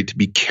industry to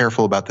be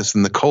careful about this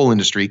than the coal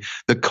industry.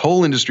 The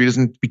coal industry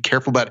doesn't be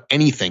careful about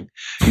anything.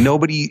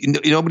 Nobody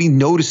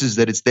notices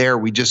that it's there.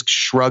 We just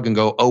shrug and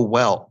go, oh,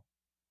 well,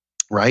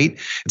 right?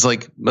 It's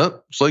like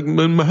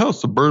in my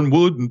house, I burn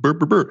wood and burr,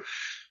 burr, burr.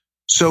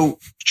 So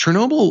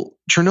Chernobyl,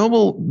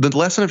 the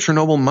lesson of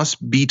Chernobyl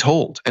must be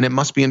told, and it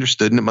must be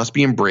understood, and it must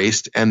be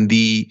embraced, and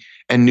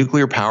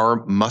nuclear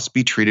power must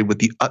be treated with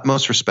the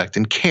utmost respect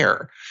and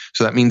care.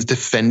 So that means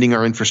defending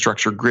our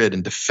infrastructure grid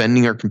and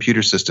defending our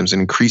computer systems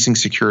and increasing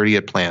security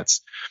at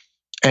plants.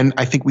 And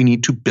I think we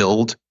need to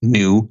build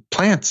new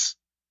plants.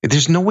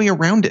 There's no way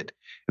around it.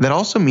 That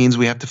also means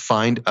we have to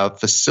find a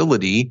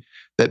facility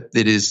that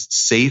is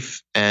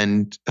safe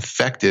and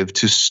effective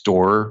to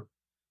store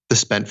the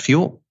spent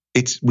fuel.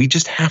 We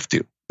just have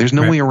to. There's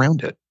no way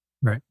around it.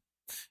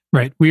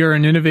 Right. We are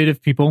an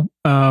innovative people.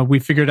 We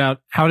figured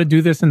out how to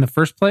do this in the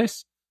first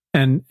place,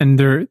 and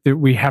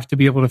we have to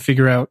be able to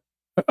figure out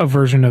a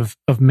version of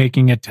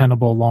making it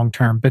tenable long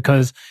term,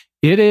 because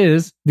it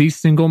is the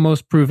single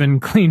most proven,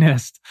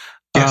 cleanest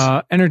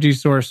energy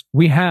source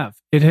we have.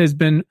 It has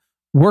been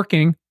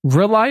working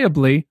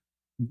reliably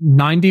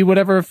 90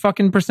 whatever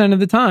fucking percent of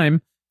the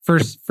time for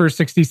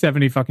 60,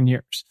 70 fucking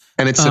years.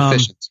 And it's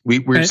sufficient.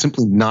 We're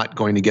simply not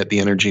going to get the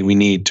energy we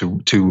need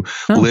to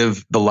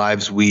live the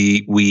lives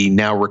we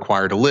now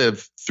require to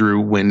live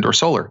through wind or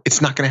solar.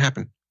 It's not going to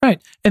happen.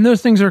 Right. And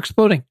those things are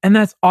exploding. And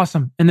that's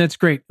awesome. And that's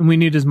great. And we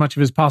need as much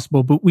of it as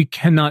possible, but we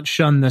cannot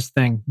shun this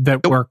thing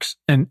that works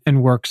and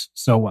works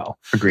so well.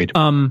 Agreed.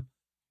 All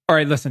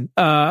right, listen,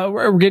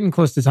 we're getting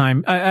close to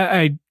time.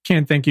 I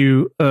can't thank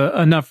you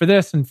enough for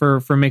this and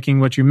for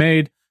making what you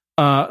made.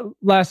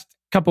 Last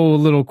couple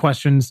of little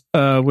questions,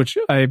 which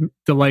I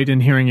delight in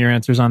hearing your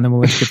answers on. Then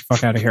we'll let's get the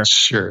fuck out of here.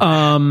 Sure.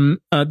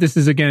 This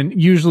is, again,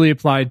 usually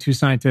applied to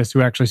scientists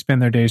who actually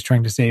spend their days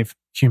trying to save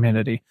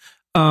humanity.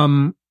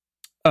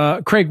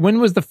 Craig, when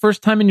was the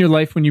first time in your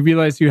life when you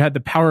realized you had the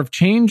power of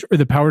change or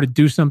the power to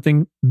do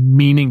something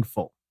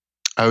meaningful?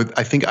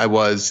 I think I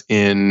was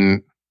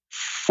in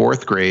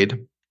 4th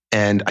grade.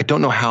 And I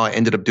don't know how I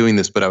ended up doing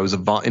this, but I was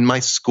in my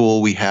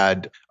school. We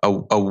had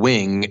a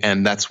wing,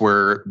 and that's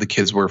where the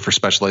kids were for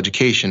special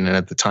education. And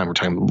at the time, we're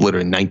talking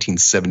literally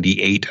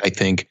 1978, I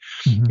think.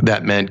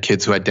 That meant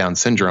kids who had Down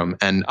syndrome.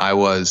 And I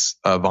was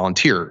a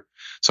volunteer.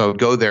 So I would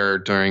go there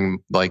during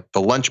like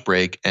the lunch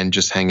break and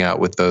just hang out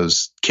with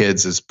those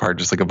kids as part,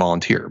 just like a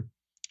volunteer.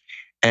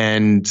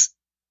 And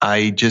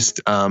I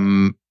just,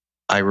 I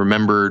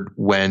remembered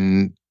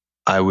when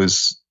I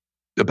was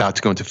about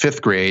to go into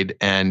 5th grade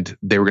and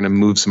they were going to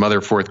move some other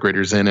 4th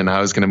graders in, and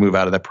I was going to move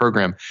out of that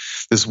program.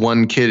 This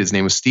one kid, his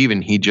name was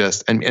Steven. He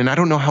just, and I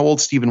don't know how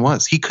old Steven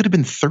was. He could have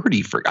been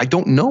 30 I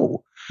don't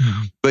know,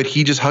 but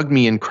he just hugged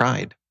me and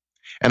cried.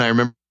 And I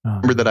remember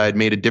that I had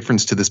made a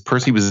difference to this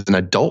person. He was an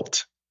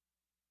adult,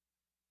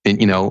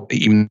 and,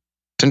 even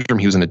syndrome,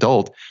 he was an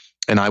adult,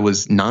 and I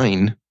was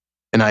 9,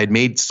 and I had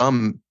made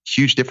some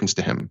huge difference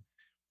to him.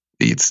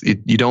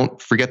 You don't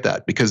forget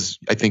that, because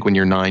I think when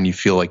you're 9, you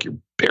feel like you're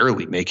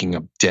barely making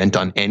a dent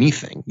on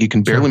anything. You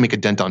can barely make a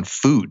dent on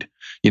food,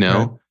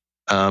 Right.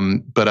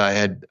 But I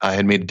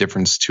had made a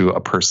difference to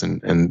a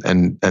person,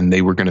 and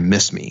they were going to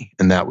miss me,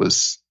 and that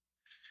was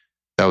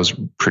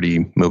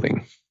pretty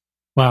moving.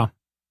 Wow,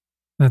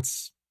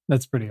 that's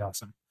pretty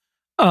awesome.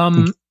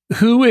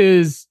 Who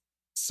is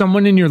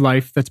someone in your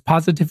life that's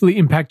positively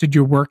impacted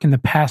your work in the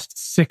past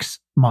 6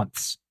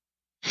 months?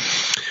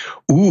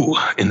 Ooh,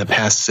 in the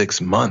past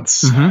 6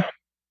 months.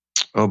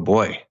 Oh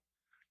boy.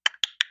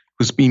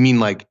 You mean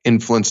like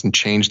influence and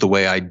change the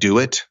way I do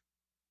it?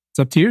 It's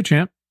up to you,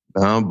 champ.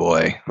 Oh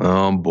boy.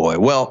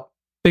 Well,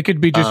 it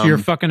could be just your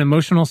fucking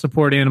emotional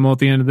support animal at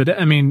the end of the day.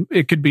 I mean,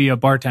 it could be a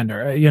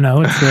bartender. It's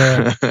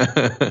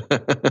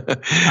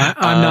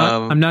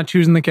I'm not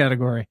choosing the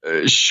category.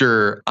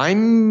 Sure.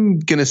 I'm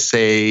gonna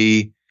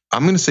say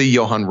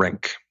Johan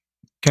Renck.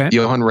 Okay.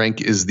 Johan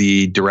Renck is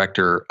the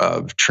director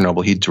of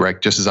Chernobyl. He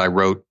directed, just as I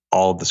wrote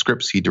all of the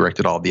scripts, he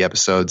directed all of the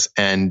episodes.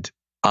 And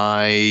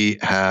I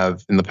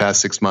have, in the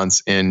past 6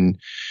 months, in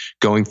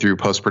going through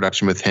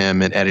post-production with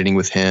him and editing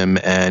with him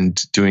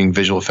and doing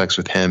visual effects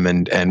with him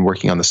and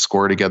working on the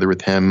score together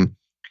with him,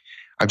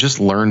 I've just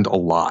learned a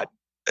lot.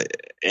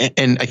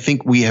 And I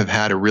think we have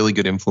had a really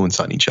good influence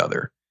on each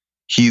other.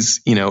 He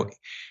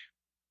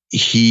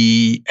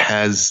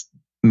has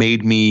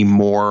made me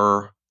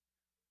more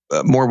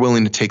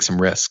willing to take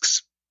some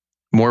risks,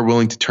 more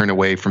willing to turn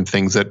away from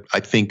things that I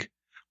think,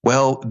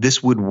 well,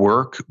 this would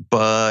work,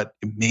 but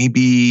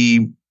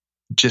maybe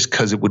just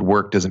because it would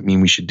work doesn't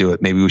mean we should do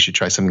it. Maybe we should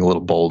try something a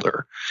little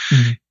bolder.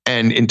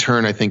 And in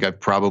turn, I think I've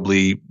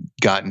probably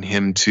gotten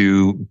him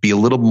to be a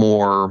little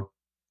more,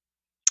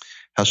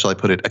 how shall I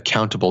put it,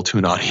 accountable to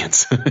an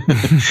audience.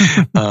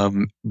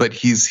 But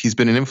he's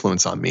been an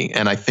influence on me.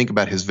 And I think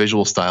about his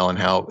visual style and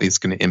how it's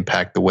going to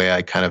impact the way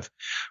I kind of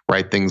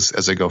write things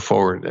as I go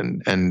forward.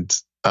 And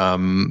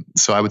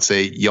so I would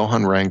say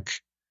Johan Renck,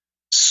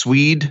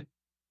 Swede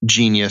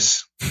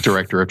genius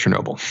director of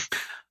Chernobyl.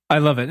 I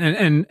love it.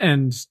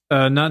 And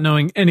not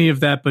knowing any of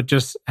that, but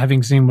just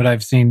having seen what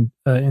I've seen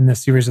in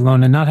this series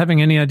alone and not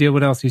having any idea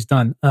what else he's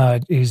done a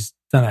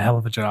hell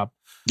of a job.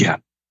 Yeah.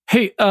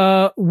 Hey,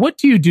 what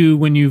do you do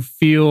when you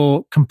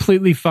feel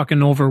completely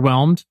fucking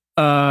overwhelmed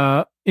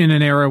in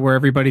an era where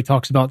everybody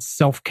talks about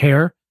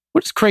self-care?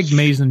 What does Craig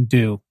Mazin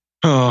do?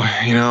 Oh,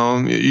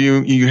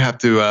 you have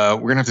to. We're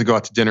gonna have to go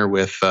out to dinner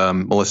with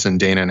Melissa and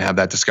Dana and have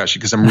that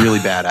discussion because I'm really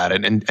bad at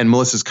it. And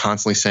Melissa's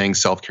constantly saying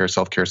self-care,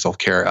 self-care,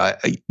 self-care.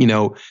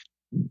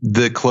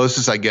 The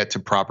closest I get to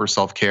proper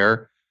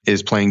self-care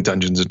is playing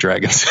Dungeons and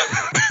Dragons.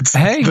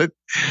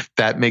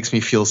 That makes me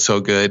feel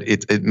so good.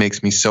 It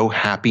makes me so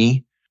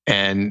happy,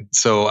 and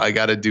so I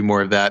got to do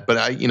more of that. But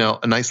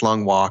a nice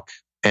long walk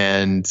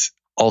and.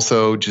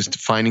 Also, just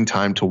finding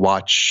time to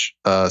watch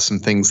some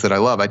things that I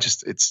love.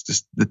 It's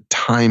just the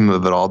time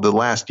of it all. The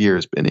last year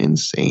has been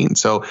insane.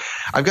 So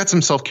I've got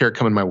some self-care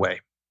coming my way.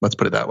 Let's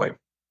put it that way.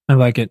 I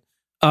like it.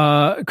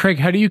 Craig,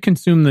 how do you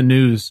consume the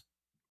news?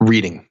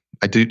 Reading.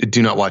 I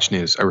do not watch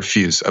news. I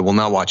refuse. I will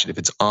not watch it. If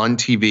it's on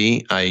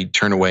TV, I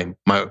turn away.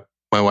 My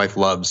wife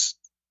loves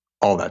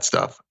all that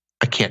stuff.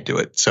 I can't do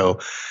it. So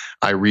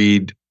I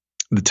read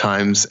the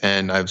Times,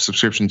 and I have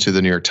subscription to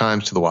the New York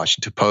Times, to the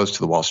Washington Post,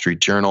 to the Wall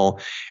Street Journal.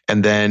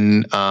 And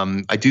then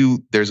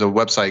there's a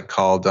website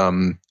called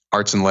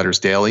Arts and Letters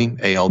Daily,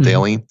 AL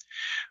Daily,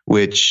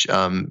 which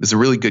is a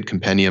really good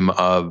compendium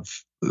of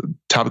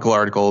topical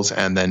articles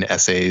and then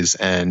essays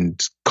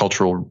and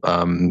cultural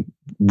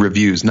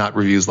reviews, not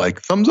reviews like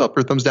thumbs up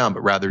or thumbs down,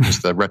 but rather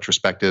just the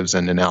retrospectives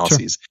and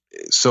analyses.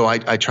 Sure. So I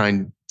try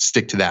and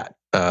stick to that.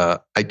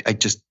 I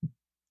just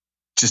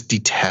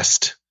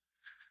detest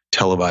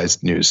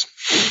televised news.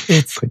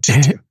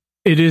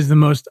 It is the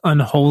most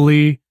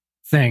unholy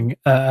thing.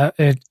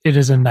 It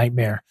is a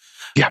nightmare.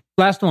 Yeah.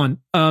 Last one.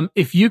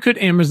 If you could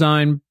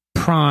Amazon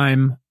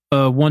Prime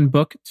one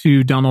book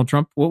to Donald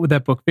Trump, what would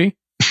that book be?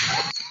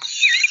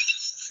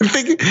 I'm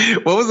thinking,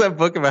 what was that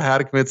book about how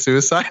to commit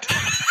suicide?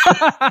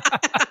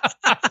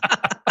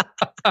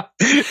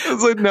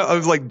 I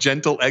was like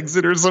Gentle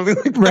Exit or something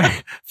like that.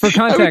 Right. For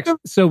context,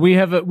 so we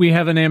have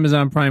an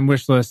Amazon Prime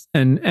wish list,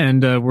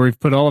 and where we've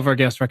put all of our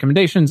guest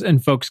recommendations,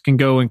 and folks can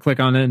go and click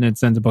on it, and it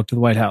sends a book to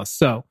the White House.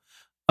 So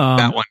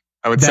that one,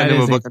 I would send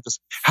him a book on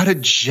just how to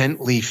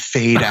gently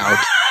fade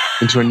out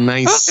into a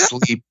nice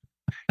sleep.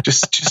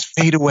 Just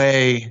fade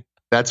away.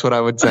 That's what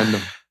I would send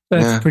him.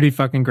 That's pretty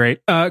fucking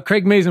great.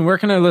 Craig Mazin, where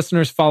can our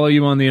listeners follow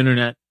you on the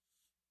internet?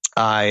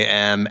 I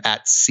am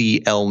at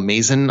CL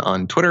Mazin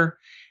on Twitter.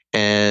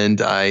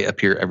 And I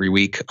appear every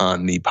week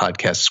on the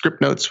podcast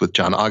Script Notes with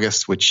John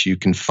August, which you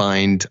can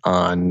find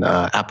on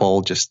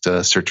Apple. Just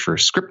search for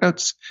Script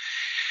Notes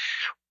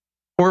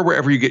or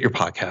wherever you get your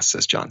podcasts,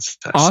 as John says.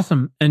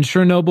 Awesome. And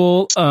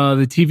Chernobyl,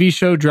 the TV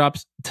show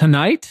drops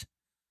tonight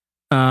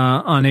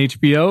on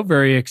HBO.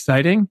 Very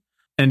exciting.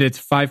 And it's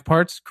 5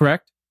 parts,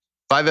 correct?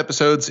 5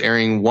 episodes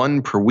airing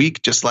 1 per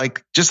week, just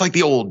like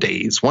the old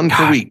days, 1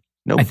 per week.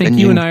 No, I think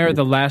you and I are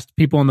the last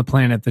people on the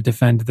planet that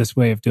defend this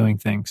way of doing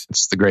things.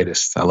 It's the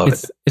greatest. I love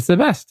it. It's the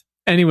best.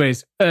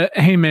 Anyways,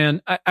 hey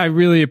man, I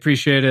really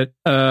appreciate it.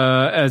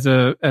 As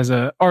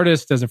a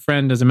artist, as a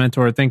friend, as a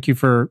mentor, thank you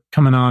for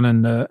coming on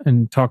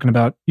and talking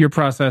about your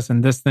process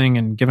and this thing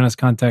and giving us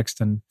context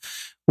and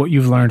what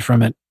you've learned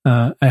from it.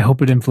 I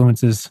hope it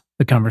influences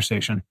the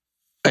conversation.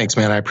 Thanks,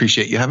 man. I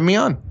appreciate you having me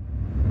on.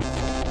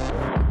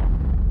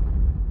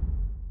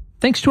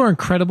 Thanks to our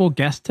incredible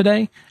guest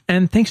today,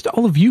 and thanks to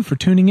all of you for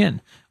tuning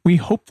in. We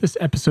hope this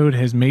episode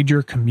has made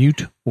your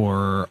commute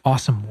or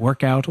awesome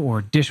workout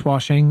or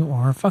dishwashing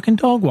or fucking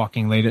dog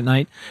walking late at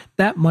night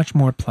that much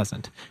more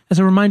pleasant. As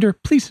a reminder,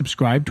 please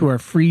subscribe to our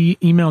free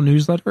email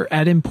newsletter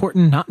at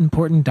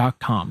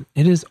importantnotimportant.com.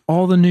 It is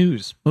all the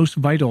news most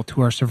vital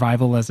to our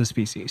survival as a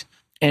species.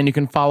 And you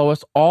can follow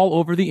us all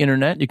over the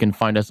internet. You can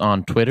find us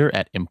on Twitter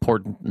at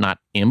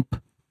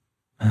importantnotimp.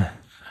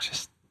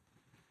 Just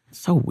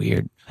so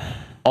weird.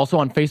 Also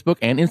on Facebook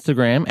and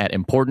Instagram at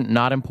Important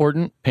Not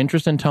Important.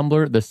 Pinterest and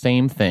Tumblr, the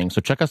same thing.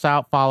 So check us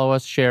out, follow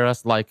us, share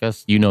us, like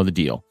us. You know the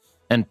deal.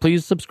 And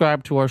please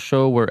subscribe to our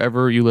show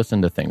wherever you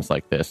listen to things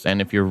like this. And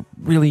if you're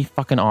really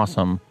fucking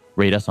awesome,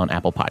 rate us on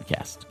Apple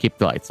Podcasts. Keep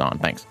the lights on.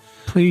 Thanks.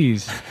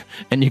 Please.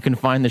 And you can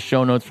find the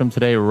show notes from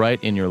today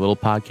right in your little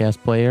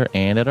podcast player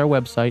and at our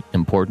website,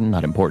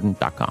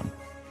 importantnotimportant.com.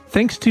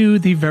 Thanks to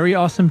the very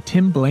awesome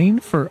Tim Blaine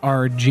for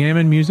our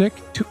jammin' music,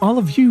 to all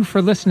of you for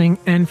listening,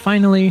 and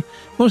finally,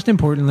 most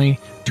importantly,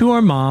 to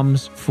our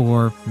moms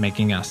for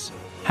making us.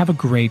 Have a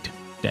great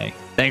day.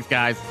 Thanks,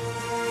 guys.